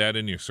 Just put that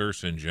in your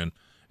search engine,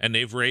 and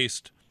they've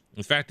raced.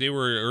 In fact, they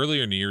were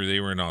earlier in the year. They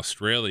were in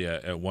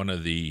Australia at one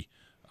of the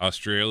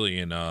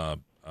Australian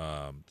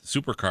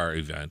supercar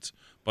events,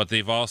 but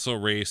they've also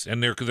raced,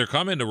 and they're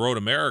coming to Road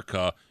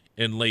America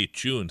in late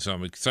June. So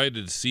I'm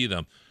excited to see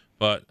them.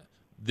 But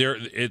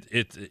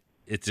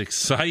it's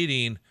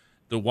exciting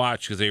to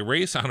watch because they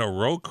race on a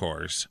road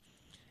course.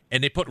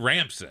 And they put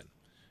ramps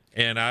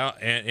in,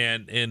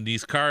 and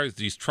these cars,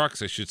 these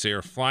trucks, I should say,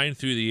 are flying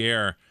through the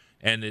air,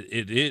 and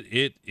it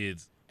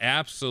is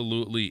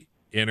absolutely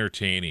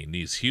entertaining.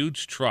 These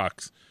huge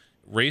trucks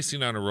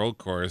racing on a road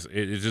course,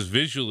 it is just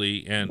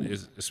visually and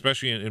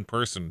especially in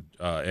person,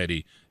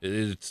 Eddie,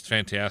 it's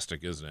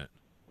fantastic, isn't it?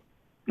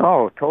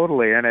 Oh,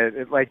 totally, and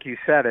it like you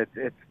said,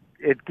 it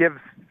gives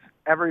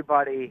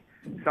everybody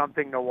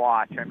something to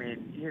watch. I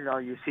mean,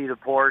 you see the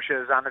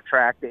Porsches on the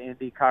track, the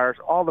Indy cars,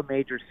 all the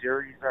major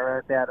series are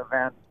at that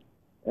event.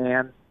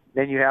 And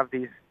then you have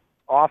these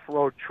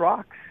off-road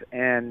trucks,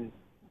 and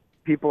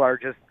people are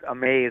just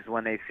amazed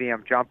when they see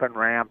them jumping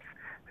ramps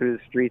through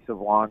the streets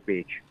of Long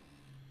Beach.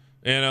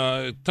 And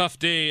a tough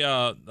day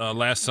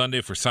last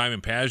Sunday for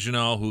Simon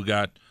Pagenaud, who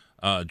got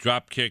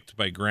drop-kicked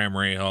by Graham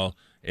Rahal.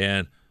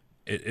 And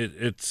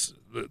it's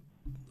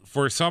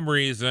for some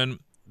reason,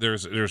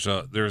 there's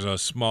a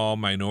small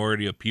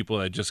minority of people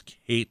that just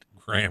hate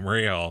Graham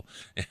Rahal,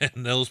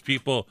 and those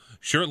people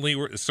certainly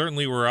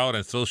were out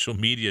on social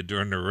media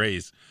during the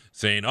race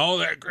saying, "Oh,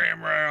 that Graham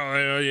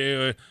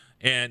Rahal,"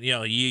 and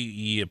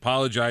he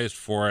apologized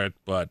for it.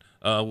 But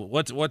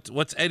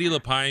what's Eddie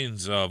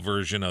Lepine's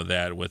version of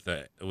that with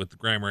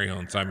Graham Rahal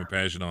and Simon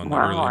Pagenaud on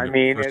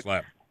the first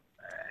lap?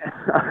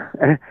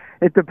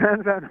 It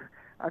depends on.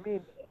 I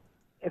mean,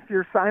 if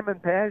you're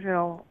Simon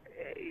Pagenaud,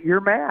 you're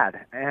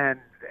mad, and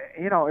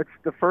it's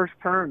the first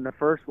turn, the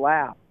first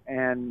lap,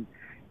 and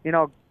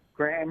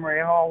Graham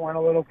Rahal went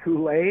a little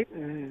too late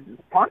and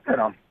punted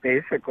him.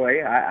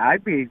 Basically,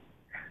 I'd be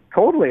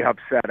totally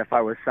upset if I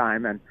was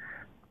Simon.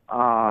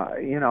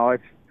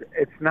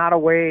 It's not a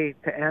way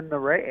to end the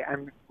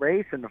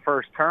race in the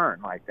first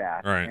turn like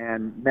that. Right.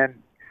 And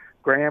then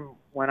Graham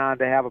went on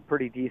to have a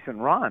pretty decent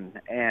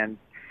run, and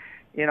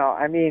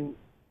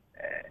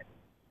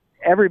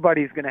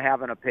everybody's going to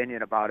have an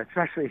opinion about it,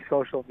 especially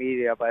social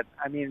media. But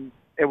I mean,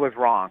 it was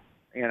wrong,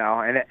 and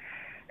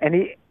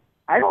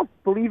I don't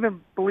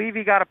believe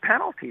he got a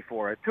penalty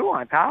for it too.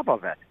 On top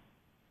of it,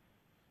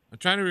 I'm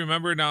trying to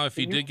remember now if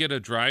he did get a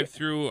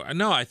drive-through.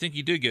 No, I think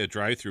he did get a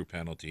drive-through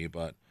penalty,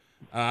 but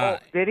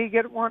did he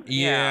get one?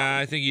 Yeah,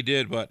 I think he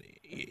did, but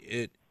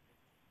I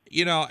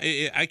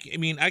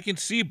mean, I can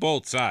see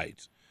both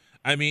sides.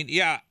 I mean,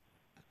 yeah,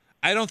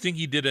 I don't think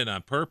he did it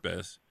on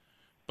purpose.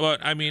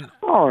 But I mean,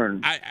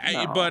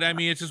 but I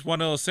mean, it's just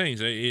one of those things.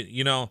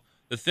 The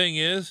thing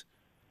is,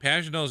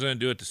 Pagenaud's going to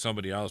do it to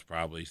somebody else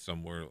probably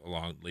somewhere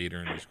along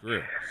later in his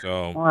career.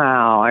 So,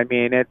 well, I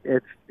mean, it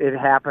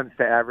happens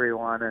to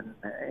everyone, and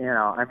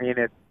I mean,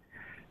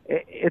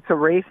 it's a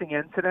racing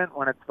incident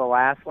when it's the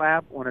last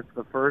lap. When it's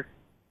the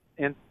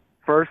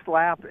first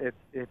lap,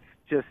 it's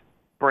just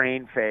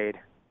brain fade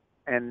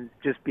and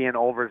just being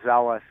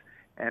overzealous,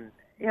 and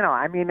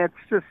I mean, it's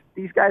just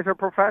these guys are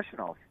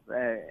professionals.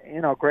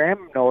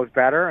 Graham knows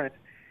better, and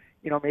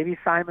maybe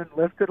Simon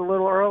lifted a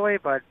little early,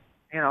 but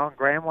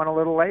Graham went a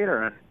little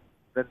later, and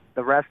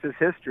the rest is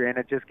history. And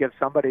it just gives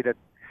lots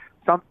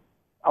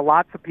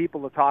of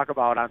people to talk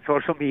about on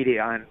social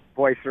media and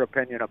voice their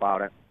opinion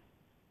about it.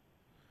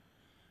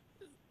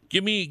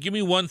 Give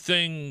me one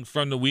thing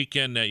from the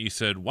weekend that you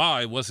said, "Wow,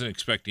 I wasn't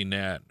expecting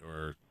that,"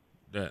 or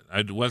that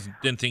I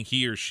didn't think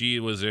he or she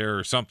was there,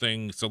 or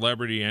something,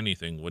 celebrity,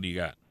 anything. What do you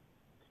got?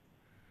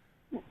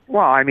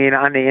 Well, I mean,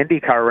 on the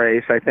IndyCar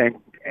race, I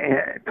think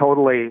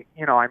totally,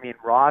 I mean,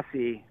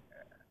 Rossi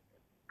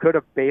could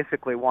have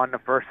basically won the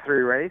first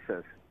three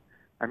races.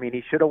 I mean,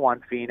 he should have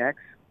won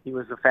Phoenix. He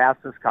was the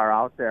fastest car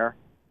out there,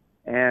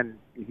 and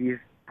he's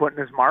putting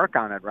his mark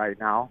on it right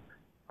now.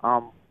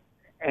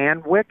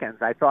 And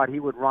Wickens, I thought he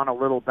would run a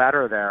little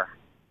better there.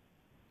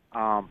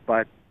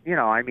 But,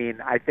 I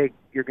mean, I think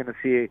you're going to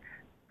see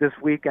this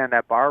weekend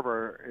at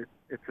Barber,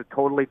 it's a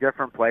totally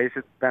different place.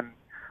 It's been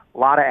a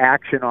lot of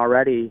action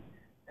already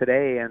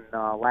today in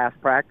last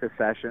practice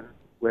session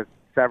with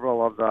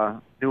several of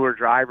the newer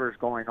drivers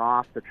going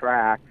off the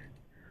track.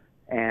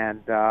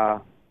 And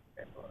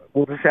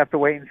we'll just have to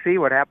wait and see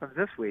what happens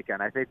this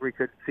weekend. I think we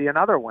could see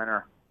another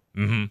winner.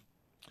 Mm-hmm.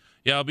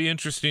 Yeah, it'll be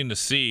interesting to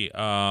see.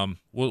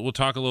 We'll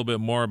talk a little bit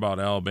more about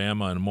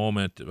Alabama in a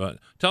moment. But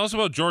tell us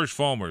about George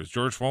Follmer. Is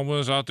George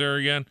Follmer out there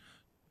again?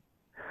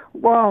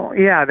 Well,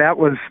 yeah, that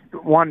was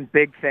one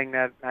big thing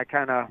that I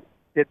kind of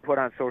did put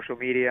on social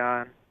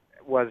media.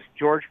 Was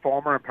George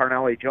Follmer and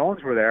Parnelli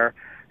Jones were there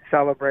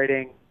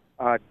celebrating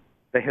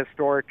the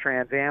historic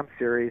Trans Am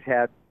Series,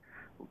 had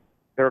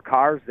their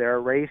cars there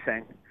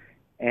racing,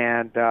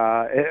 and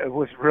it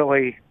was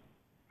really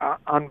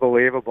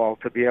unbelievable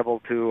to be able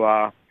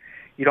to.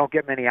 You don't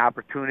get many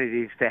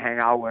opportunities to hang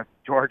out with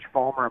George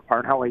Follmer and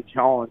Parnelli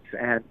Jones,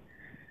 and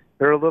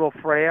they're a little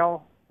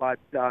frail, but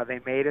they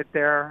made it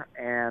there,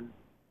 and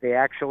they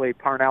actually,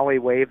 Parnelli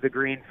waved the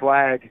green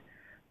flag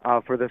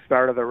for the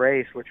start of the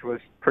race, which was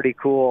pretty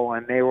cool,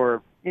 and they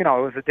were, it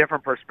was a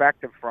different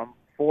perspective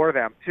for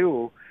them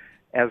too,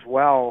 as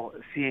well,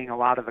 seeing a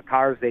lot of the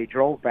cars they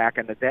drove back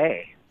in the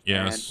day.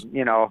 Yes.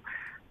 And,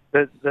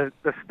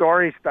 the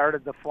story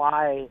started to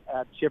fly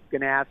at Chip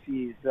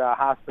Ganassi's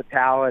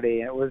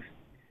hospitality. It was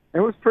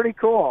pretty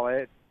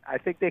cool. I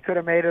think they could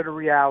have made it a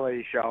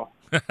reality show.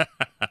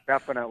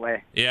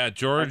 Definitely. Yeah,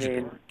 George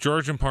and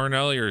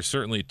Parnelli are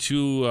certainly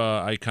two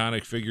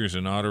iconic figures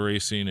in auto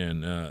racing,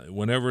 and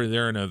whenever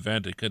they're in an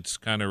event, it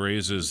kind of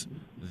raises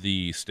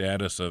the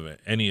status of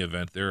any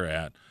event they're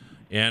at.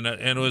 And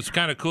it was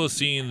kind of cool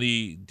seeing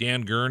the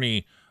Dan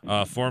Gurney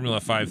Formula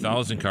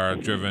 5000 car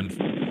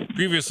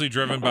previously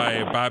driven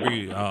by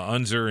Bobby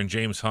Unser and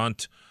James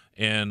Hunt.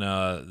 And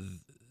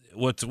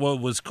what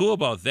was cool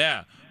about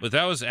that, but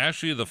that was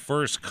actually the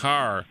first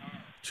car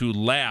to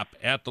lap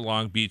at the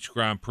Long Beach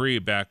Grand Prix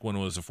back when it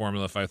was a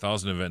Formula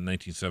 5000 event in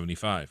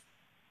 1975.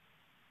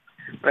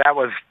 That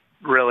was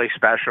really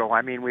special.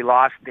 I mean, we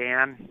lost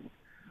Dan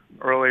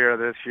earlier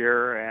this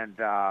year, and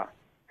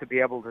to be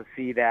able to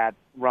see that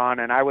run,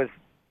 and I was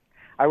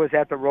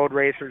at the Road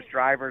Racers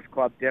Drivers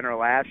Club dinner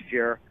last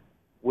year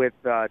with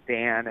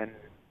Dan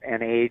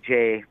and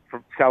AJ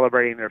for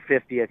celebrating their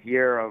 50th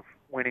year of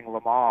winning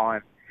Le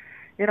Mans.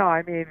 And,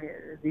 I mean,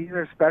 these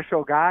are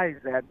special guys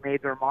that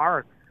made their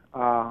mark,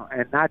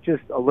 and not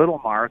just a little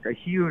mark, a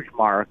huge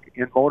mark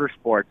in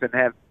motorsports, and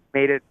have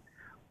made it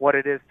what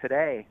it is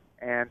today.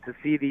 And to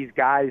see these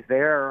guys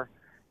there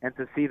and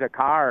to see the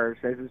cars,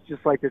 it was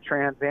just like the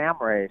Trans Am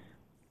race.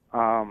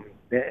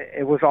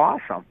 It was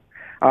awesome.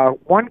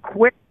 One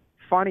quick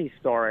funny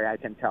story I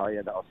can tell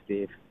you, though,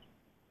 Steve.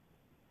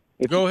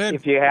 Go ahead.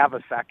 If you have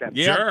a second.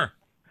 Yeah. Sure.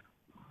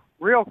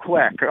 Real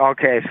quick.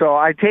 Okay, so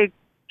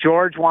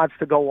George wants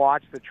to go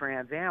watch the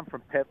Trans Am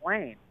from pit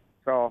lane.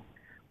 So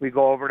we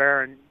go over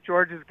there, and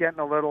George is getting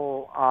a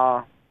little,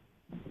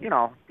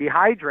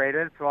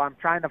 dehydrated, so I'm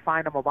trying to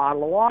find him a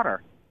bottle of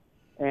water.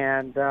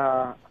 And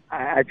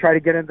I try to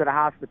get into the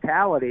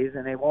hospitalities,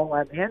 and they won't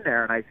let me in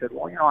there. And I said,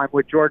 well, I'm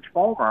with George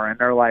Follmer. And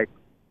they're like,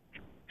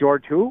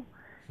 George who?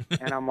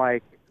 And I'm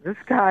like, this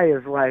guy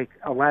is like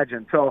a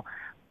legend. So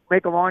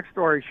make a long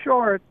story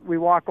short, we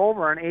walk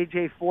over, and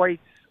A.J.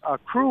 Foyt's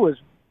crew is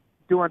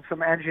doing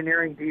some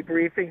engineering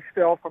debriefing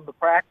still from the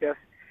practice.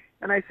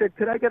 And I said,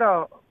 could I get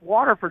a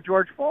water for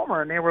George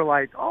Follmer? And they were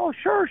like, oh,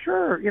 sure.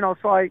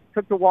 So I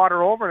took the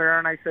water over there,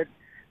 and I said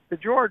to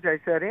George, I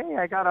said, hey,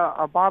 I got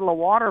a bottle of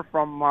water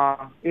from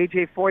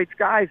A.J. Foyt's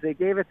guys. They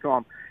gave it to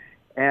him.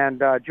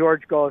 And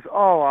George goes,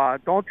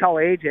 don't tell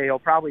A.J. He'll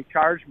probably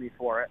charge me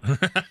for it.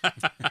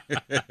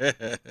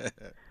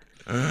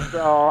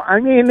 So, I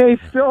mean, they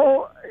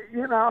still,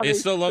 they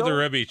still love to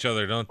rib each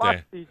other, don't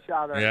they? Each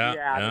other.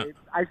 Yeah.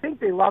 I think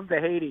they love to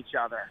hate each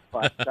other.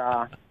 But,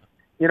 and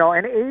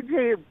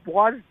AJ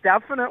was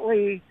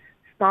definitely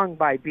stung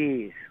by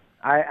bees.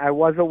 I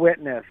was a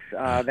witness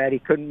that he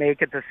couldn't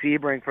make it to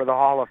Sebring for the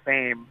Hall of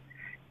Fame.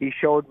 He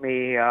showed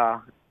me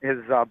his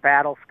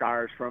battle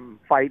scars from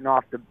fighting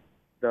off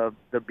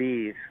the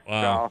bees.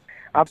 Wow. So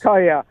I'll tell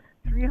you,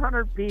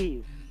 300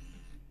 bees.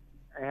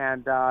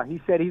 And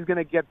he said he's going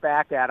to get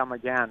back at him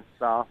again.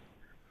 So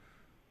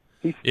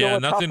he's still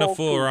nothing to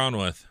fool around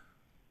with.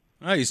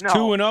 Oh, he's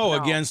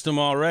 2-0 against him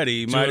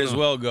already. He might as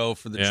well go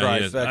for the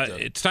trifecta.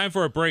 It's time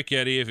for a break,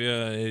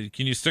 Eddie.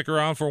 Can you stick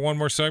around for one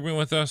more segment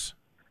with us?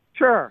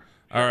 Sure.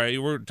 All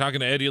right, we're talking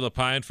to Eddie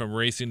LaPine from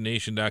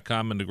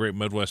RacingNation.com and the Great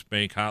Midwest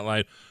Bank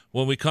Hotline.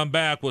 When we come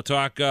back, we'll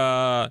talk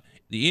the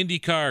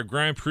IndyCar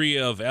Grand Prix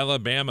of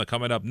Alabama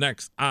coming up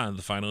next on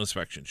the Final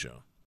Inspection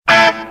Show.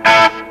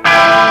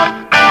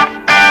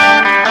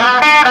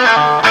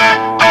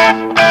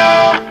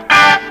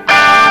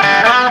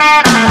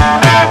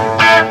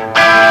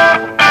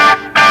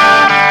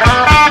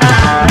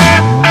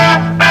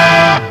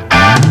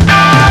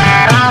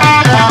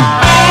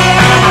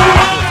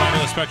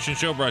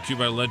 Show brought to you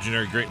by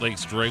legendary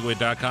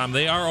GreatLakesDragway.com.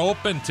 They are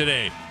open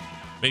today.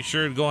 Make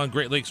sure to go on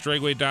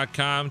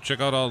GreatLakesDragway.com.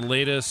 Check out all the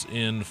latest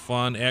in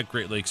fun at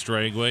Great Lakes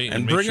Dragway.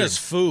 And bring us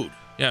food.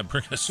 Yeah,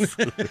 bring us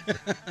food.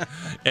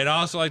 And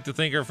also like to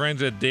thank our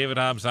friends at David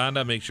Hobbs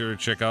Honda. Make sure to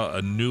check out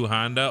a new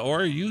Honda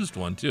or a used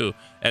one, too,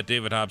 at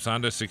David Hobbs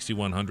Honda,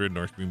 6100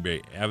 North Green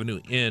Bay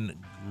Avenue in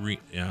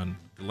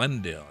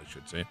Glendale, I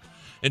should say.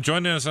 And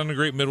joining us on the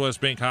Great Midwest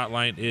Bank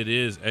Hotline, it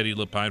is Eddie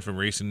Lapine from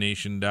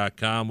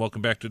RacingNation.com.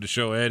 Welcome back to the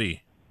show,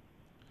 Eddie.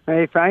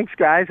 Hey, thanks,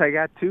 guys. I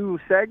got 2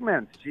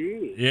 segments.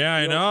 Gee. Yeah,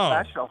 I know.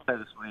 Special for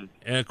this week.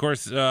 And, of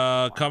course,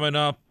 coming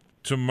up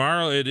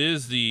tomorrow, it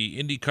is the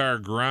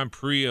IndyCar Grand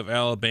Prix of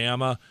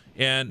Alabama.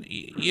 And,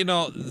 you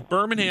know,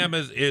 Birmingham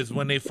is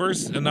when they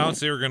first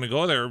announced they were going to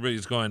go there,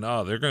 everybody's going,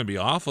 oh, they're going to be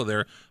awful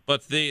there.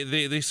 But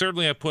they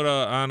certainly have put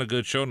on a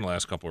good show in the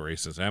last couple of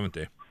races, haven't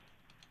they?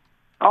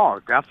 Oh,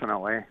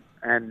 definitely.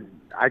 And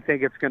I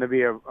think it's going to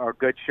be a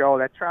good show.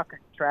 That track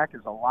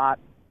is a lot.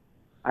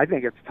 I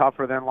think it's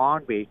tougher than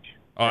Long Beach.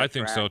 Oh, I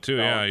think so, too.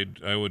 Yeah,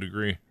 I would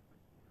agree.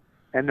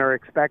 And they're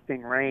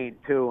expecting rain,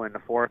 too, in the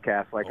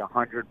forecast, like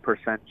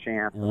 100%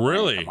 chance.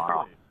 Really?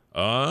 Tomorrow.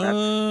 Oh. That's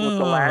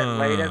the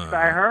latest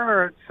I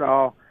heard.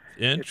 So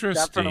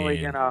interesting. It's definitely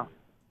going to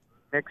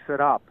mix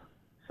it up.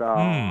 So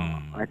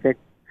I think,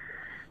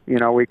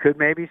 we could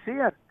maybe see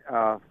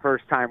a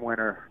first-time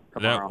winner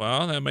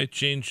tomorrow. That might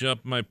change up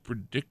my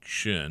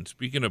prediction.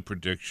 Speaking of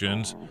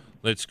predictions,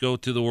 let's go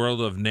to the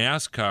world of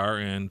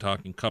NASCAR and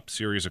talking Cup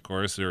Series, of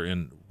course. They're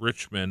in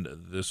Richmond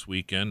this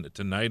weekend,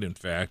 tonight, in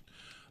fact.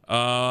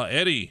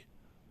 Eddie,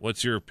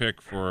 what's your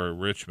pick for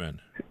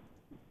Richmond?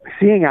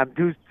 Seeing I'm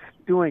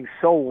doing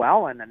so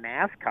well in the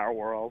NASCAR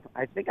world,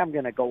 I think I'm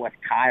going to go with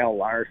Kyle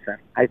Larson.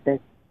 I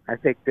think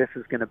this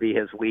is going to be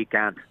his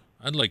weekend.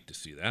 I'd like to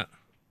see that.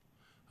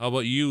 How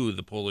about you,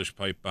 the Polish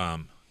pipe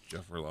bomb,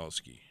 Jeff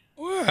Orlowski?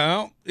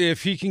 Well,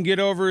 if he can get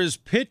over his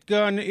pit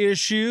gun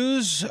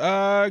issues,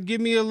 give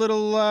me a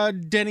little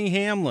Denny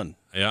Hamlin.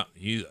 Yeah,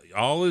 he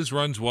always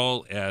runs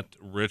well at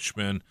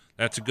Richmond.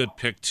 That's a good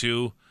pick,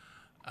 too.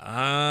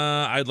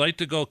 I'd like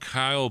to go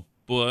Kyle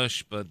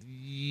Busch, but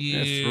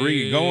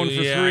going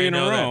for three in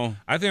a row. That.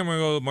 I think I'm going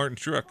to go with Martin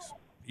Truex.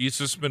 He's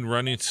just been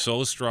running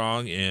so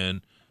strong,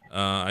 and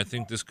I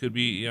think this could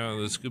be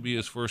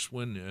his first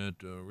win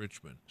at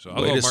Richmond. So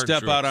I'll Way go to Martin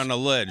step Truex. Out on a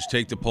ledge,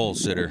 take the pole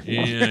sitter.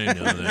 Yeah, I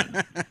know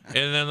that.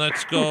 And then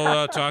let's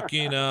go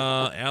talking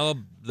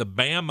the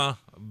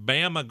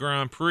Bama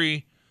Grand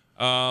Prix.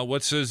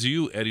 What says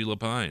you, Eddie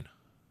Lapine?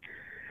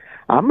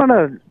 I'm going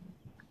to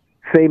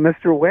say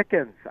Mr.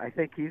 Wickens. I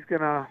think he's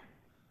going to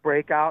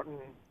break out and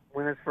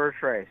win his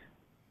first race.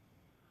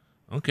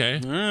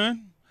 Okay. All right.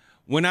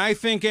 When I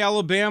think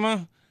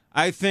Alabama,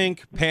 I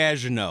think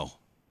Pagenaud.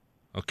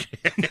 Okay.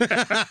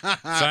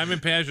 Simon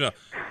Pagenaud.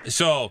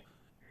 So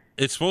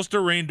it's supposed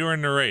to rain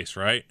during the race,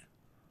 right?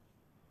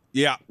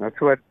 Yeah. That's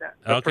what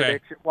the okay.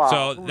 prediction. Well,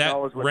 so who that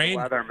knows with rain,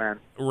 the weatherman.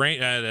 Rain,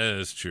 that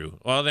is true.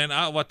 Well, then,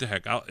 what the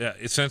heck?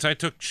 Since I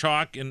took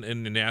chalk in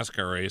the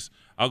NASCAR race,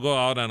 I'll go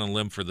out on a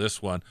limb for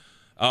this one.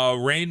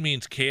 Rain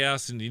means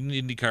chaos in the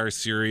IndyCar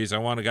series. I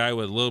want a guy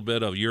with a little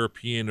bit of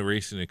European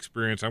racing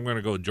experience. I'm going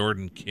to go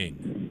Jordan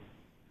King.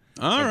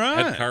 All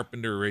right. Ed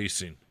Carpenter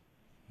Racing.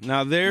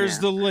 Now, there's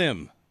the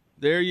limb.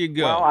 There you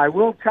go. Well, I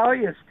will tell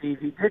you, Steve,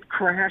 he did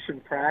crash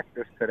in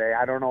practice today.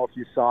 I don't know if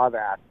you saw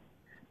that.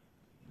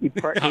 He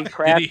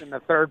crashed in the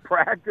third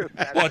practice.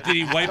 What, did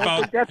he wipe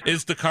out?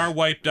 Is the car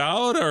wiped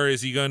out, or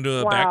is he going to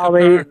a backup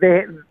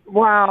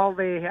car?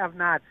 They have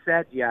not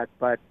said yet,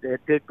 but it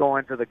did go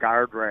into the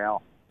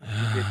guardrail.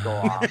 It did go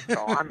off.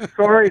 So I'm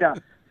sorry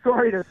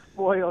to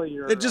spoil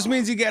your... It just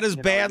means he got his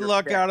bad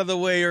luck out of the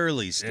way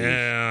early, Steve.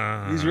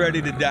 Yeah. He's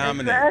ready to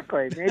dominate.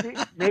 Exactly.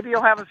 Maybe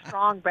you'll have a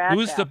strong back.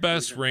 Who's the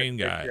best rain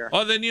guy?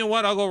 Oh, then you know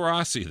what? I'll go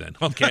Rossi then.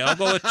 Okay, I'll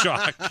go with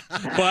Chalk.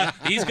 But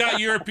he's got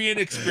European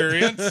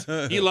experience.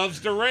 He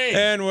loves to rain.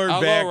 And we're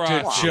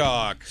back to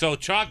Chalk. So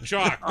Chalk.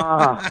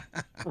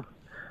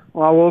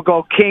 Well, we'll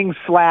go King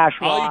 / Rossi.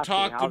 All you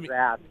talk to me.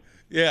 That?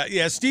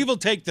 Yeah, Steve will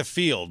take the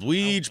field. We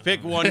each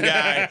pick one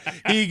guy.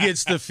 He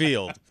gets the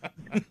field.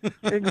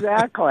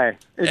 Exactly.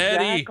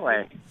 Eddie,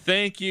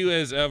 thank you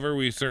as ever.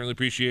 We certainly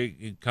appreciate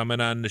you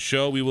coming on the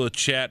show. We will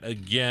chat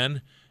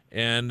again.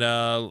 And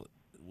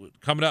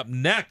coming up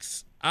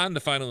next on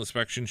the Final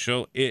Inspection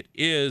Show, it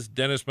is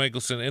Dennis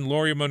Michelson and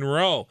Lori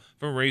Monroe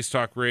from Race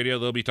Talk Radio.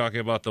 They'll be talking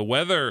about the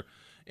weather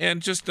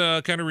and just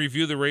kind of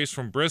review the race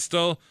from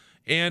Bristol.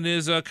 And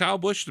is Kyle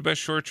Busch the best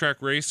short track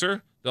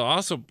racer? They'll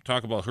also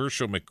talk about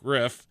Herschel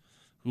McGriff,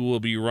 who will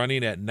be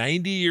running at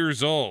 90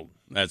 years old.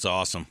 That's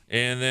awesome.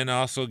 And then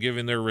also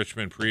giving their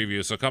Richmond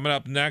preview. So coming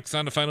up next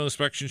on the Final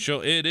Inspection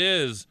Show, it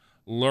is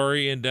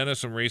Lori and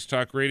Dennis from Race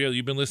Talk Radio.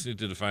 You've been listening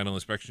to the Final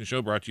Inspection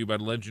Show, brought to you by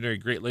the legendary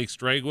Great Lakes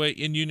Dragway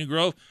in Union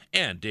Grove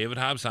and David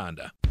Hobbs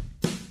Honda.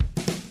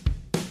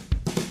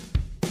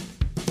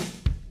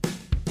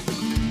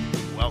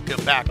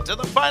 Welcome back to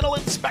the Final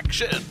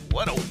Inspection.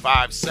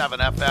 105.7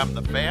 FM,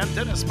 The Fan.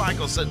 Dennis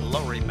Michelson,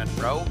 Lori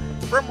Monroe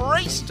from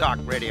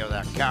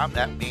RaceTalkRadio.com.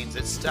 That means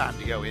it's time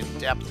to go in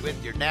depth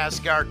with your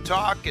NASCAR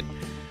talk. And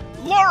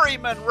Lori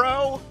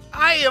Monroe,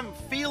 I am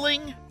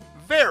feeling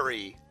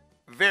very,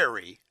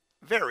 very,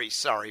 very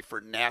sorry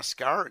for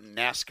NASCAR and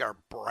NASCAR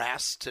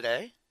brass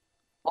today.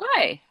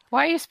 Why?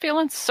 Why are you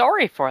feeling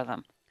sorry for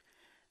them?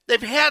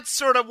 They've had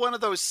sort of one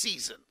of those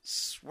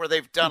seasons where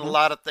they've done a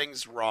lot of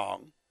things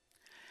wrong.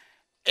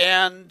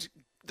 And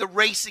the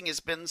racing has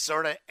been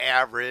sort of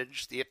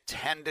average. The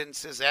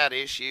attendance has had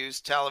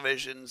issues.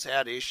 Television's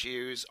had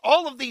issues.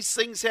 All of these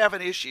things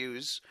having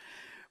issues.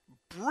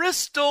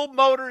 Bristol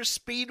Motor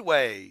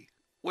Speedway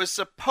was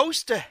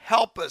supposed to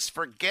help us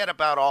forget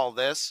about all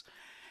this.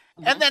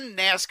 And then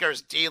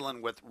NASCAR's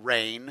dealing with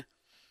rain.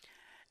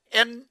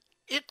 And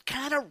it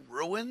kind of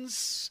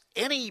ruins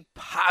any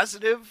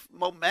positive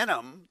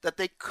momentum that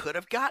they could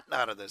have gotten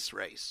out of this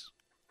race.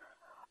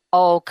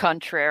 Oh,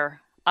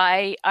 contraire.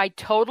 I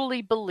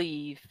totally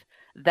believe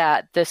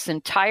that this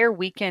entire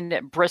weekend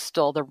at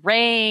Bristol, the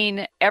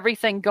rain,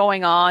 everything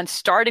going on,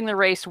 starting the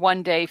race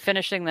one day,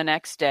 finishing the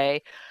next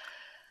day,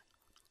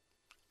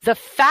 the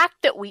fact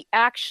that we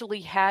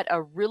actually had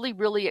a really,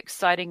 really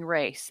exciting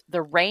race,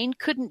 the rain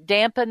couldn't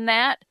dampen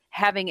that.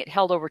 Having it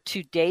held over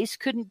 2 days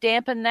couldn't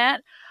dampen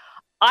that.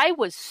 I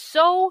was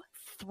so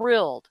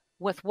thrilled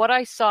with what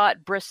I saw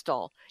at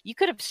Bristol. You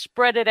could have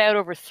spread it out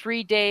over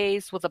 3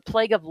 days with a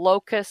plague of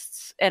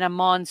locusts and a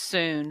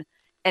monsoon,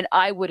 and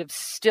I would have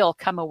still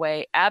come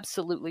away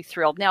absolutely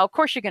thrilled. Now, of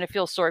course, you're going to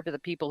feel sorry for the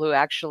people who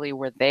actually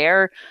were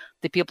there,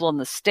 the people in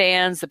the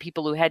stands, the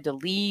people who had to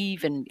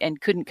leave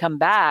and couldn't come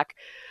back.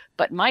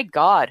 But my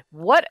God,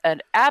 what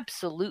an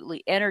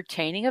absolutely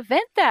entertaining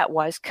event that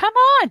was. Come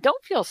on,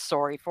 don't feel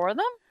sorry for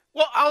them.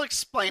 Well, I'll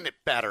explain it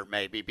better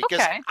maybe because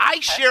Okay. I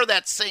share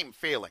that same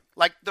feeling.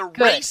 Like the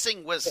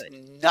racing was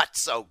not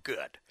so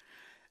good.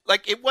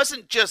 Like it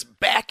wasn't just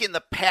back in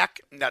the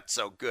pack not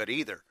so good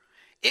either.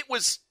 It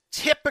was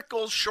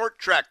typical short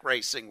track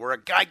racing where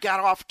a guy got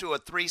off to a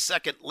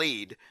 3-second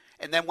lead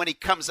and then when he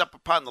comes up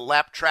upon the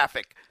lap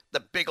traffic,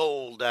 the big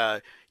old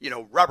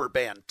rubber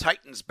band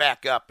tightens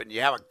back up and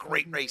you have a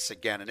great race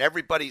again and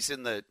everybody's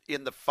in the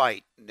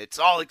fight and it's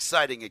all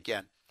exciting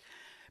again.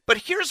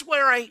 But here's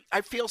where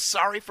I feel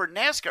sorry for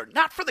NASCAR.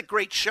 Not for the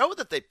great show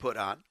that they put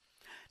on.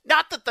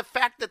 Not that the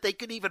fact that they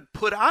could even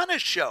put on a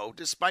show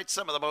despite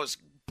some of the most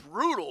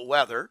brutal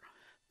weather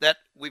that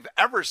we've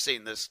ever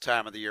seen this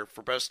time of the year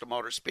for Bristol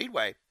Motor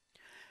Speedway.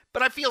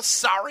 But I feel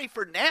sorry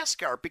for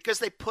NASCAR because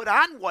they put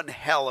on one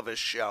hell of a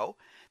show.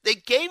 They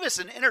gave us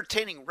an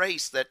entertaining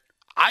race that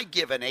I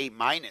give an A-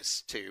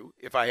 to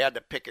if I had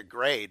to pick a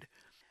grade.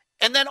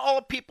 And then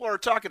all people are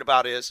talking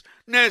about is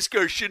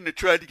NASCAR shouldn't have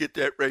tried to get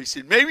that race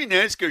in. Maybe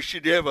NASCAR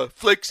should have a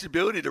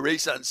flexibility to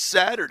race on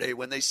Saturday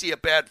when they see a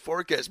bad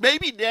forecast.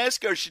 Maybe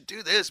NASCAR should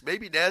do this.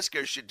 Maybe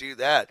NASCAR should do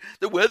that.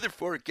 The weather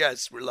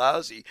forecasts were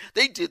lousy.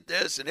 They did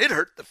this and it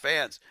hurt the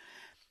fans.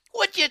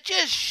 Would you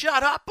just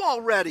shut up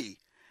already?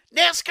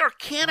 NASCAR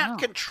cannot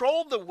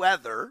control the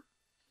weather.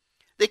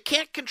 They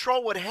can't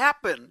control what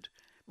happened.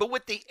 But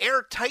with the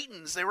Air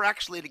Titans, they were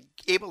actually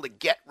able to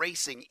get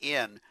racing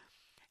in.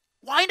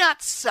 Why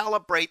not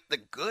celebrate the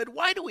good?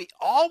 Why do we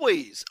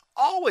always,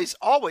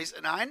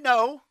 and I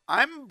know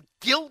I'm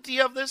guilty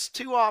of this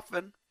too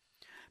often,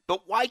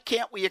 but why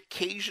can't we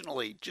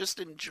occasionally just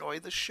enjoy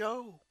the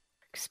show?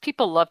 Because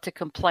people love to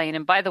complain.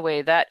 And by the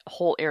way, that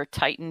whole Air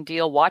Titan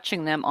deal,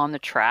 watching them on the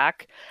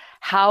track,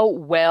 how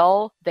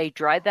well they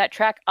dried that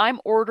track.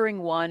 I'm ordering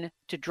one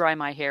to dry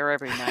my hair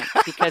every night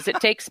because it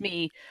takes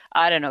me,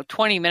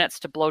 20 minutes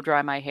to blow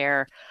dry my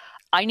hair.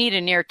 I need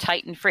an Air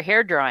Titan for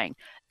hair drying.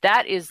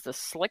 That is the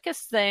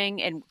slickest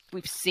thing, and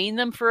we've seen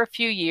them for a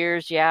few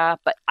years, yeah,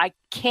 but I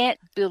can't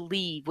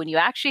believe when you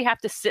actually have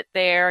to sit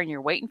there and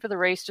you're waiting for the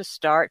race to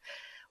start,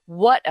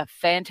 what a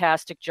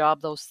fantastic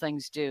job those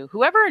things do.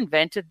 Whoever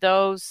invented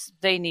those,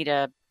 they need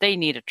a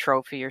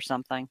trophy or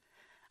something.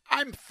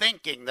 I'm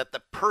thinking that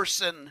the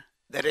person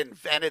that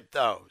invented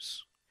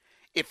those,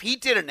 if he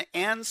did an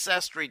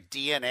ancestry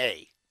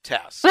DNA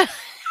test,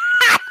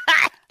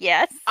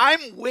 yes,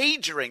 I'm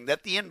wagering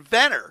that the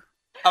inventor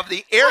of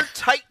the Air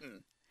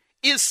Titan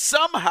is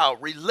somehow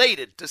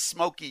related to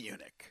Smokey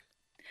Yunick.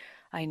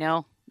 I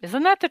know.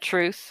 Isn't that the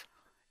truth?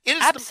 It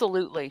is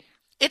absolutely.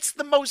 It's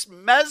the most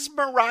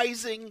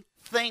mesmerizing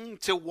thing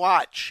to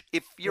watch.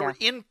 If you're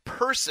in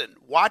person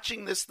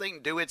watching this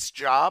thing do its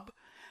job,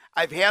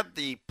 I've had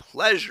the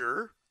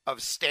pleasure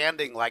of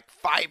standing like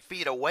 5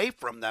 feet away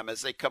from them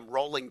as they come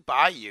rolling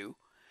by you.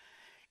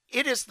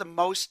 It is the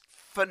most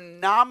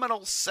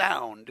phenomenal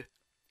sound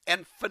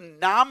and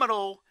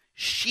phenomenal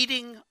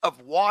sheeting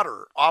of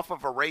water off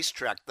of a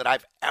racetrack that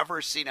I've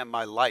ever seen in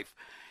my life.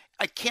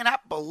 I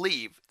cannot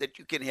believe that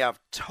you can have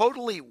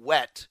totally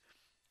wet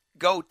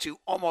go to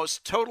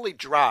almost totally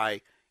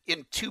dry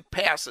in 2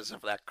 passes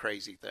of that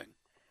crazy thing.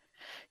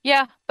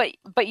 Yeah,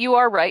 but you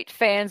are right.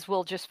 Fans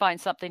will just find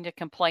something to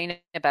complain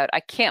about. I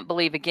can't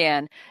believe,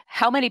 again,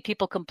 how many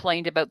people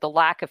complained about the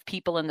lack of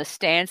people in the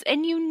stands,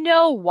 and you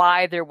know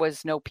why there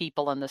was no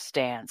people in the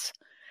stands.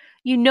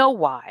 You know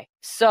why.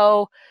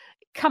 So,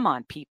 come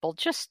on, people.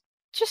 Just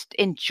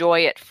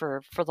enjoy it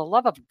for the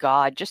love of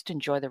God. Just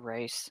enjoy the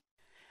race.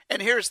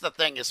 And here's the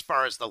thing as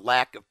far as the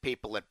lack of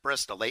people at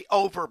Bristol. They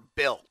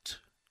overbuilt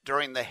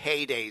during the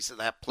heydays of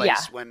that place.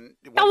 Yeah. When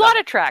a lot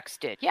of tracks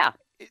did, yeah.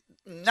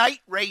 Night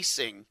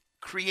racing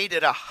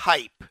created a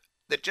hype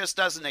that just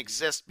doesn't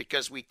exist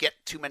because we get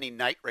too many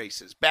night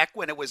races. Back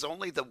when it was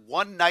only the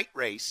one night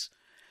race,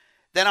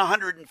 then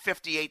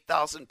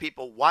 158,000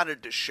 people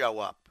wanted to show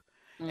up.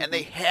 Mm-hmm. And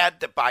they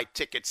had to buy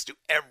tickets to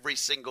every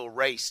single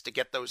race to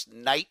get those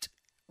night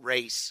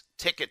race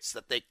tickets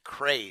that they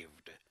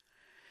craved.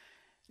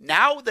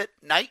 Now that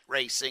night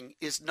racing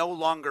is no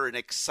longer an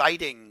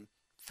exciting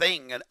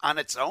thing on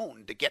its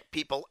own to get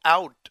people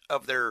out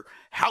of their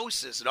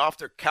houses and off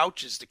their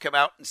couches to come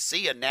out and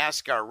see a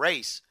NASCAR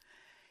race,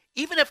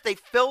 even if they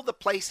fill the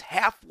place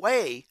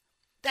halfway,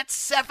 that's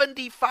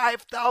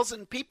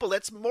 75,000 people.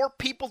 That's more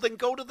people than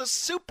go to the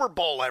Super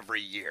Bowl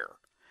every year.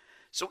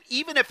 So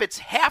even if it's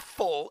half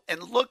full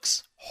and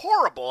looks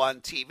horrible on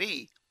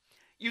TV,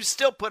 you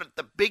still put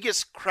the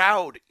biggest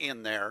crowd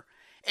in there,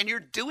 and you're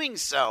doing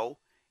so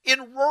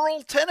in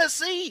rural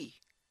Tennessee.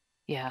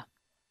 Yeah.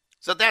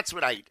 So that's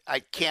what I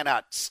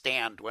cannot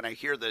stand when I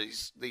hear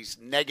these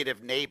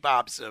negative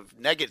nabobs of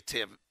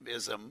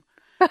negativism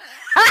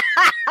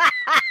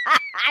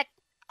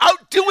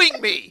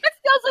outdoing me. It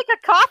feels like a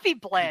coffee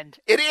blend.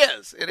 It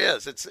is.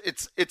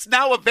 It's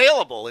now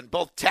available in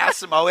both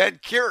Tassimo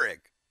and Keurig.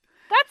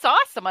 That's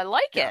awesome. I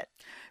like it.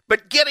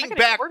 But getting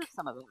back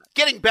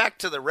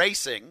to the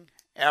racing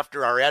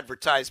after our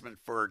advertisement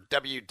for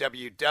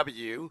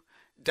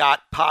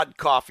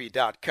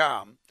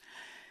www.podcoffee.com,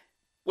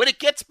 when it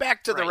gets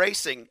back to the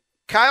racing,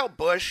 Kyle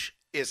Busch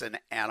is an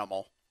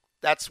animal.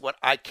 That's what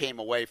I came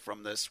away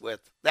from this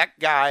with. That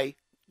guy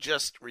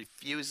just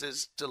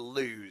refuses to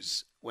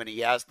lose when he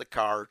has the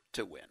car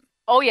to win.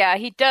 Oh, yeah,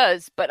 he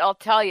does. But I'll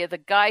tell you, the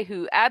guy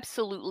who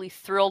absolutely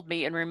thrilled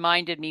me and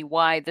reminded me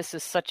why this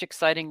is such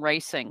exciting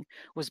racing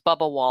was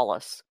Bubba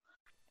Wallace.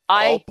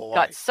 I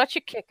got such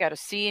a kick out of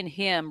seeing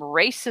him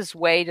race his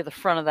way to the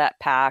front of that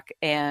pack.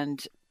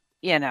 And,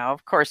 you know,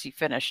 of course, he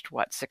finished,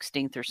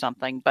 16th or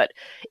something. But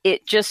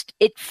it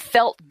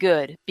felt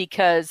good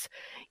because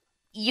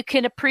you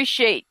can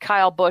appreciate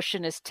Kyle Busch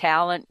and his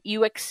talent.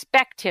 You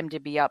expect him to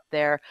be up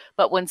there.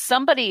 But when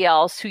somebody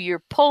else who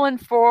you're pulling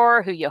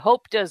for, who you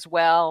hope does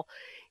well,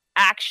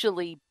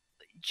 actually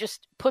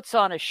just puts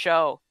on a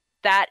show,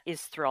 that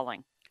is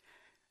thrilling.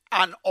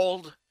 On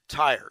old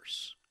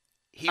tires,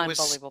 he was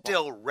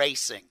still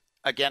racing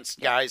against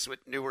guys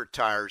with newer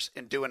tires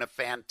and doing a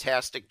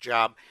fantastic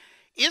job.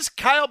 Is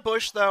Kyle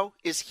Busch, though,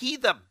 is he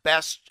the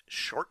best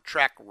short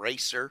track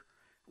racer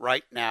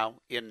right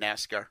now in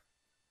NASCAR?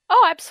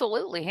 Oh,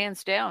 absolutely.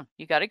 Hands down.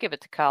 You got to give it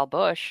to Kyle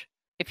Busch.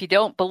 If you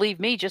don't believe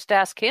me, just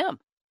ask him.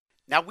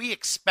 Now, we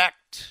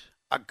expect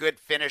a good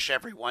finish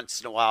every once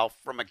in a while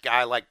from a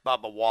guy like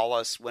Bubba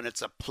Wallace when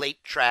it's a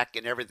plate track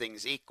and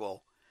everything's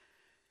equal.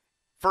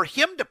 For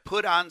him to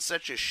put on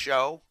such a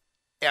show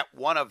at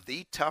one of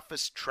the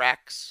toughest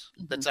tracks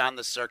that's on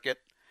the circuit,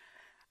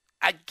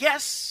 I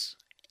guess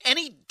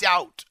any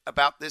doubt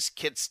about this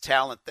kid's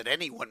talent that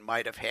anyone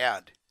might have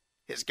had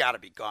has got to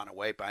be gone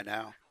away by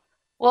now.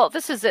 Well,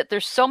 this is it.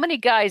 There's so many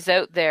guys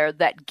out there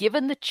that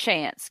given the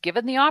chance,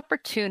 given the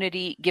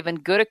opportunity, given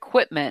good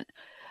equipment,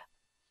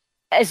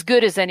 as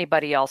good as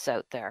anybody else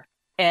out there.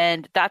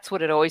 And that's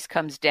what it always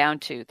comes down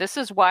to. This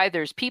is why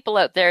there's people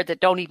out there that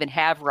don't even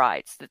have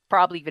rides, that's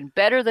probably even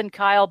better than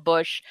Kyle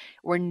Busch.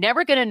 We're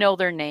never going to know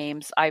their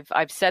names.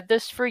 I've said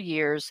this for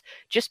years,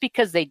 just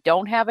because they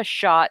don't have a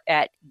shot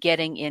at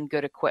getting in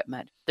good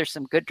equipment. There's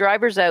some good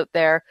drivers out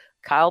there.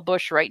 Kyle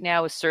Busch right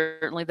now is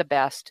certainly the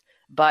best,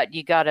 but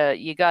you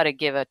gotta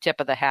give a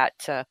tip of the hat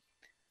to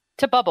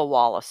Bubba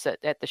Wallace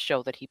at the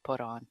show that he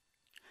put on.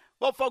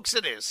 Well, folks,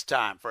 it is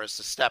time for us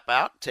to step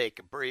out and take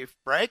a brief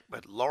break,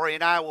 but Lori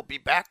and I will be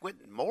back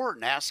with more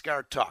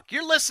NASCAR talk.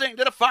 You're listening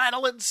to The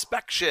Final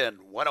Inspection,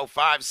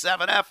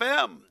 105.7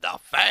 FM, The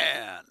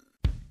Fan.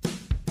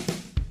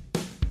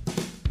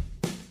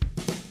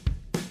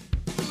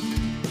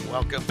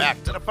 Welcome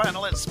back to The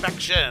Final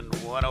Inspection,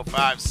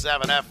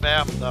 105.7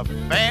 FM, The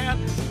Fan.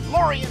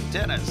 Lori and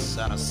Dennis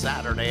on a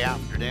Saturday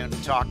afternoon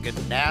talking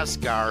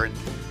NASCAR. And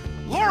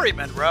Lori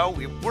Monroe,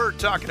 we were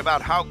talking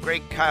about how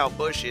great Kyle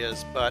Busch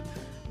is, but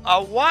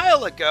a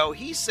while ago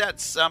he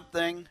said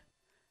something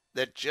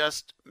that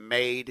just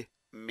made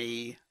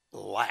me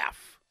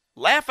laugh.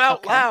 Laugh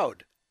out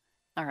loud.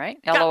 All right.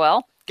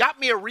 LOL.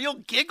 Got me a real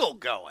giggle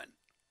going.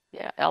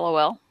 Yeah,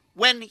 LOL.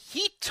 When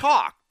he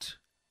talked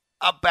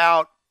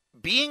about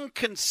being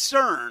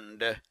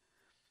concerned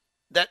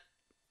that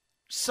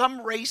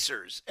some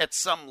racers at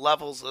some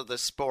levels of the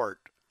sport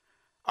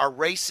are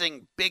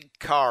racing big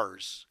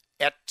cars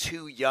at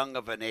too young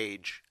of an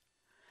age.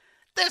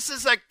 This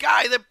is a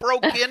guy that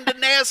broke into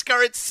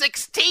NASCAR at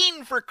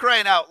 16, for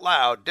crying out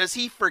loud. Does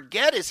he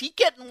forget? Is he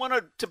getting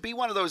to be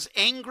one of those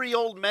angry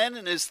old men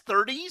in his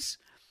 30s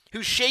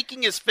who's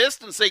shaking his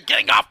fist and saying,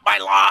 "Getting off my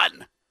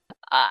lawn"?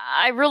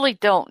 I really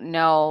don't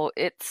know.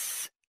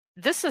 This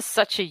is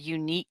such a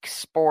unique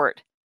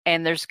sport,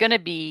 and there's going to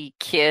be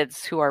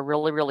kids who are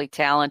really, really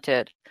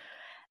talented,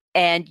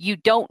 and you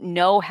don't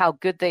know how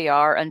good they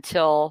are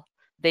until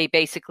they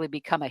basically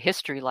become a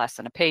history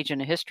lesson, a page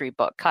in a history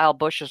book. Kyle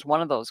Busch is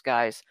one of those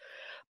guys.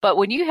 But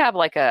when you have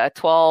like a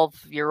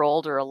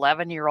 12-year-old or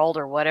 11-year-old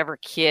or whatever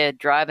kid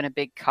driving a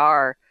big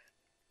car,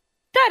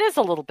 that is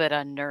a little bit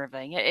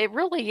unnerving. It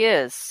really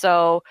is.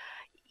 So,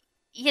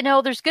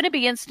 there's going to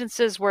be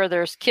instances where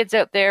there's kids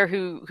out there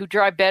who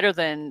drive better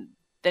than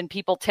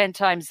people 10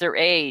 times their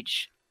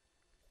age.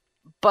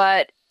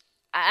 But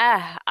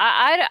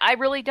I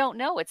really don't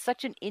know. It's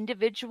such an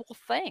individual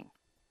thing.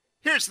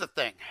 Here's the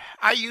thing.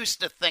 I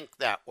used to think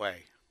that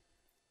way.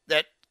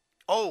 That,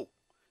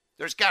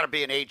 there's got to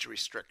be an age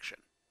restriction.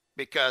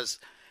 Because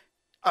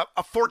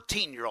a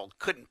 14-year-old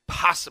couldn't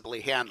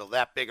possibly handle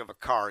that big of a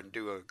car and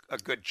do a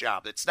good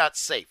job. It's not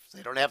safe.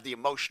 They don't have the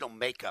emotional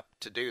makeup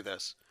to do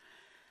this.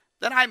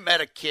 Then I met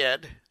a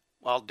kid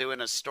while doing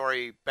a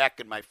story back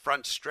in my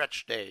front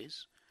stretch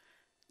days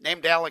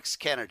named Alex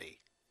Kennedy.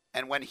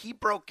 And when he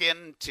broke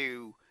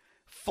into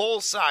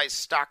full-size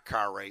stock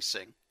car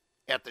racing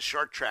at the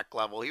short track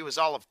level, he was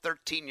all of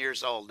 13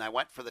 years old. And I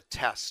went for the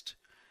test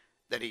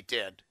that he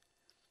did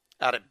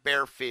out at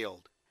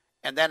Bearfield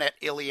and then at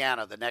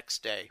Ileana the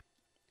next day.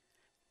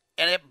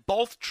 And at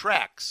both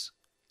tracks,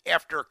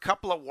 after a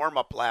couple of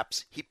warm-up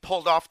laps, he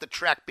pulled off the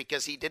track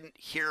because he didn't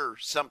hear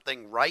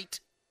something right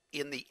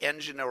in the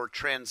engine or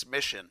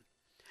transmission.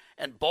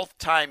 And both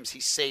times he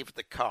saved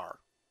the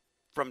car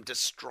from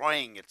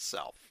destroying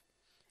itself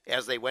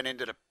as they went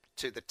into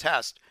the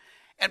test.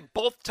 And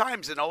both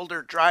times an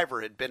older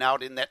driver had been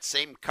out in that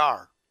same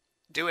car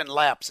doing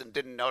laps and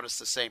didn't notice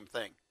the same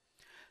thing.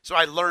 So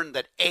I learned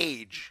that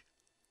age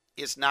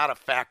is not a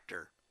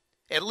factor,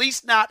 at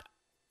least not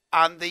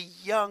on the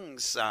young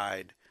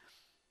side.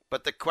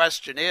 But the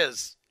question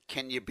is,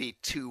 can you be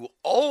too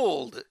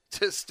old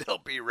to still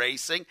be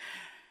racing?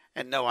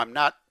 And no, I'm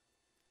not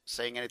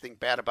saying anything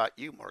bad about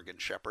you, Morgan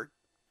Shepherd.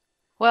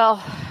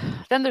 Well,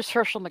 then there's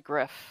Herschel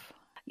McGriff.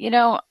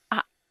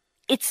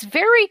 It's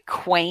very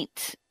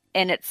quaint,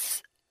 and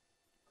it's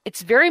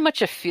very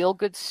much a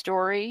feel-good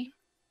story,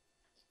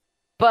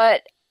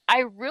 but I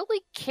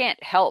really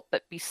can't help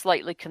but be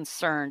slightly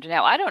concerned.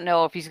 Now, I don't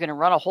know if he's going to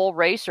run a whole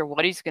race or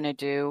what he's going to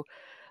do,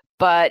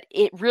 but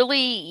it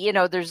really,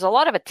 there's a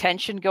lot of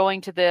attention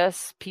going to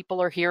this.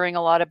 People are hearing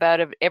a lot about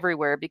it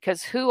everywhere,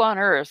 because who on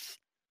earth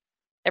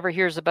ever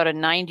hears about a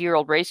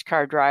 90-year-old race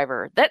car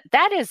driver?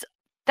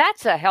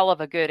 That's a hell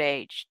of a good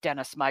age,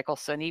 Dennis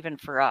Michelson, even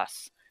for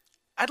us.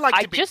 I'd like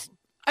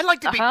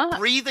to be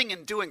breathing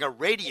and doing a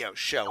radio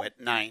show at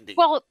 90.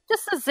 Well,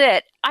 this is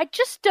it. I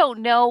just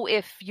don't know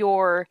if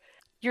your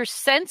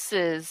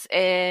senses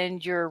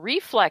and your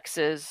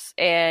reflexes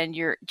and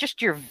your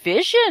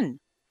vision.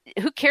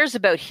 Who cares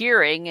about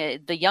hearing?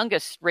 The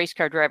youngest race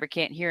car driver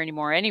can't hear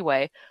anymore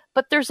anyway.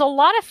 But there's a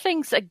lot of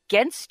things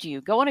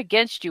going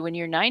against you when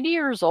you're 90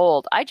 years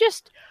old. I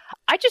just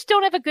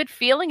don't have a good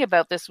feeling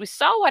about this. We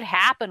saw what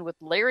happened with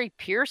Larry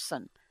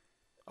Pearson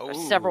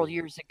several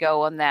years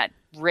ago on that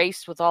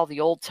race with all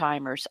the old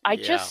timers. I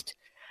just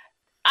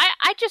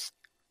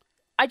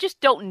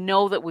don't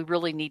know that we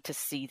really need to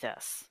see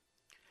this.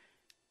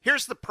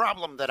 Here's the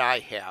problem that I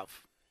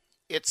have.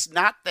 It's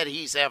not that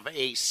he's of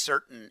a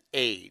certain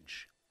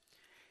age.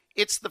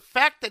 It's the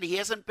fact that he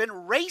hasn't been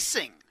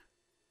racing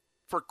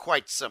for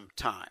quite some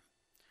time.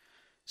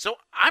 So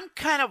I'm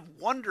kind of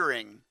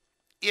wondering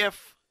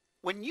if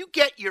when you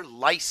get your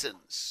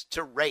license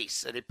to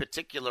race at a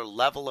particular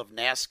level of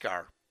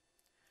NASCAR,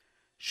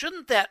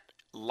 shouldn't that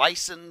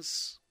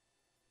license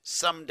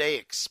someday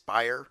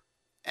expire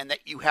and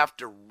that you have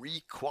to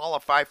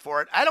re-qualify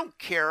for it? I don't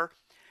care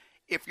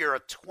if you're a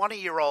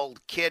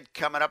 20-year-old kid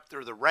coming up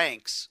through the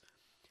ranks,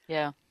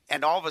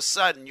 and all of a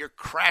sudden you're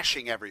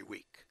crashing every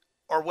week,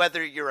 or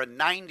whether you're a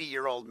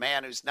 90-year-old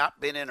man who's not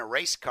been in a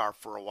race car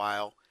for a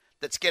while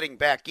that's getting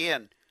back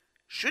in.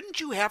 Shouldn't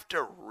you have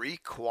to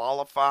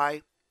re-qualify?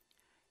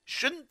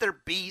 Shouldn't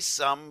there be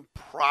some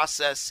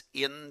process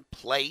in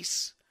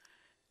place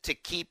to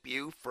keep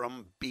you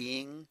from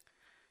being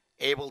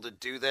able to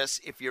do this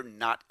if you're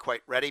not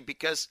quite ready?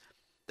 Because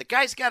the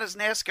guy's got his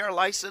NASCAR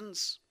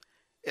license.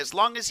 As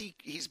long as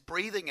he's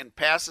breathing and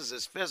passes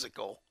his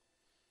physical,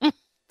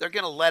 they're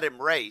going to let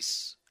him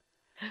race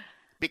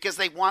because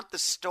they want the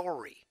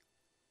story.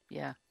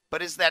 Yeah.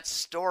 But is that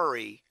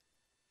story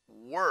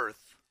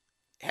worth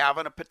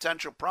having a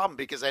potential problem?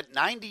 Because at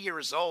 90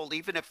 years old,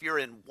 even if you're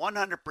in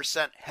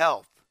 100%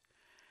 health,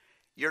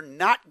 you're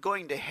not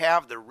going to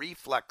have the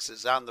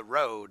reflexes on the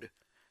road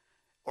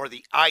or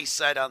the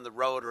eyesight on the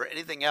road or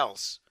anything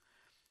else.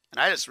 And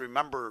I just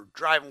remember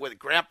driving with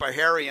Grandpa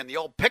Harry in the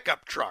old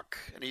pickup truck,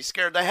 and he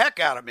scared the heck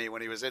out of me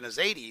when he was in his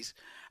 80s.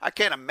 I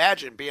can't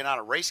imagine being on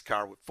a race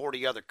car with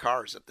 40 other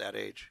cars at that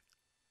age.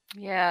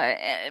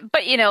 Yeah,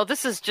 but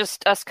this is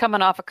just us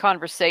coming off a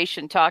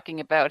conversation talking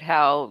about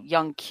how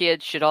young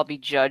kids should all be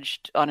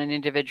judged on an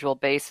individual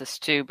basis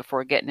too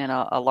before getting in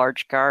a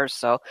large car.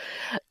 So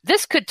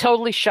this could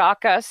totally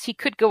shock us. He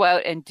could go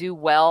out and do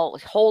well,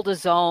 hold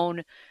his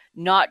own,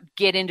 not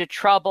get into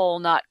trouble,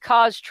 not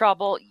cause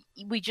trouble.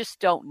 We just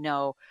don't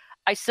know.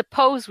 I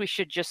suppose we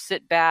should just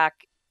sit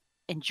back,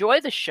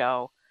 enjoy the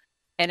show,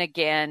 And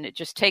again,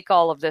 just take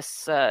all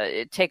this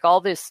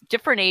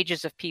different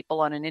ages of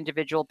people on an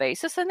individual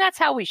basis, and that's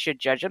how we should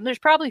judge them. There's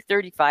probably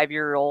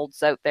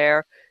 35-year-olds out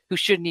there who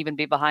shouldn't even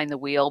be behind the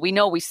wheel.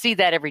 We see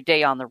that every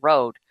day on the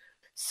road.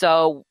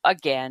 So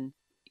again,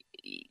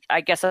 I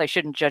guess I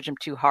shouldn't judge them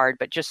too hard,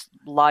 but just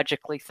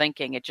logically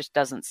thinking, it just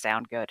doesn't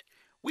sound good.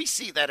 We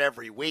see that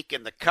every week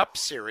in the Cup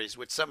Series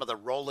with some of the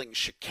rolling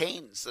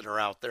chicanes that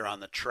are out there on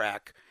the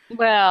track.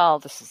 Well,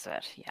 this is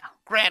it, yeah.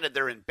 Granted,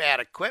 they're in bad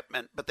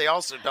equipment, but they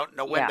also don't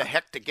know when the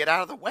heck to get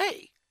out of the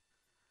way.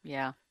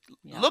 Yeah.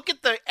 Look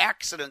at the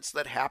accidents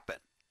that happen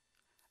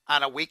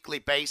on a weekly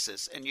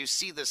basis, and you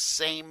see the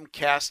same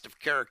cast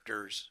of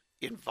characters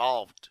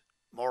involved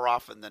more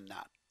often than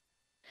not.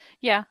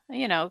 Yeah,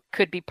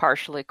 could be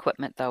partially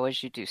equipment, though,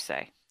 as you do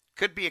say.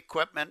 Could be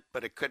equipment,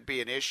 but it could be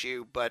an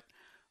issue. But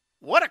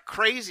what a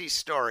crazy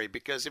story,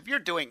 because if you're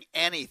doing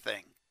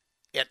anything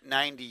at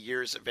 90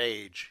 years of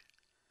age,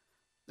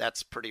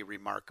 that's pretty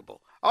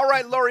remarkable. All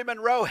right, Lori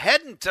Monroe,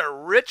 heading to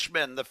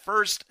Richmond, the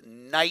first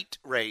night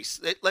race.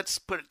 Let's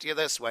put it to you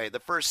this way, the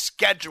first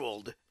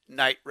scheduled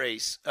night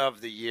race of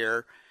the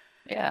year.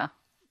 Yeah.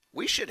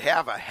 We should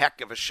have a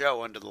heck of a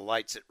show under the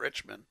lights at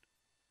Richmond.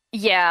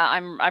 Yeah,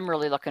 I'm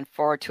really looking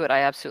forward to it. I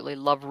absolutely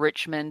love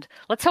Richmond.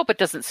 Let's hope it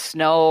doesn't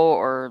snow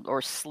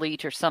or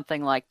sleet or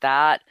something like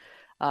that.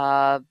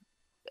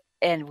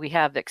 And we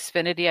have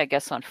Xfinity, I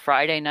guess, on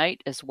Friday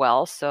night as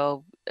well.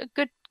 So a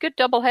good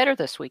doubleheader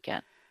this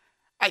weekend.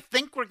 I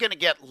think we're going to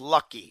get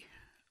lucky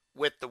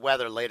with the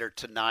weather later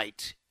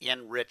tonight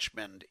in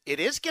Richmond. It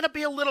is going to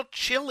be a little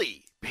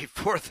chilly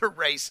before the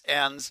race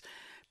ends,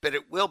 but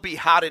it will be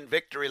hot in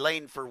Victory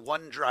Lane for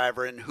one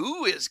driver. And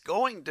who is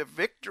going to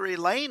Victory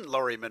Lane,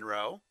 Lori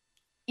Monroe?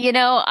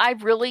 I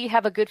really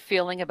have a good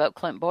feeling about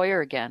Clint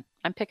Bowyer again.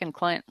 I'm picking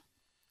Clint.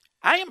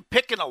 I am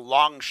picking a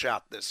long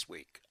shot this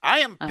week. I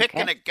am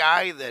picking a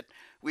guy that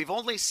we've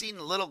only seen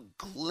little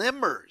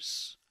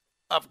glimmers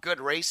of good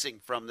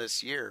racing from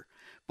this year.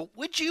 But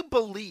would you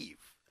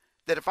believe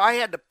that if I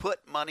had to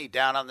put money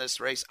down on this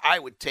race, I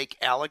would take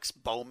Alex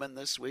Bowman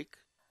this week?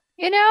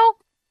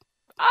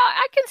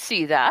 I can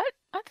see that.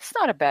 That's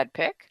not a bad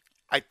pick.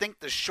 I think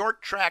the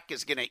short track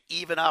is going to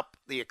even up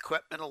the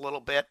equipment a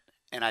little bit,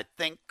 and I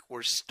think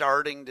we're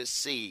starting to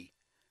see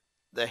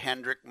the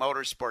Hendrick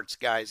Motorsports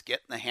guys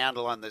getting the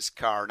handle on this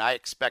car, and I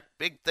expect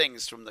big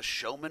things from the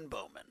Showman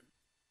Bowman.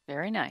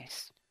 Very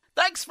nice.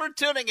 Thanks for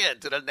tuning in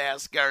to the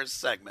NASCAR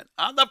segment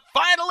on the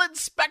Final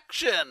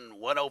Inspection,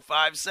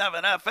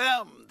 105.7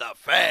 FM, The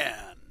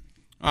Fan.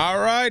 All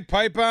right,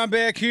 pipe on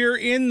back here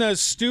in the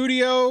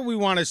studio. We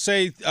want to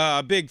say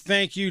a big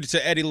thank you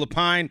to Eddie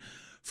Lapine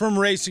from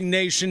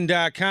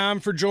RacingNation.com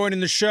for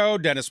joining the show.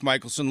 Dennis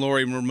Michelson,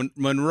 Lori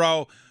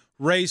Monroe,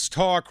 Race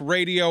Talk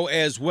Radio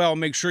as well.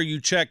 Make sure you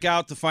check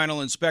out the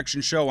Final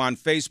Inspection Show on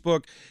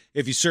Facebook.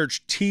 If you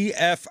search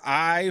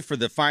TFI for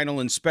the Final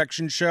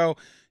Inspection Show,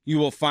 you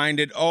will find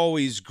it.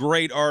 Always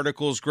great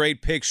articles,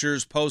 great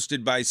pictures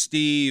posted by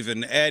Steve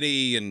and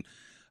Eddie, and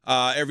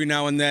every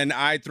now and then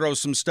I throw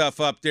some stuff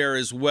up there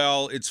as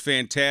well. It's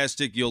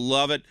fantastic. You'll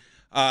love it.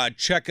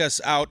 Check us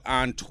out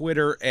on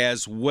Twitter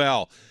as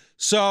well.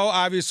 So,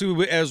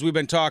 obviously, as we've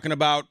been talking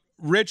about,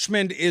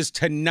 Richmond is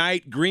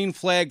tonight. Green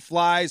flag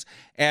flies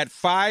at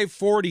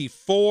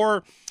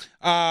 5:44.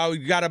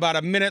 We've got about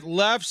a minute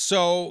left,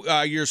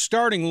 so your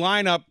starting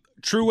lineup,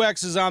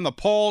 Truex is on the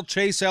pole.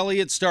 Chase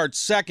Elliott starts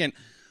second,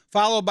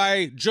 followed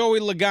by Joey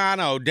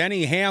Logano,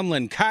 Denny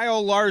Hamlin,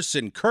 Kyle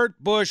Larson,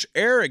 Kurt Busch,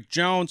 Eric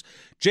Jones,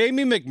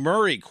 Jamie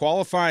McMurray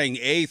qualifying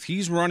 8th.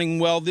 He's running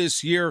well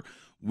this year.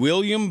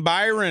 William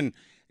Byron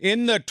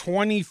in the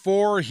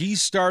 24. He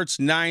starts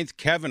 9th.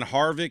 Kevin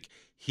Harvick,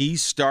 he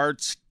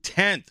starts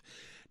 10th.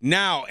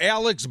 Now,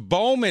 Alex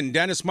Bowman,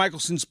 Dennis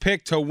Michelson's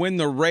pick to win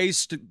the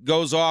race,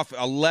 goes off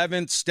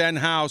 11th.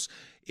 Stenhouse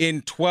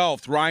in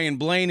 12th. Ryan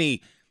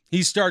Blaney,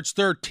 he starts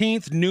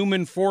 13th.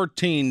 Newman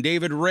 14.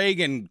 David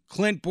Reagan,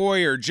 Clint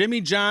Bowyer,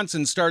 Jimmy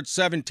Johnson starts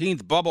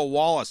 17th. Bubba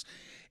Wallace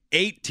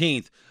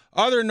 18th.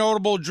 Other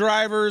notable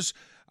drivers,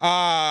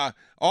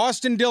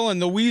 Austin Dillon,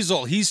 the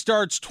Weasel, he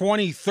starts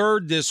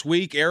 23rd this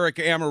week. Eric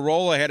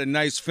Amarola had a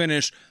nice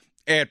finish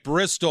at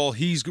Bristol.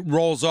 He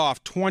rolls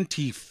off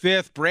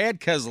 25th. Brad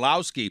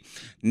Keselowski,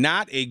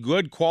 not a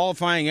good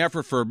qualifying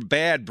effort for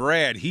Bad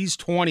Brad. He's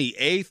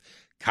 28th.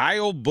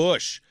 Kyle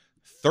Busch,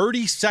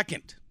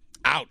 32nd.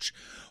 Ouch.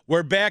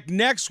 We're back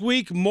next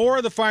week. More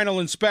of the Final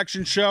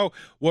Inspection Show.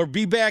 We'll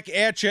be back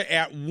at you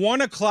at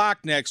 1 o'clock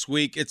next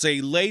week. It's a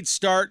late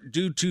start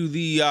due to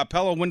the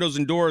Pella Windows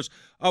and Doors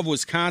of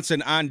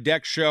Wisconsin on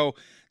Deck show.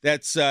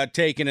 That's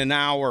taking an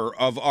hour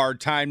of our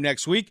time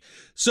next week.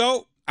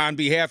 So, on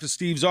behalf of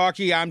Steve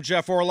Zocchi, I'm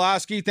Jeff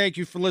Orlowski. Thank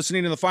you for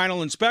listening to the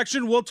Final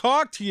Inspection. We'll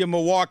talk to you,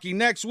 Milwaukee,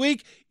 next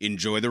week.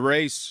 Enjoy the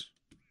race.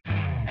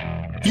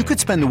 You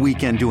could spend the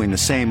weekend doing the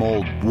same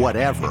old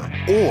whatever,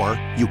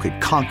 or you could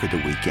conquer the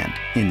weekend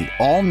in the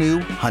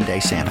all-new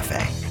Hyundai Santa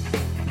Fe.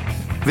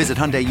 Visit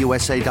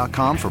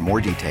HyundaiUSA.com for more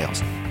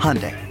details.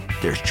 Hyundai,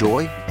 there's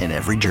joy in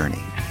every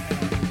journey.